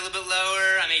hat will get a little bit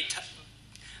lower. I may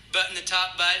button the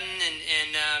top button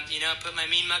and put my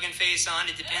mean mugging face on.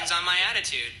 It depends on my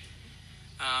attitude.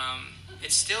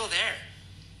 It's still there.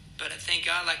 But I thank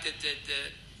God, like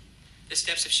the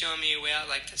steps have shown me a way out,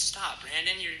 like to stop,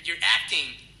 Brandon. You're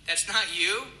acting. That's not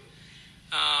you.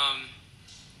 And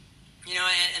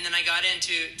then I got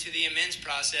into the amends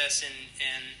process,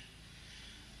 and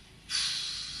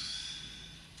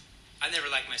I never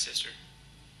liked my sister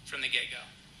from the get-go.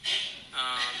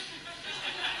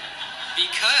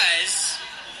 Because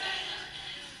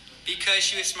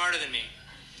she was smarter than me,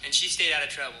 and she stayed out of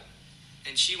trouble,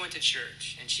 and she went to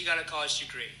church, and she got a college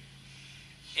degree.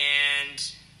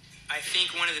 And I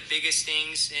think one of the biggest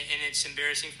things, and it's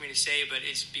embarrassing for me to say, but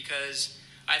it's because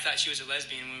I thought she was a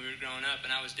lesbian when we were growing up,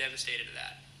 and I was devastated at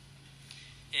that.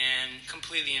 And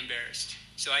completely embarrassed.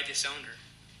 So I disowned her,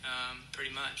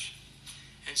 pretty much.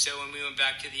 And so when we went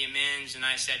back to the amends and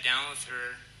I sat down with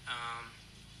her,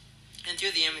 and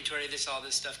through the inventory, all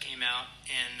this stuff came out.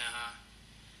 And,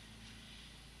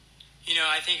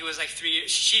 I think it was like 3 years.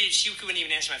 She couldn't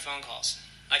even answer my phone calls.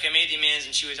 Like, I made the amends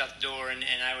and she was out the door, and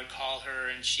I would call her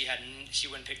and she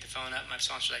wouldn't pick the phone up. My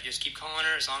sponsor was like, just keep calling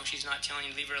her. As long as she's not telling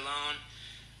you, leave her alone.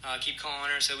 Keep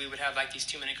calling her. So we would have like these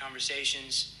 2-minute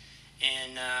conversations.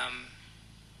 And,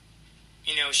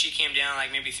 she came down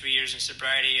like maybe 3 years in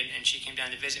sobriety, and she came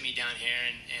down to visit me down here.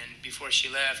 And before she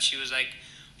left, she was like,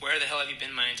 where the hell have you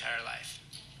been my entire life?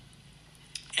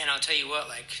 And I'll tell you what,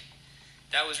 like,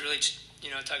 that was really,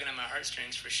 tugging at my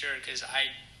heartstrings for sure, because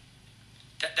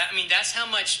that's how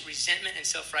much resentment and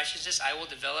self-righteousness I will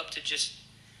develop to just,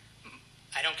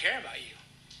 I don't care about you.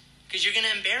 Because you're going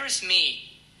to embarrass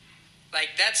me.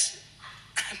 Like, that's,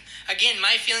 again,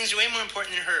 my feelings are way more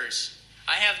important than hers.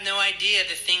 I have no idea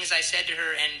the things I said to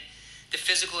her and the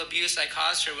physical abuse I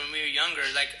caused her when we were younger.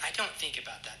 Like, I don't think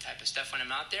about that type of stuff when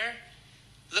I'm out there.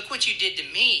 Look what you did to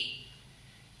me.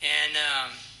 And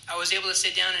I was able to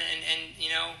sit down and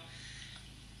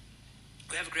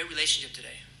we have a great relationship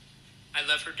today. I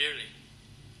love her dearly.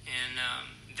 And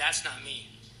that's not me.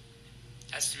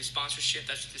 That's through sponsorship.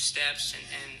 That's through the steps. And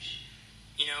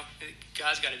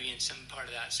God's got to be in some part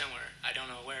of that somewhere. I don't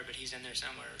know where, but he's in there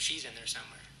somewhere. Or she's in there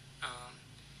somewhere.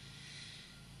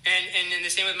 And then the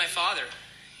same with my father.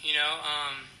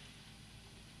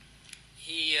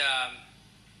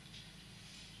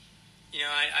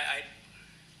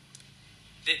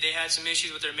 They had some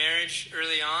issues with their marriage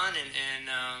early on, and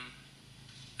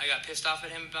I got pissed off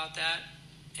at him about that.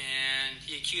 And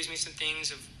he accused me of some things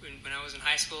of when I was in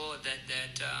high school that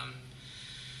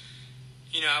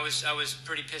I was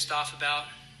pretty pissed off about,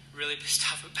 really pissed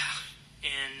off about.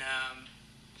 And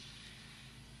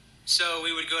so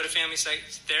we would go to family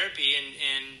therapy,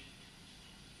 and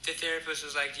the therapist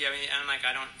was like, and I'm like,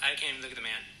 I can't even look at the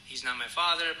man. He's not my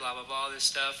father, blah, blah, blah, all this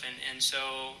stuff. And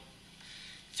so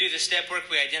through the step work,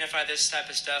 we identify this type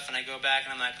of stuff, and I go back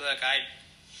and I'm like, look, I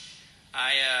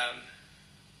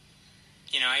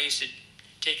used to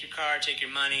take your car, take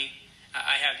your money.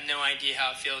 I have no idea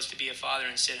how it feels to be a father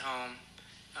and sit home.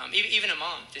 Even a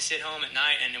mom, to sit home at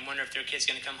night and wonder if their kid's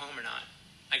going to come home or not.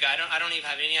 Like, I don't even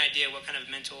have any idea what kind of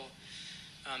mental,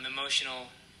 emotional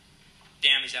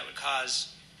damage that would cause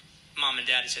mom and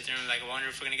dad to sit there and be like, I wonder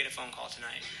if we're going to get a phone call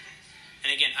tonight.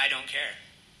 And again, I don't care.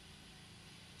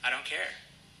 I don't care.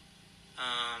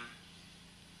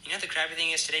 You know what the crappy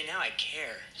thing is today? Now I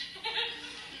care.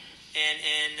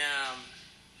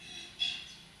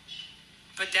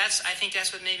 But I think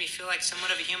that's what made me feel like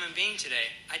somewhat of a human being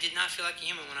today. I did not feel like a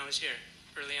human when I was here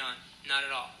early on. Not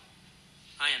at all.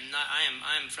 I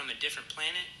am from a different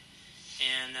planet,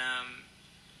 and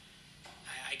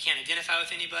I can't identify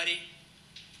with anybody.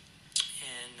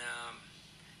 And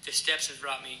the steps have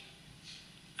brought me,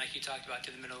 like you talked about,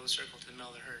 to the middle of the circle, to the middle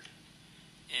of the herd.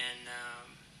 And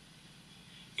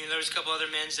there was a couple other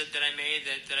amends that I made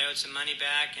that I owed some money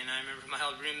back. And I remember my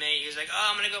old roommate, he was like, "Oh,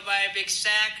 I'm going to go buy a big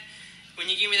sack when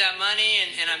you give me that money."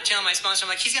 And I'm telling my sponsor, I'm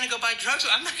like, he's going to go buy drugs.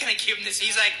 I'm not going to give him this.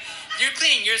 He's like, you're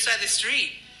cleaning your side of the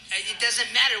street. It doesn't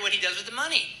matter what he does with the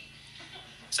money.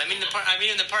 So I meet him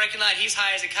in the parking lot. He's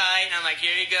high as a kite. And I'm like,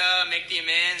 here you go. Make the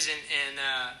amends. And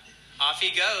off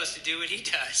he goes to do what he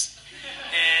does.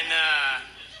 And,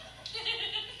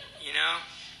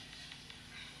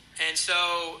 And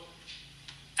so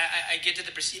I get to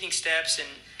the preceding steps, and,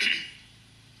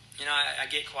 I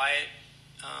get quiet.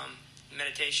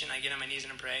 Meditation, I get on my knees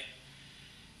and I pray.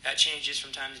 That changes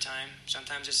from time to time.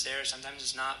 Sometimes it's there, sometimes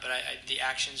it's not, but the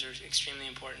actions are extremely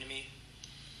important to me.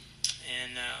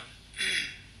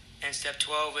 And step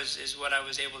 12 is what I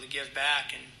was able to give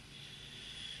back. And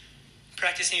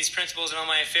practicing these principles in all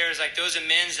my affairs, like those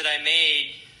amends that I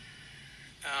made,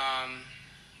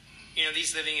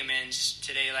 these living amends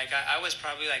today, like I was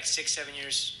probably like 6-7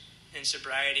 years in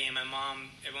sobriety, and my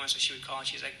mom, every once in a while she would call and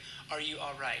she's like, "Are you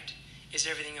all right? Is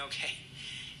everything okay?"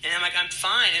 And I'm like, "I'm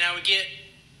fine." And I would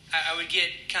get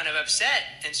kind of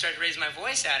upset and start to raise my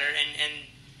voice at her, and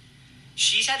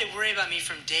she's had to worry about me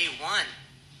from day one.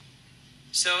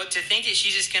 So to think that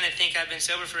she's just going to think I've been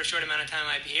sober for a short amount of time,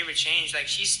 my behavior changed, like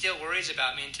she still worries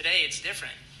about me, and today it's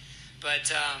different.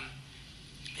 But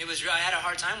I had a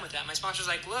hard time with that. My sponsor was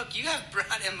like, "Look, you have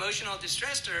brought emotional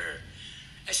distress to her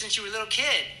since you were a little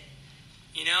kid.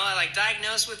 I like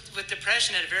diagnosed with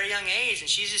depression at a very young age, and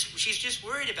she's just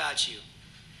worried about you."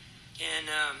 And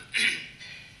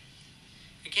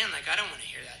again, like I don't want to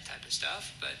hear that type of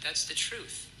stuff, but that's the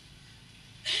truth.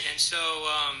 And so,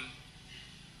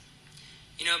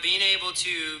 being able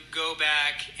to go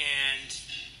back and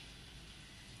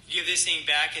give this thing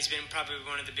back has been probably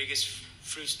one of the biggest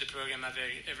fruits of the program I've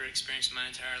ever experienced in my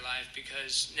entire life,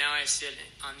 because now I sit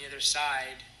on the other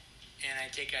side and I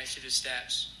take guys through the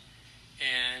steps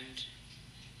and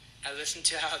I listen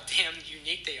to how damn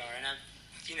unique they are, and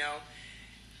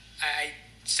I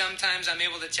sometimes I'm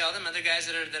able to tell them, other guys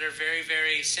that are very,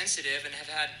 very sensitive and have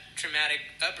had traumatic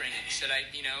upbringings, that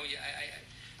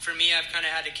for me, I've kind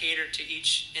of had to cater to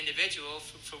each individual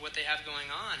for what they have going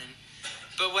on.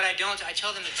 But what I don't, I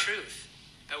tell them the truth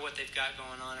about what they've got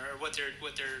going on, or what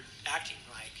they're acting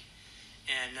like.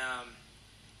 And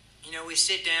we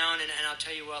sit down, and I'll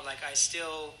tell you what, like I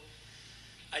still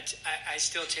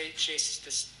chase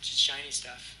this shiny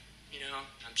stuff.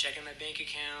 I'm checking my bank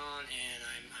account, and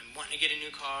I'm wanting to get a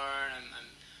new car, and I'm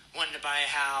wanting to buy a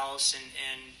house,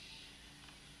 and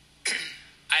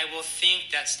I will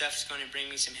think that stuff's going to bring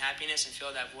me some happiness and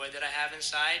fill that void that I have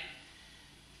inside.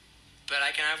 But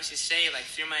I can obviously say, like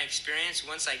through my experience,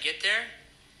 once I get there,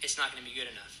 it's not going to be good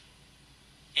enough.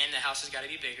 And the house has got to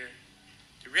be bigger.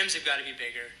 The rims have got to be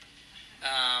bigger.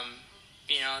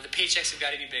 The paychecks have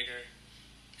got to be bigger.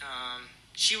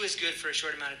 She was good for a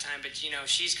short amount of time, but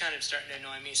she's kind of starting to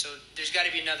annoy me. So there's got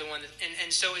to be another one,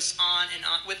 and so it's on and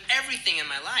on with everything in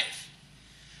my life.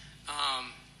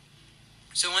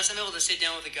 So once I'm able to sit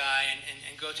down with a guy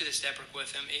and go through the step work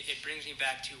with him, it brings me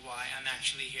back to why I'm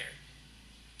actually here.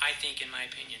 I think, in my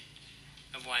opinion,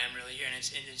 of why I'm really here, and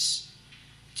it's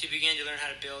to begin to learn how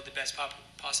to build the best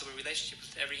possible relationship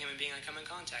with every human being I come in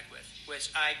contact with, which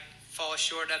I fall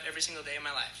short of every single day of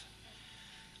my life.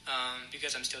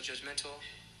 Because I'm still judgmental,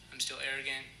 I'm still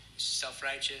arrogant,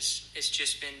 self-righteous. It's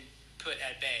just been put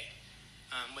at bay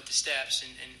with the steps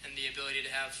and the ability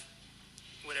to have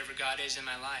whatever God is in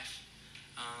my life.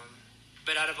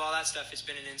 But out of all that stuff, it's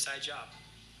been an inside job.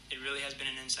 It really has been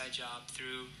an inside job,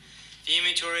 through the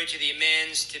inventory to the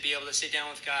amends, to be able to sit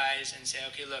down with guys and say,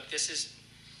 okay, look,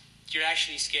 you're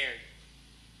actually scared.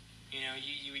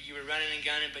 You were running and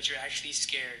gunning, but you're actually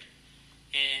scared.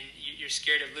 And you're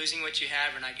scared of losing what you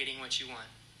have or not getting what you want.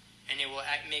 And it will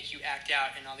make you act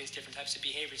out in all these different types of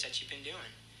behaviors that you've been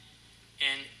doing.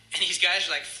 And these guys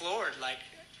are like floored, like,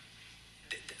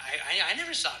 I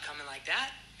never saw it coming like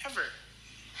that, ever.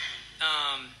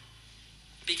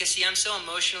 Because see, I'm so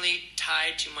emotionally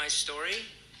tied to my story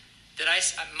that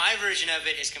my version of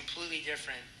it is completely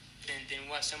different than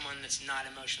what someone that's not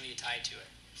emotionally tied to it.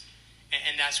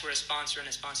 And that's where a sponsor and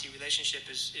a sponsee relationship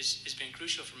has been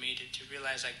crucial for me to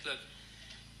realize, like, look,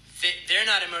 they're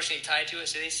not emotionally tied to it,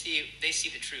 so they see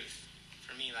the truth.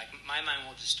 For me, like, my mind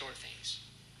will distort things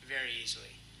very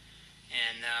easily.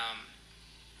 And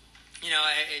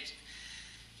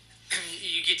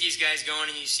you get these guys going,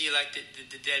 and you see like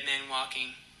the dead man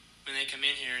walking when they come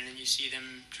in here, and then you see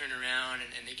them turn around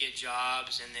and they get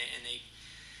jobs, and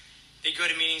they go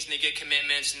to meetings and they get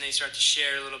commitments, and they start to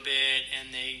share a little bit,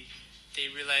 and they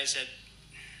realize that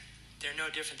they're no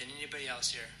different than anybody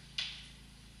else here.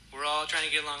 We're all trying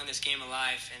to get along in this game of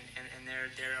life, and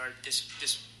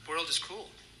this world is cruel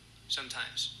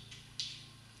sometimes,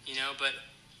 but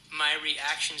my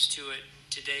reactions to it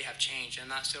today have changed. I'm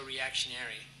not so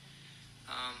reactionary.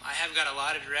 I have got a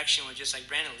lot of direction with just like,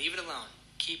 Brandon, leave it alone.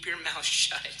 Keep your mouth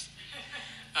shut.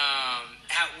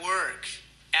 At work,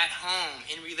 at home,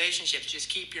 in relationships, just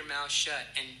keep your mouth shut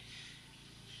and,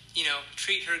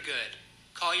 treat her good.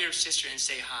 Call your sister and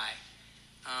say hi.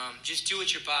 Just do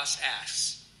what your boss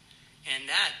asks. And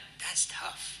that's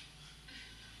tough.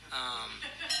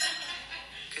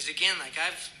 Because again, like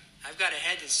I've got a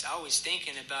head that's always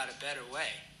thinking about a better way,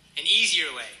 an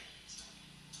easier way.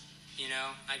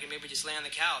 I can maybe just lay on the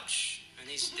couch, and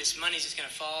this money's just going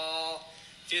to fall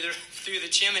through the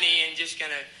chimney and just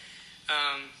going to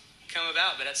come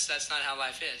about. But that's not how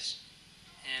life is,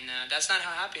 and that's not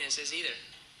how happiness is either.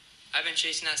 I've been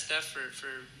chasing that stuff for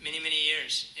many, many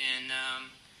years, and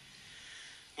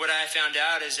what I found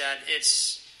out is that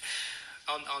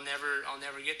I'll never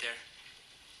get there.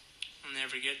 I'll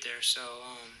never get there. So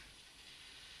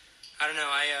I don't know.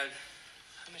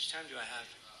 How much time do I have?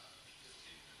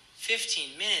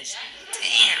 15 minutes.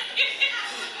 Damn.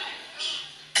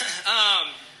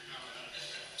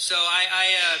 So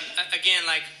I again,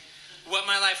 like, what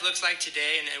my life looks like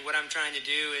today, and what I'm trying to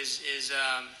do is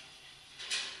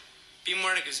be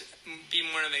more of an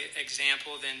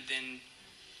example than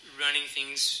running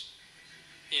things,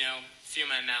 through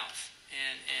my mouth.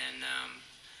 And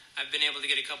I've been able to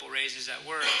get a couple raises at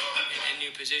work and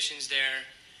new positions there.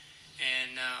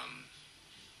 And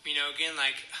again,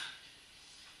 like,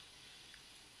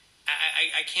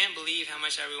 I can't believe how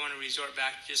much I would want to resort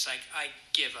back to just like, I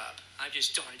give up. I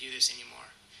just don't want to do this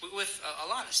anymore. With a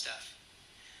lot of stuff.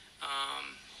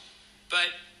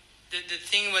 But the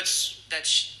thing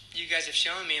you guys have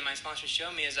shown me and my sponsors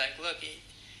shown me is like, look,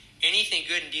 anything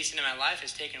good and decent in my life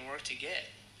has taken work to get.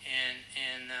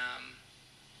 And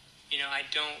I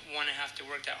don't want to have to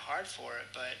work that hard for it.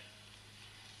 But,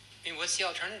 what's the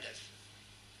alternative?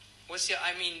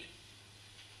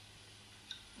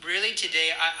 Really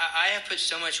today, I have put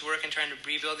so much work in trying to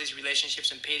rebuild these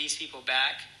relationships and pay these people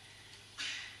back.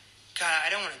 God, I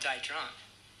don't want to die drunk.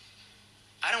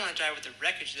 I don't want to die with the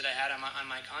wreckage that I had on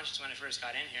my conscience when I first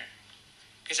got in here.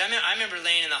 Because I remember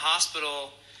laying in the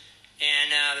hospital, and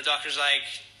the doctor's like,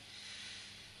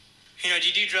 do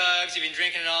you do drugs? Have you been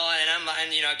drinking at all? And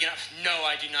no,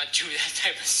 I do not do that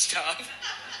type of stuff.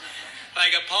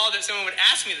 Like, appalled that someone would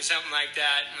ask me something like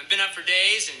that. I've been up for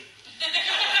days, and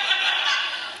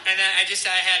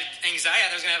I had anxiety. I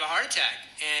thought I was going to have a heart attack.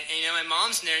 And my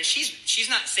mom's in there, and she's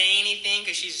not saying anything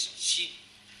because she's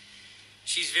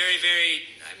very, very,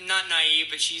 not naive,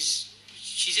 but she's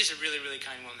just a really, really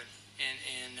kind woman.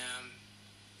 And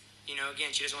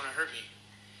again, she doesn't want to hurt me.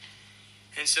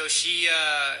 And so she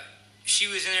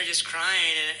was in there just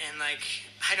crying, and like,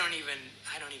 I don't even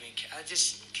care.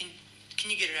 Can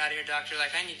you get her out of here, doctor?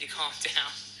 Like, I need to calm down.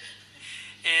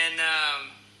 And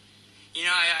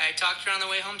I talked to her on the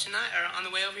way home tonight, or on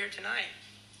the way over here tonight.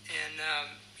 And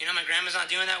my grandma's not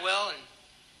doing that well, and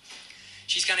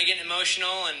she's kind of getting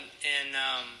emotional,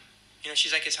 and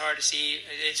she's like, it's hard to see.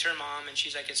 It's her mom, and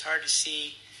she's like, it's hard to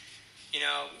see,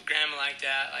 grandma like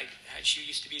that. Like, she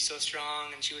used to be so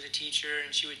strong, and she was a teacher,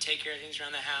 and she would take care of things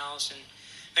around the house. And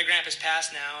my grandpa's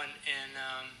passed now, and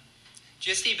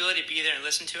just the ability to be there and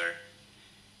listen to her,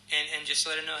 and just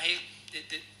let her know, hey,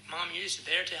 Mom, you're just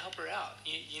there to help her out.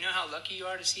 You know how lucky you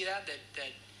are to see that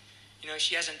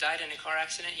she hasn't died in a car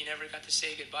accident. You never got to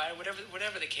say goodbye, or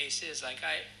whatever the case is. Like,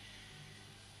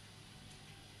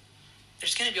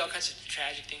 there's going to be all kinds of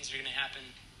tragic things that are going to happen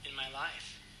in my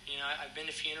life. I've been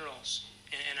to funerals,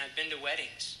 and I've been to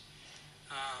weddings.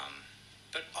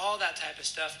 But all that type of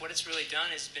stuff, what it's really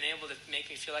done is been able to make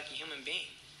me feel like a human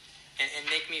being, and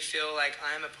make me feel like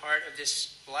I'm a part of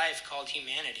this life called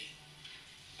humanity,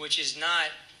 which is not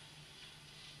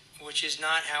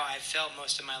how I've felt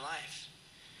most of my life.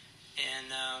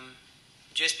 And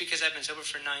just because I've been sober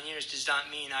for 9 years does not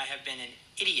mean I have been an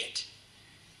idiot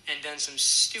and done some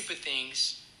stupid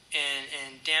things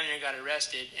and damn near got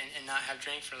arrested and not have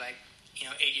drank for 8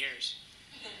 years.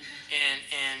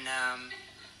 And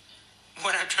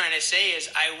what I'm trying to say is,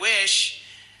 I wish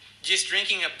just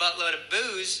drinking a buttload of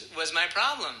booze was my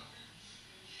problem.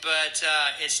 But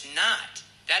it's not.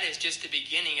 That is just the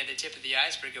beginning of the tip of the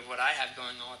iceberg of what I have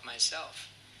going on with myself.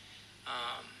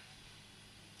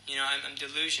 I'm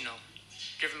delusional,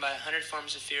 driven by 100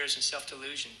 forms of fears and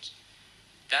self-delusions.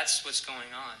 That's what's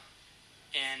going on.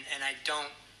 And I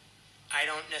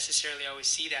don't necessarily always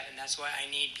see that, and that's why I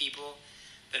need people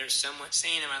that are somewhat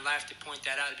sane in my life to point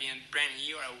that out, being, Brandon,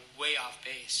 you are way off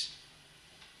base.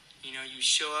 You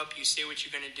show up, you say what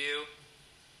you're going to do.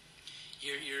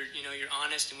 You're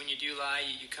honest, and when you do lie,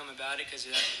 you come about it because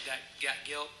that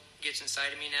guilt gets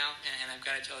inside of me now, and I've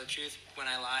got to tell the truth when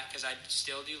I lie, because I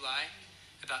still do lie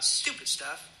about stupid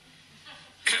stuff.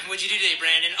 What'd you do today,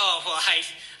 Brandon? Oh, well,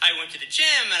 I went to the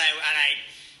gym, and I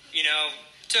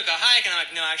took a hike, and I'm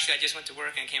like, no, actually, I just went to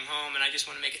work and came home, and I just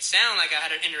want to make it sound like I had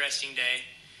an interesting day,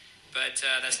 but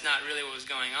that's not really what was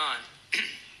going on.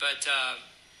 But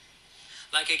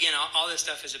again, all this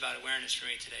stuff is about awareness for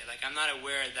me today. Like, I'm not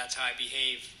aware that's how I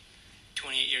behave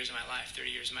 28 years of my life, 30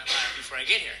 years of my life before I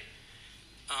get here.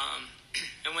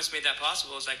 And what's made that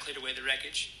possible is I cleared away the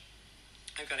wreckage.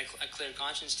 I've got a clear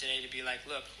conscience today to be like,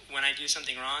 look, when I do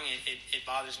something wrong, it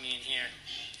bothers me in here,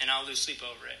 and I'll lose sleep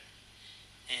over it.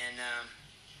 And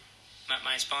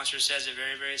my sponsor says it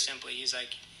very, very simply. He's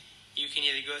like, you can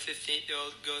either go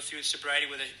through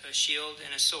sobriety with a shield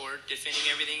and a sword,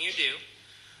 defending everything you do,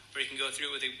 or you can go through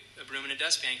it with a broom and a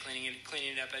dustpan, cleaning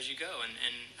it up as you go. And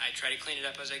I try to clean it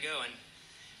up as I go. And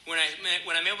when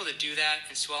I'm able to do that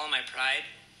and swallow my pride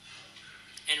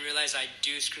and realize I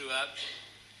do screw up,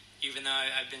 even though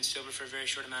I've been sober for a very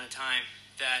short amount of time,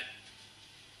 that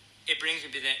it brings me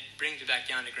back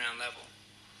down to ground level.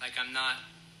 Like I'm not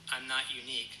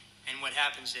unique. And what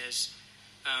happens is,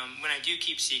 when I do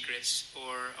keep secrets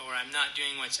or I'm not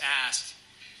doing what's asked,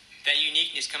 that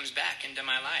uniqueness comes back into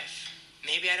my life.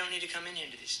 Maybe I don't need to come in here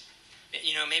to this.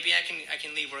 Maybe I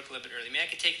can leave work a little bit early. Maybe I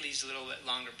can take these little bit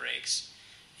longer breaks.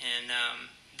 And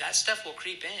that stuff will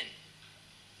creep in.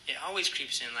 It always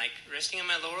creeps in. Like resting on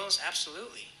my laurels,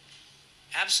 absolutely.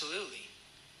 Absolutely.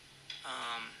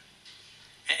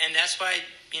 And that's why,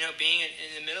 being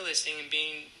in the middle of this thing and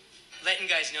letting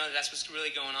guys know that that's what's really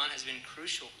going on has been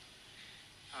crucial.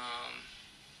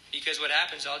 Because what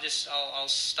happens, I'll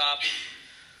stop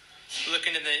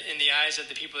looking in the eyes of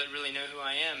the people that really know who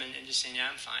I am and just saying, yeah,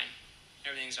 I'm fine.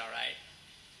 Everything's all right.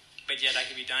 But yet I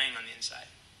could be dying on the inside.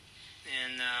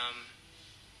 And,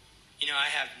 I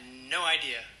have no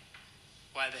idea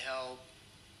why the hell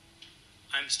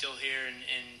I'm still here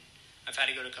and I've had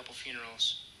to go to a couple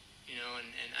funerals, and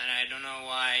I don't know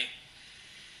why,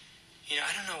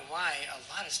 I don't know why a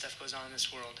lot of stuff goes on in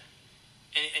this world.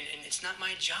 And it's not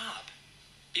my job.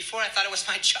 Before I thought it was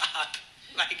my job.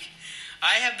 Like,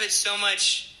 I have put so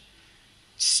much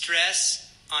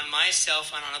stress on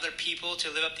myself and on other people to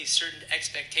live up these certain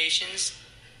expectations.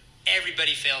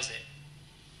 Everybody fails it.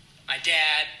 My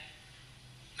dad,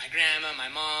 my grandma, my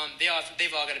mom,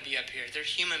 they've all got to be up here. They're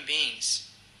human beings.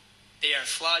 They are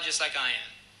flawed just like I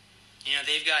am.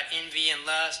 They've got envy and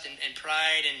lust and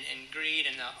pride and greed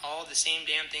and all the same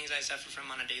damn things I suffer from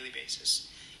on a daily basis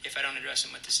if I don't address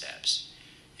them with the steps.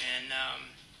 And,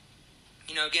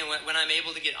 again, when I'm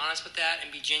able to get honest with that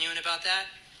and be genuine about that,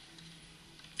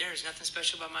 there is nothing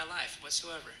special about my life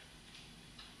whatsoever.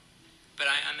 But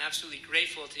I'm absolutely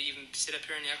grateful to even sit up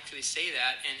here and actually say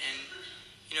that.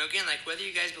 And again, like whether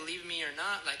you guys believe me or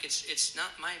not, like it's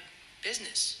not my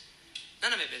business.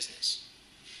 None of my business.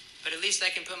 But at least I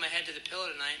can put my head to the pillow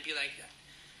tonight and be like,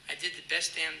 I did the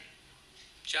best damn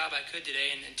job I could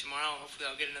today, and tomorrow hopefully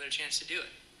I'll get another chance to do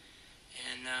it.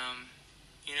 And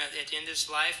at the end of this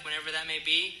life, whenever that may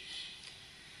be,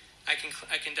 I can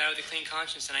die with a clean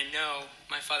conscience, and I know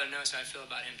my Father knows how I feel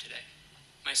about him today.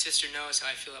 My sister knows how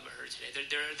I feel about her today.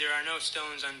 There are no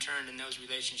stones unturned in those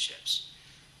relationships.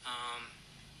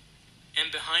 And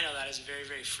behind all that is a very,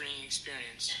 very freeing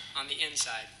experience on the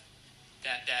inside.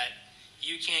 That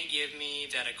you can't give me,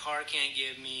 that a car can't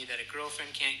give me, that a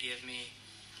girlfriend can't give me,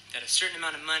 that a certain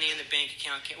amount of money in the bank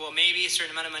account can't, well, maybe a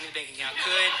certain amount of money in the bank account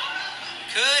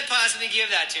could possibly give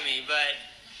that to me, but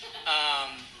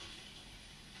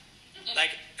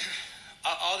like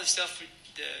all the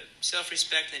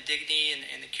self-respect and the dignity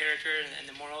and the character and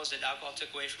the morals that alcohol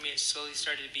took away from me, it slowly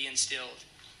started to be instilled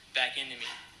back into me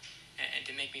and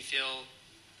to make me feel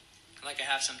like I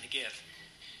have something to give.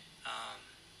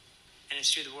 And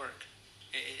it's through the work.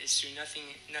 It's through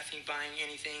nothing buying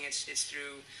anything. It's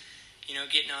through,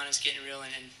 getting honest, getting real,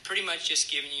 and pretty much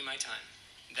just giving you my time.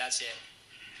 That's it.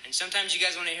 And sometimes you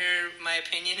guys want to hear my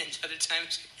opinion, and other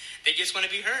times they just want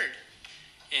to be heard.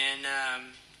 And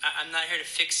I'm not here to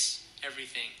fix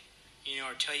everything,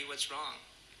 or tell you what's wrong.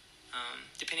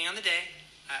 Depending on the day,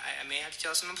 I may have to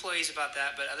tell some employees about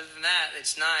that, but other than that,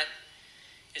 it's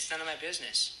none of my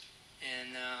business.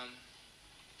 And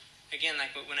again,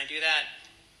 like when I do that,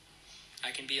 I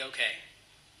can be okay.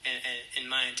 And in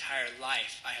my entire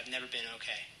life, I have never been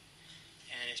okay.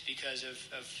 And it's because of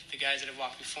the guys that have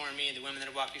walked before me, the women that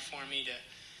have walked before me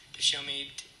to show me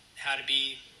how to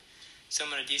be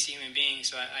somewhat a decent human being,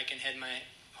 so I can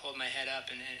hold my head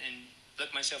up and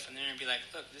look myself in the mirror and be like,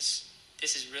 look, this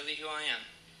is really who I am.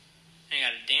 I ain't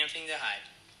got a damn thing to hide.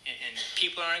 And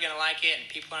people aren't going to like it, and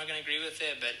people aren't going to agree with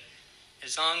it, but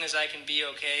as long as I can be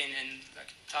okay and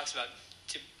like it talks about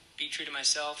to be true to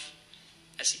myself,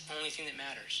 that's the only thing that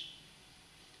matters.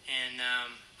 And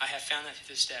I have found that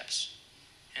through the steps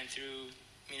and through,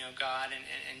 God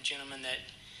and gentlemen that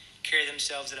carry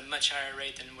themselves at a much higher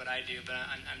rate than what I do. But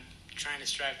I'm trying to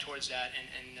strive towards that.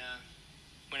 And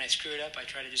when I screw it up, I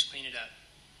try to just clean it up.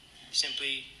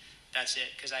 Simply, that's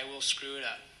it. Because I will screw it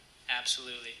up.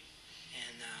 Absolutely.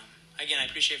 And again, I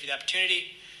appreciate the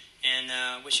opportunity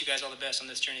and wish you guys all the best on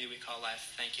this journey that we call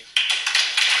life. Thank you.